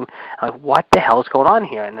game. I'm like, what the hell is going on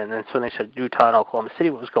here? And then that's when they said Utah and Oklahoma City,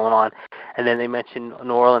 what was going on. And then they mentioned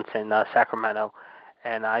New Orleans and Sacramento.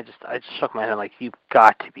 And I just shook my head like, you've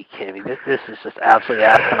got to be kidding me. This is just absolutely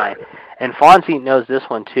asinine. And Fonzie knows this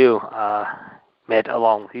one too, met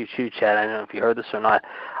along with you, Chad. I don't know if you heard this or not.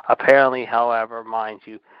 Apparently, however, mind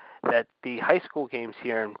you, that the high school games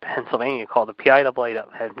here in Pennsylvania called the PIAA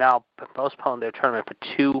have now postponed their tournament for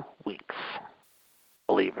 2 weeks,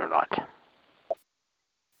 believe it or not.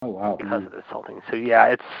 Oh, wow. Because of this whole thing. So, yeah,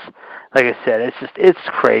 it's, like I said, it's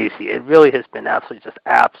crazy. It really has been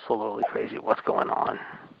absolutely crazy what's going on.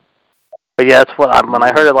 But, yeah, that's what when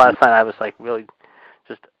I heard it last night, I was, like, really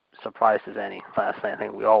just surprised as any last night. I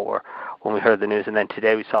think we all were when we heard the news. And then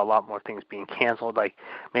today we saw a lot more things being canceled, like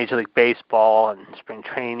Major League Baseball and spring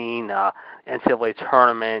training, NCAA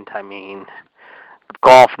tournament. I mean,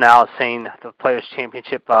 golf now is saying the Players'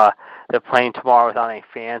 Championship, they're playing tomorrow without any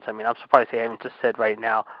fans. I mean, I'm surprised they haven't just said right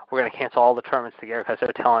now, we're going to cancel all the tournaments together, because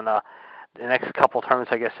they're telling the next couple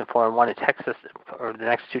tournaments, I guess, in Florida, one in Texas, or the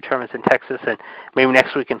next 2 tournaments in Texas, and maybe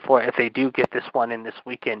next week in Florida. If they do get this one in this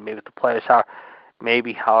weekend, maybe the players are.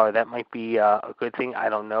 Maybe, however, that might be a good thing. I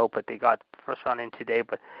don't know, but they got the first round in today.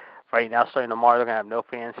 But right now, starting tomorrow, they're going to have no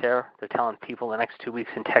fans here. They're telling people the next 2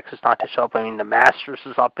 weeks in Texas not to show up. I mean, the Masters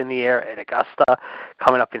is up in the air at Augusta,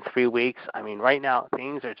 coming up in 3 weeks. I mean, right now,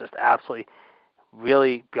 things are just absolutely,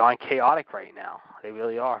 really beyond chaotic right now. They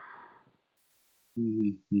really are.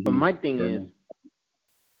 But my thing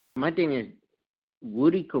is,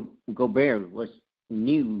 Rudy Gobert was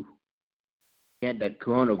new. He had that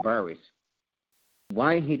coronavirus.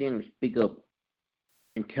 Why he didn't speak up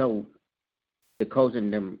and tell the coach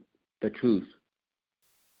and them the truth?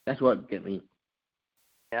 That's what get me.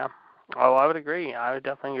 Yeah. Oh, I would agree. I would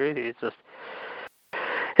definitely agree with you.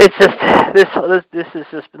 This is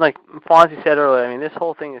just like Fonzie said earlier. I mean, this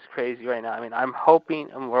whole thing is crazy right now. I mean, I'm hoping,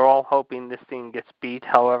 and we're all hoping, this thing gets beat.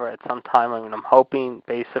 However, at some time, I mean, I'm hoping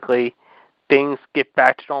basically things get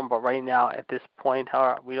back to normal. But right now, at this point,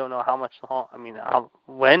 we don't know how much long. I mean,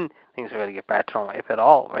 when things are going to get back to normal, if at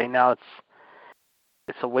all. Right now,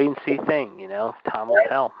 it's a wait and see thing. You know, time will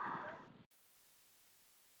tell.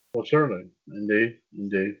 Well, certainly,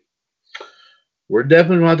 indeed. We're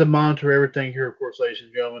definitely going to have to monitor everything here, of course, ladies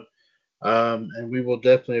and gentlemen. And we will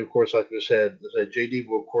definitely, of course, like I said, JD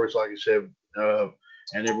will, of course, like I said,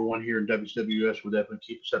 and everyone here in WWS will definitely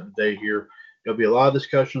keep us up to date here. There'll be a lot of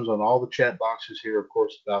discussions on all the chat boxes here, of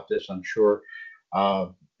course, about this, I'm sure.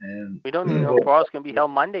 And we don't even know if Raw's going to be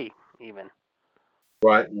held Monday, even.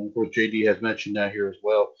 Right, and of course, JD has mentioned that here as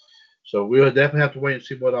well. So we'll definitely have to wait and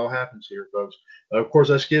see what all happens here, folks. Of course,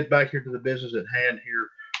 let's get back here to the business at hand here.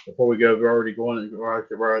 Before we go, we're already going.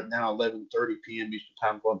 We're at now 11:30 p.m. Eastern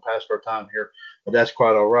time, going past our time here, but that's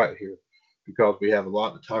quite all right here because we have a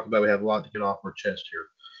lot to talk about. We have a lot to get off our chest here,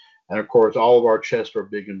 and of course, all of our chests are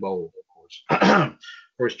big and bold. Of course, of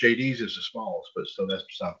course, JD's is the smallest, but so that's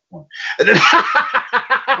beside the point.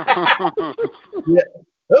 Yeah.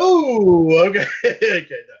 Oh, okay,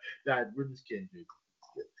 okay. No, we're just kidding, dude.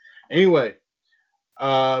 Anyway,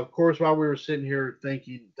 of course, while we were sitting here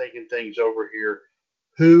thinking things over here.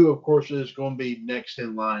 Who, of course, is going to be next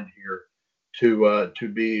in line here to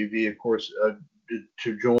be of course,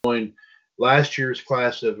 to join last year's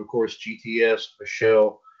class of course, GTS,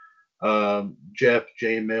 Michelle, Jeff,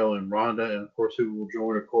 JML, and Rhonda, and of course, who will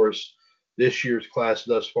join, of course, this year's class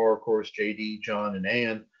thus far, of course, JD, John, and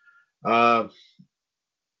Ann.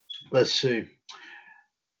 Let's see.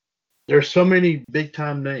 There's so many big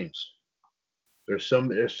time names. There's so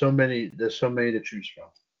many to choose from.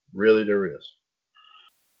 Really, there is.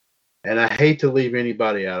 And I hate to leave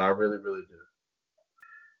anybody out. I really, really do.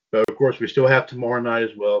 But of course, we still have tomorrow night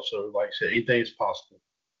as well. So, like I said, anything is possible.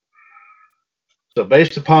 So,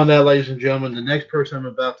 based upon that, ladies and gentlemen, the next person I'm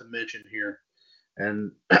about to mention here,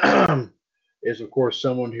 and is of course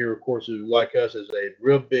someone here, of course, who like us is a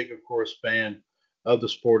real big, of course, fan of the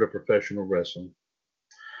sport of professional wrestling.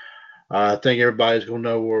 I think everybody's going to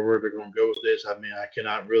know where they're going to go with this. I mean, I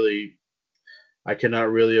cannot really,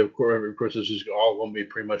 of course, this is all going to be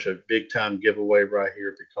pretty much a big time giveaway right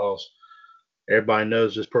here because everybody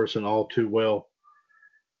knows this person all too well.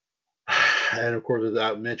 And of course, as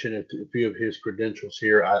I mentioned a few of his credentials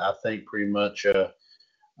here, I think pretty much,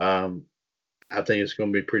 I think it's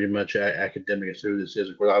going to be pretty much academic as to who this is.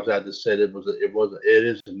 Of course, I've had to say it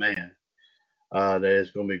is a man that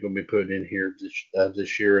is going to be put in here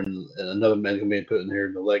this year, and another man is going to be put in here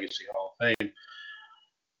in the Legacy Hall of Fame.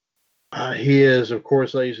 He is, of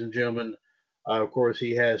course, ladies and gentlemen, of course,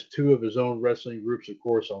 he has two of his own wrestling groups, of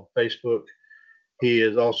course, on Facebook. He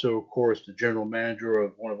is also, of course, the general manager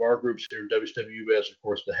of one of our groups here in WWS, of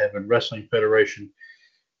course, the Heaven Wrestling Federation.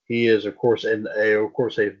 He is, of course, a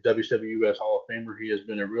WWS Hall of Famer. He has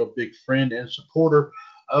been a real big friend and supporter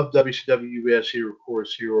of WWS here, of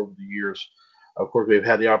course, here over the years. Of course, we've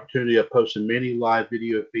had the opportunity of posting many live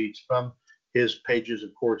video feeds from his pages,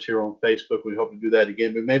 of course, here on Facebook. We hope to do that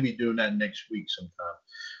again, but maybe doing that next week sometime.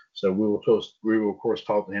 So we will, of course,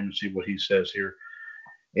 talk to him and see what he says here.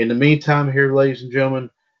 In the meantime, here, ladies and gentlemen,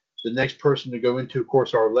 the next person to go into, of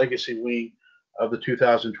course, our legacy wing of the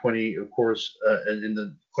 2020, of course, in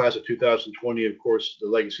the class of 2020, of course, the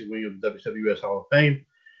legacy wing of the WWS Hall of Fame,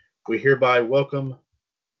 we hereby welcome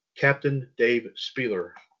Captain Dave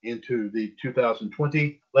Spieler into the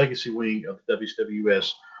 2020 legacy wing of the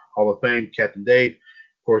WWS Hall of Fame. Captain Dave,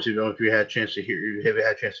 of course, if you had a chance to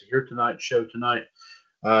hear tonight's show tonight,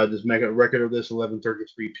 just make a record of this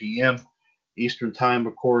 11:33 p.m. Eastern Time,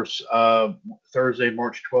 of course, Thursday,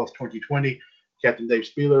 March 12th, 2020. Captain Dave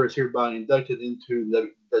Spieler is hereby inducted into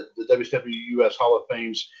the WWS Hall of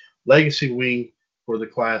Fame's Legacy Wing for the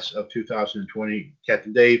class of 2020.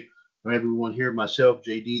 Captain Dave, from everyone here, myself,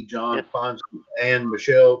 JD, John, Fonzie, and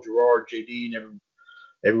Michelle, Gerard, JD, and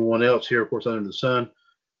everyone else here, of course, under the sun,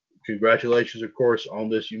 congratulations, of course, on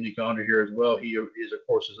this unique honor here as well. He is, of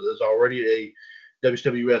course, is already a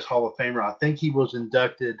WWS Hall of Famer. I think he was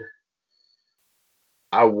inducted,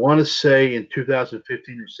 I want to say in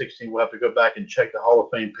 2015 or 16. We'll have to go back and check the Hall of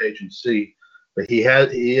Fame page and see. But he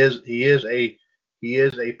is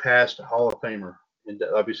a past Hall of Famer,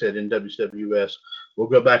 like we said, in WWS. We'll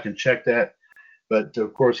go back and check that. But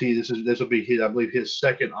of course, this will be I believe his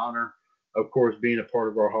second honor, of course, being a part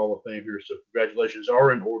of our Hall of Fame here. So congratulations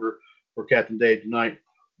are in order for Captain Dave tonight.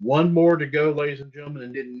 One more to go, ladies and gentlemen,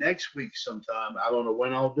 and then next week sometime, I don't know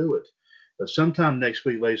when I'll do it, but sometime next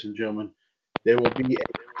week, ladies and gentlemen, there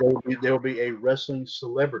will be a wrestling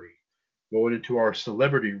celebrity going into our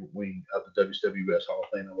celebrity wing of the WWS Hall of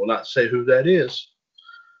Fame. I will not say who that is,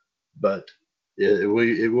 but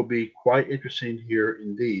it will be quite interesting here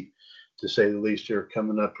indeed, to say the least, here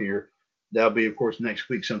coming up here. That'll be, of course, next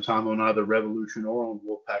week sometime on either Revolution or on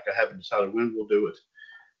Wolfpac. I haven't decided when we'll do it,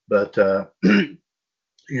 but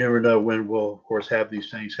you never know when we'll, of course, have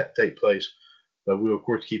these things take place. But we'll, of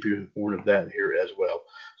course, keep you informed of that here as well.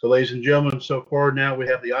 So, ladies and gentlemen, so far now we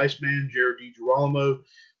have the Iceman, Jared DiGirolamo,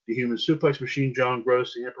 the Human Suplex Machine, John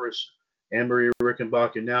Gross, the Empress, Anne-Marie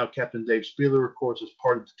Rickenbach, and now Captain Dave Spieler, of course, as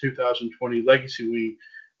part of the 2020 Legacy Wing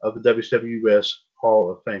of the WWS Hall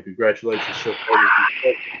of Fame. Congratulations so far.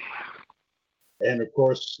 And, of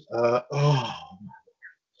course,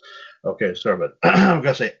 okay, sorry about that. I'm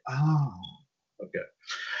going to say, okay.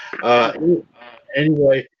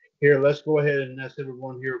 Anyway, here, let's go ahead and ask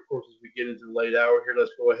everyone here, of course, as we get into the late hour here,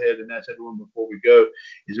 let's go ahead and ask everyone before we go,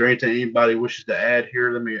 is there anything anybody wishes to add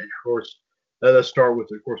here? Let us start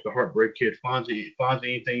with, of course, the Heartbreak Kid. Fonzie,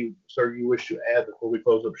 anything, sir, you wish to add before we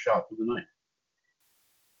close up shop for the night?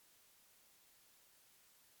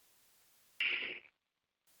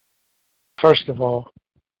 First of all,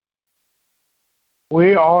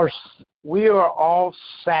 we are all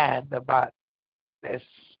sad about this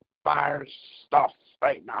virus stuff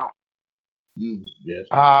right now. Yes.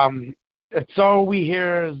 It's all we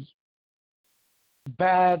hear is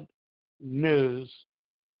bad news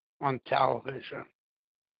on television.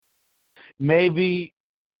 Maybe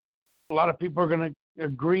a lot of people are going to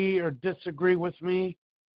agree or disagree with me.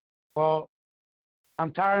 Well,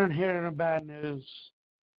 I'm tired of hearing the bad news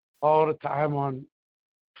all the time on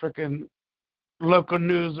freaking local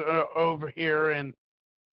news over here, and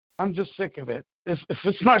I'm just sick of it. If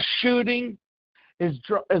it's not shooting, it's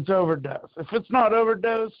overdose. If it's not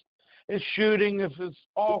overdose, it's shooting, if it's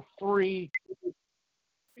all three,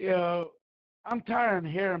 I'm tired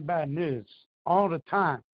of hearing bad news all the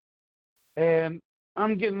time. And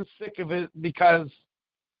I'm getting sick of it because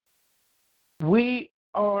we're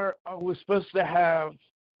supposed to have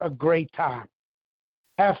a great time,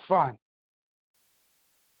 have fun.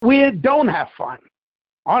 We don't have fun,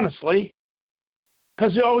 honestly,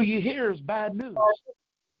 because all you hear is bad news.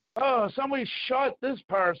 Oh, somebody shot this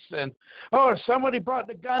person. Oh, somebody brought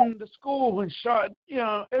the gun to school and shot,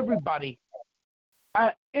 everybody.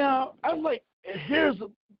 Here's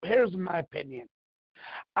my opinion.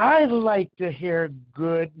 I like to hear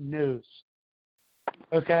good news.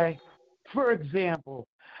 Okay? For example,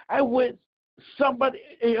 I want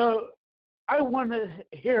to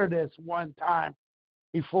hear this one time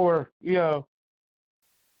before, we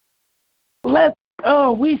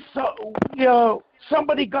saw,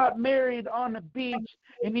 somebody got married on the beach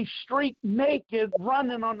and he's streak naked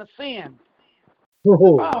running on the sand.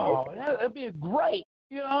 Oh, that'd be great.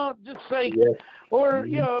 Just say, Yes. or,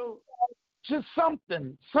 just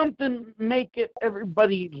something make it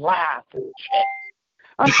everybody laugh and shit.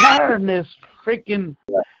 I'm tired of this freaking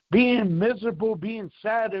being miserable, being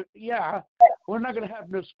sad. Yeah, we're not going to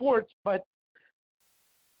have no sports, but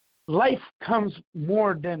life comes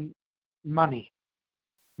more than money.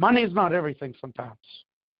 Money is not everything sometimes.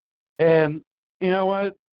 And you know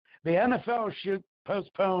what? The NFL should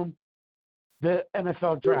postpone the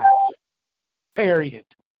NFL draft, period,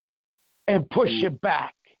 and push it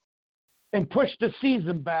back, and push the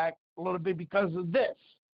season back a little bit because of this.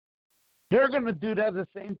 They're going to do that the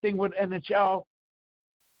same thing with NHL.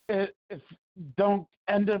 If don't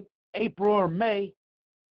end up April or May,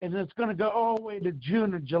 and it's going to go all the way to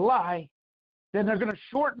June or July, then they're going to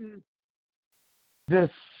shorten the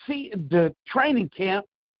training camp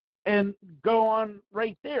and go on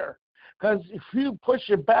right there. Because if you push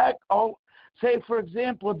it back, say, for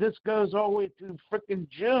example, this goes all the way to freaking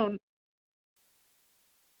June,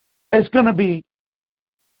 it's going to be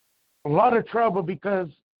a lot of trouble because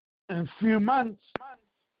in a few months,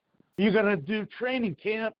 you're going to do training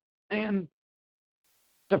camp and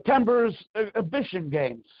September's exhibition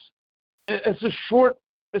games. It's a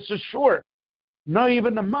short, not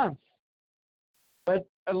even a month. But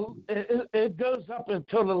it goes up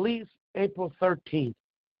until at least April 13th,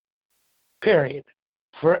 period,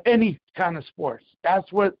 for any kind of sports.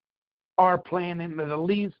 That's what our plan is, at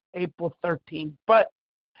least April 13th. But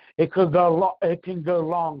it can go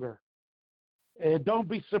longer. Don't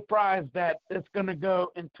be surprised that it's going to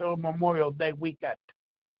go until Memorial Day weekend.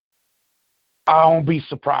 I won't be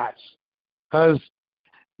surprised because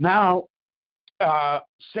now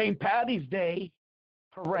St. Patty's Day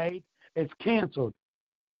parade is canceled.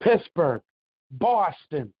 Pittsburgh,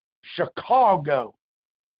 Boston, Chicago,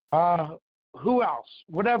 who else?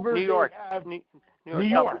 Whatever. New York. New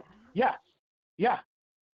York. Yes. Yeah.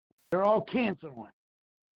 They're all canceling.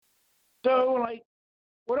 So,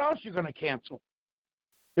 what else are you going to cancel?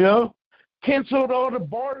 Canceled all the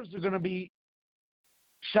bars are going to be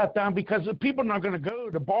shut down because the people are not going to go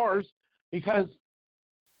to bars because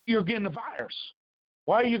you're getting the virus.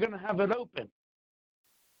 Why are you going to have it open?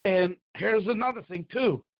 And here's another thing,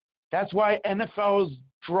 too. That's why NFL is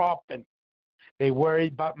dropping. They worry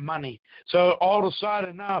about money. So all of a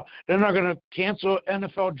sudden now, they're not going to cancel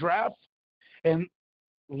NFL draft and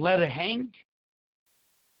let it hang.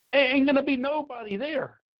 Ain't going to be nobody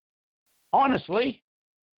there, honestly.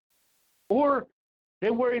 Or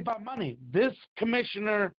they worry about money. This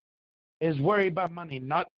commissioner is worried about money,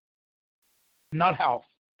 not health.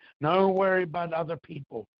 No worry about other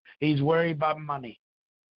people. He's worried about money.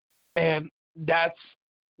 And that's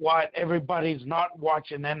why everybody's not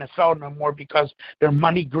watching NFL no more, because they're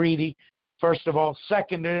money greedy, first of all.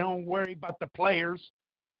 Second, they don't worry about the players.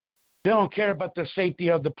 They don't care about the safety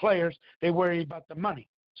of the players. They worry about the money.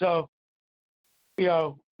 So,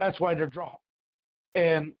 that's why they're dropped.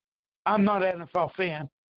 And I'm not an NFL fan,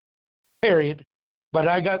 period. But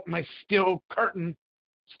I got my steel curtain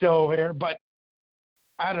still here. But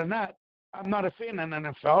out of that, I'm not a fan of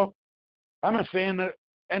NFL. I'm a fan of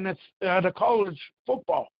the college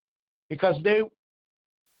football, because they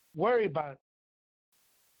worry about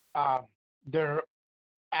their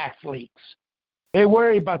athletes. They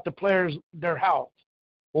worry about the players, their health,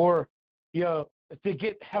 or if they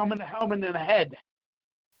get helmet in the head.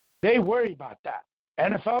 They worry about that.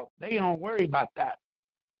 NFL, they don't worry about that.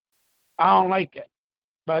 I don't like it,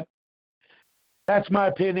 but that's my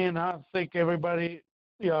opinion. I think everybody,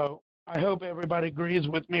 I hope everybody agrees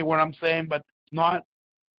with me what I'm saying, but not.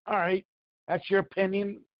 All right, that's your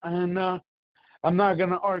opinion, and I'm not going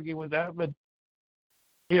to argue with that, but,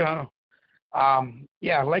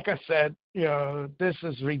 Yeah, like I said, this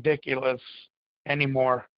is ridiculous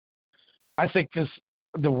anymore. I think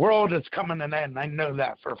the world is coming to an end. I know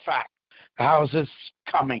that for a fact. How is this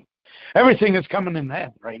coming? Everything is coming to an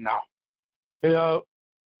end right now.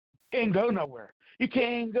 Can't go nowhere. You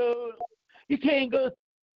can't go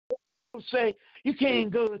say, you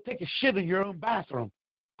can't go take a shit in your own bathroom.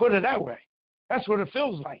 Put it that way. That's what it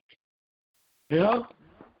feels like.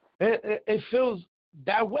 It feels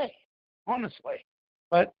that way, honestly.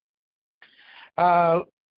 But,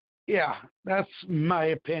 yeah, that's my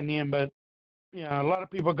opinion. But, a lot of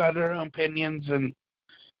people got their own opinions, and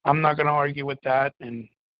I'm not going to argue with that. And,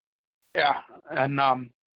 yeah, and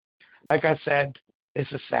like I said, this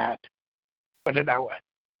is sad. Put it that way.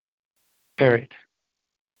 Period.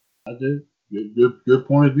 I do. Good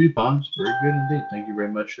point of view, Pons. Very good indeed. Thank you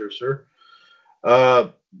very much, sir.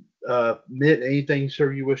 Mitt, anything,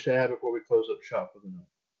 sir, you wish to add before we close up shop for the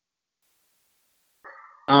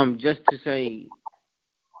night? Just to say,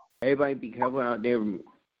 everybody be careful out there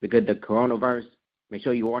because the coronavirus. Make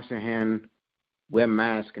sure you wash your hand, wear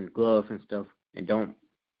masks and gloves and stuff, and don't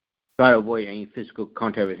try to avoid any physical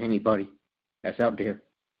contact with anybody that's out there.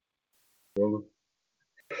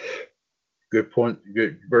 Good point.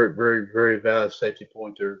 Good, very, very, very valid safety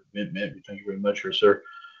point there, Mitt. Thank you very much, sir.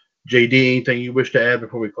 JD, anything you wish to add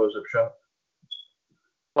before we close up shop?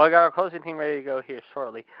 Well, I got our closing team ready to go here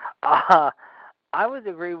shortly. I would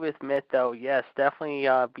agree with Mitt, though. Yes, definitely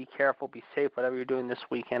be careful, be safe, whatever you're doing this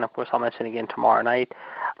weekend. Of course, I'll mention again tomorrow night.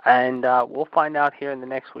 And we'll find out here in the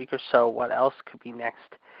next week or so what else could be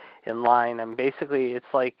next in line. And basically,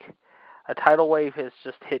 it's like a tidal wave has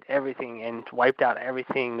just hit everything and wiped out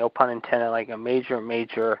everything, no pun intended, like a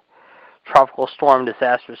major tropical storm,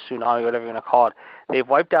 disaster, tsunami, whatever you're going to call it. They've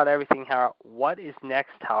wiped out everything. However, what is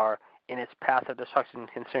next, however, in its path of destruction,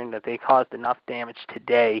 considering that they caused enough damage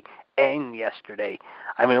today and yesterday?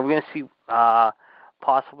 I mean, we're going to see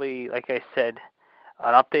possibly, like I said,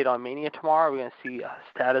 an update on Mania tomorrow. We're going to see a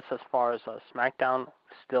status as far as SmackDown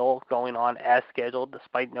still going on as scheduled,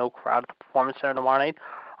 despite no crowd at the Performance Center tomorrow night.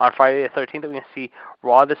 On Friday the 13th, we're going to see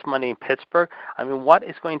Raw this Monday in Pittsburgh. I mean, what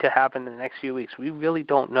is going to happen in the next few weeks? We really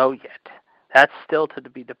don't know yet. That's still to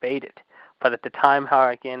be debated. But at the time,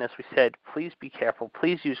 however, again, as we said, please be careful.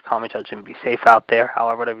 Please use common judgment. Be safe out there,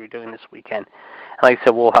 however, whatever you're doing this weekend. And like I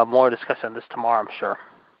said, we'll have more discussion on this tomorrow, I'm sure.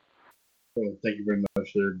 Well, thank you very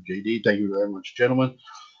much, sir, JD. Thank you very much, gentlemen.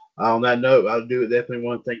 On that note, I do definitely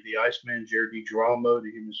want to thank the Iceman, Jared DiGirolamo, the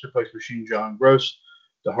Human Suplex Machine, John Gross,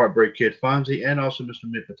 the Heartbreak Kid, Fonzie, and also Mr.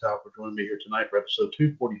 Mitt Patel for joining me here tonight for episode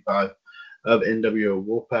 245 of NWO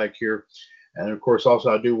Wolfpac here. And, of course, also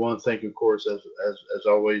I do want to thank, of course, as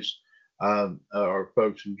always, our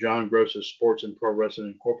folks from John Gross's Sports and Pro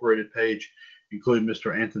Wrestling Incorporated page, including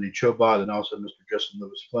Mr. Anthony Chobot and also Mr. Justin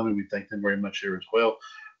Lewis Fleming. We thank them very much there as well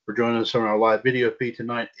for joining us on our live video feed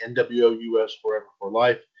tonight, NWOUS Forever for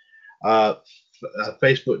Life.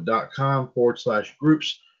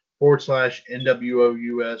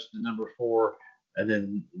 Facebook.com/groups/NWOUS, the number 4, and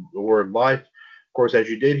then the word life. Of course, as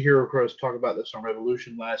you did hear, of course, talk about this on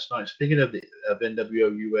Revolution last night. Speaking of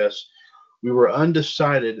NWOUS, we were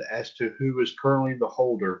undecided as to who is currently the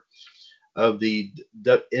holder of the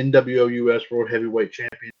NWOUS World Heavyweight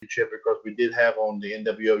Championship, because we did have on the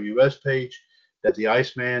NWOUS page that the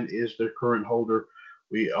Iceman is the current holder.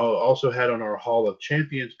 We also had on our Hall of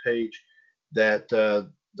Champions page that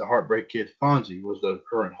the Heartbreak Kid Fonzie was the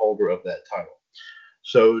current holder of that title.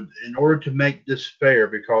 So in order to make this fair,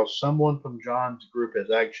 because someone from John's group has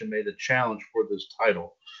actually made a challenge for this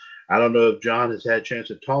title, I don't know if John has had a chance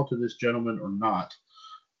to talk to this gentleman or not,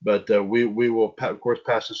 but we will, of course,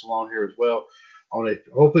 pass this along here as well.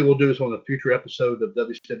 Hopefully we'll do this on a future episode of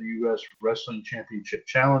WWS Wrestling Championship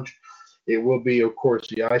Challenge. It will be, of course,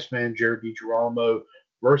 the Iceman, Jared DiGirolamo,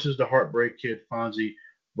 versus the Heartbreak Kid Fonzie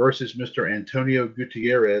versus Mr. Antonio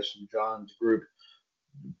Gutierrez from John's group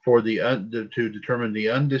for to determine the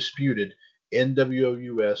undisputed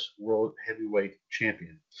NWOUS World Heavyweight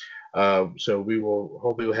Champion. So we will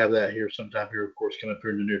hopefully we'll have that here sometime here, of course, coming up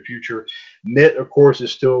here in the near future. Mitt, of course,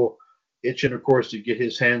 is still itching, of course, to get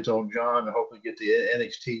his hands on John and hopefully get the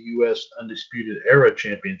NXT US Undisputed Era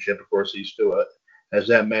Championship. Of course, he still has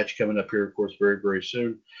that match coming up here, of course, very, very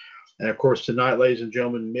soon. And, of course, tonight, ladies and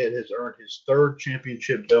gentlemen, Mitt has earned his 3rd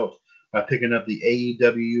championship belt by picking up the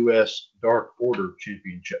AEWS Dark Order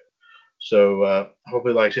Championship. So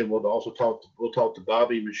hopefully, like I said, we'll talk to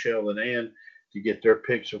Bobby, Michelle, and Ann to get their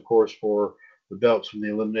picks, of course, for the belts from the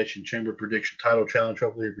Elimination Chamber Prediction Title Challenge,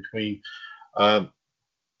 hopefully between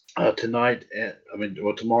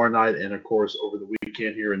tomorrow night and, of course, over the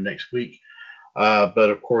weekend here and next week. But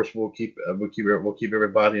of course, we'll keep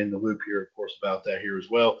everybody in the loop here, of course, about that here as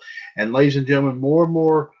well. And ladies and gentlemen, more and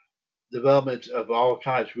more developments of all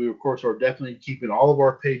kinds. We of course are definitely keeping all of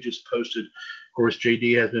our pages posted. Of course,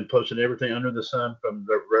 JD has been posting everything under the sun, from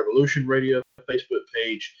the Revolution Radio Facebook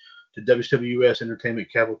page to WWS Entertainment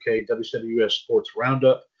Cavalcade, WWS Sports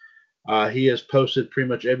Roundup. He has posted pretty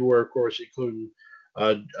much everywhere, of course, including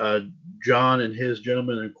John and his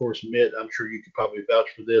gentleman, and of course Mitt. I'm sure you could probably vouch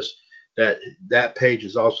for this. That page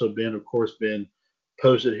has also been, of course, been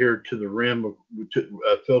posted here to the rim,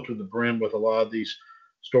 filled to the brim with a lot of these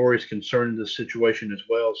stories concerning this situation as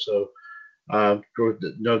well. So,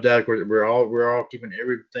 no doubt, of course, we're all keeping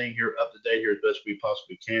everything here up to date here as best we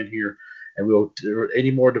possibly can here, and we'll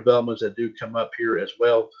any more developments that do come up here as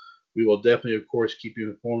well. We will definitely, of course, keep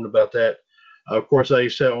you informed about that. Of course, like I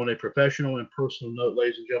said, on a professional and personal note,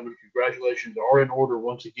 ladies and gentlemen, congratulations are in order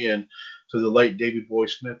once again to the late Davey Boy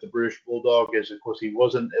Smith, the British Bulldog, as of course it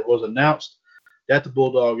was announced that the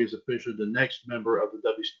Bulldog is officially the next member of the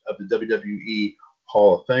WWE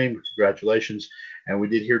Hall of Fame. Congratulations. And we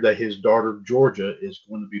did hear that his daughter, Georgia, is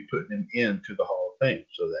going to be putting him into the Hall of Fame.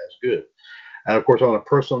 So that's good. And of course, on a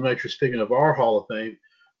personal nature, speaking of our Hall of Fame,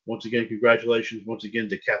 once again, congratulations once again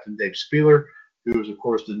to Captain Dave Spieler, who is, of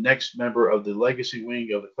course, the next member of the Legacy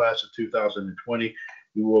Wing of the class of 2020.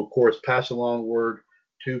 We will, of course, pass along word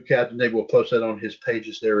to Captain Dave. We'll post that on his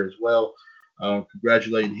pages there as well.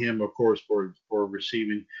 Congratulating him, of course, for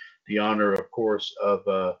receiving the honor, of course, of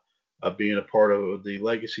being a part of the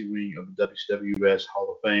Legacy Wing of the WWS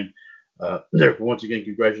Hall of Fame. Therefore, once again,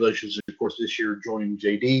 congratulations, of course, this year joining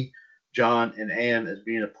JD, John, and Ann as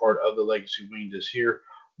being a part of the Legacy Wing this year.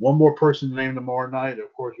 One more person named tomorrow night.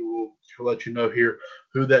 Of course, we'll let you know here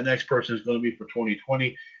who that next person is going to be for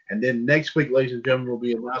 2020. And then next week, ladies and gentlemen, we'll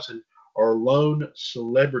be announcing our lone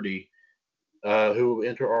celebrity who will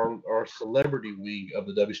enter our celebrity wing of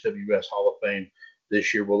the WWS Hall of Fame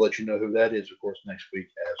this year. We'll let you know who that is, of course, next week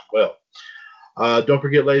as well. Don't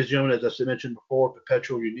forget, ladies and gentlemen, as I mentioned before,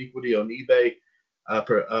 Perpetual Uniquity on eBay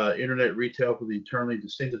for internet retail for the eternally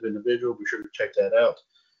distinctive individual. Be sure to check that out.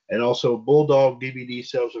 And also Bulldog DVD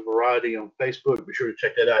Sales and Variety on Facebook. Be sure to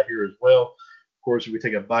check that out here as well. Of course, we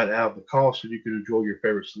take a bite out of the cost so you can enjoy your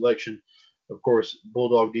favorite selection. Of course,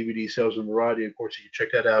 Bulldog DVD Sales and Variety. Of course, you can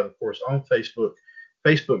check that out, of course, on Facebook,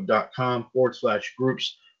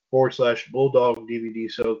 facebook.com/groups/Bulldog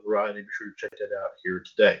DVD Sales Variety. Be sure to check that out here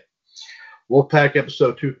today. Wolfpac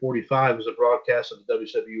episode 245 is a broadcast of the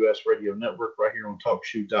WWS Radio Network right here on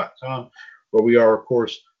TalkShoe.com, where we are, of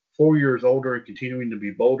course, 4 years older and continuing to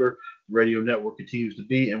be bolder. The radio network continues to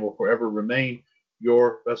be and will forever remain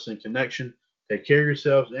your wrestling connection. Take care of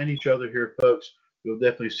yourselves and each other here, folks. We'll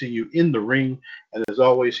definitely see you in the ring. And as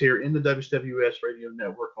always, here in the WWS Radio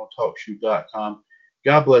Network on TalkShoe.com.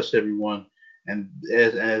 God bless everyone. And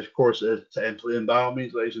of course, and by all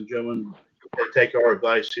means, ladies and gentlemen, take our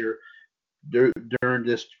advice here during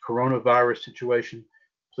this coronavirus situation.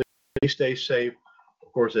 Please stay safe.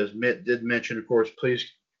 Of course, as Mitt did mention, of course, please, of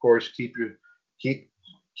course,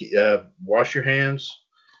 wash your hands.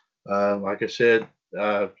 Like I said,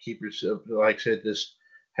 keep yourself. Like I said, just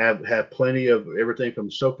have plenty of everything from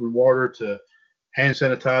soap and water to hand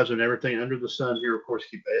sanitizer and everything under the sun here. Of course,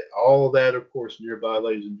 keep all of that, of course, nearby,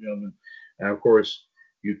 ladies and gentlemen. And of course,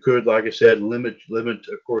 you could, like I said, limit,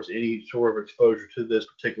 of course, any sort of exposure to this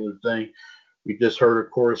particular thing. We just heard, of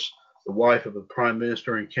course, the wife of the Prime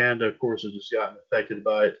Minister in Canada, of course, has just gotten affected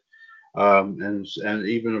by it. And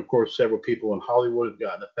even, of course, several people in Hollywood have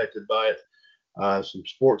gotten affected by it. Some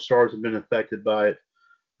sports stars have been affected by it.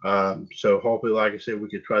 So hopefully, like I said, we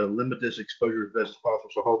can try to limit this exposure as best as possible.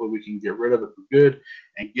 So hopefully we can get rid of it for good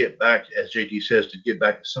and get back, as JD says, to get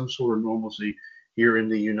back to some sort of normalcy here in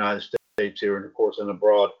the United States here and, of course, and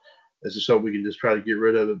abroad. This is so we can just try to get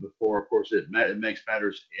rid of it before, of course, it makes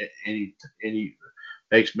matters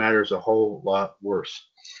makes matters a whole lot worse.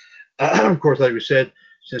 Of course, like we said,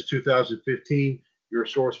 since 2015, your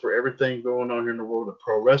source for everything going on here in the world of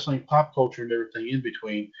pro wrestling, pop culture, and everything in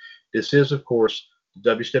between. This is, of course,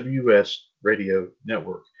 the WWS Radio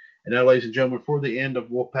Network. And now, ladies and gentlemen, for the end of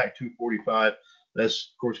Wolfpac 245,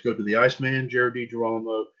 let's, of course, go to the Iceman, Jared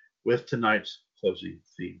DiGirolamo, with tonight's closing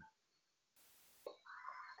theme.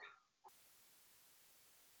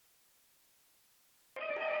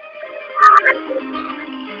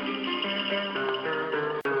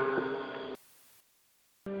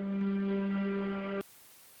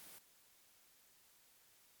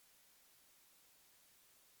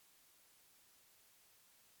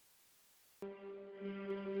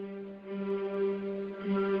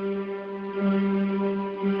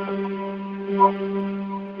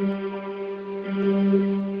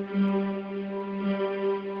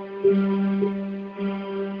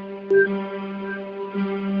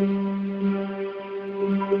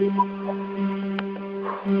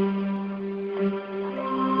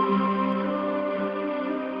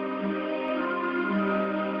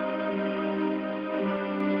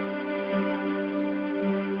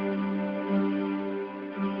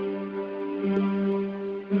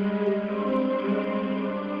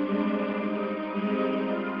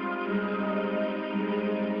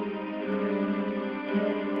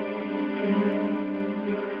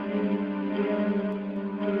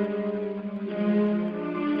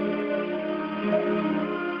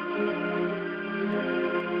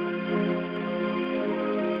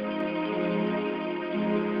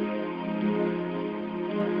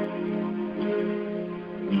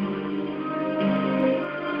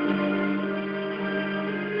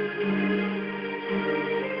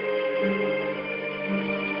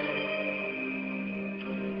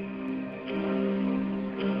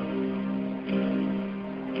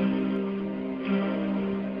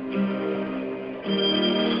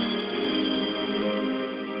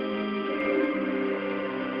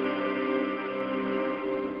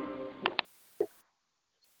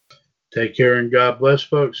 Take care and God bless,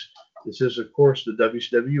 folks. This is, of course, the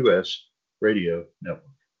WCWS Radio Network.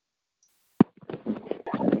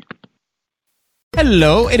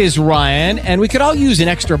 Hello, it is Ryan, and we could all use an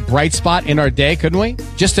extra bright spot in our day, couldn't we?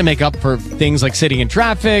 Just to make up for things like sitting in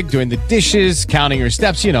traffic, doing the dishes, counting your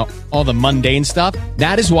steps, you know, all the mundane stuff.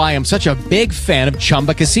 That is why I'm such a big fan of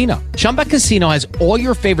Chumba Casino. Chumba Casino has all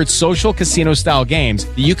your favorite social casino-style games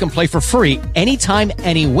that you can play for free anytime,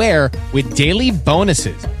 anywhere with daily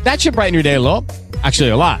bonuses. That should brighten your day a little. Actually,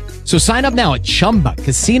 a lot. So sign up now at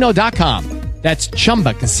ChumbaCasino.com. That's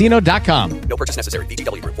ChumbaCasino.com. No purchase necessary.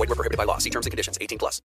 VGW Group. Void where prohibited by law. See terms and conditions. 18+.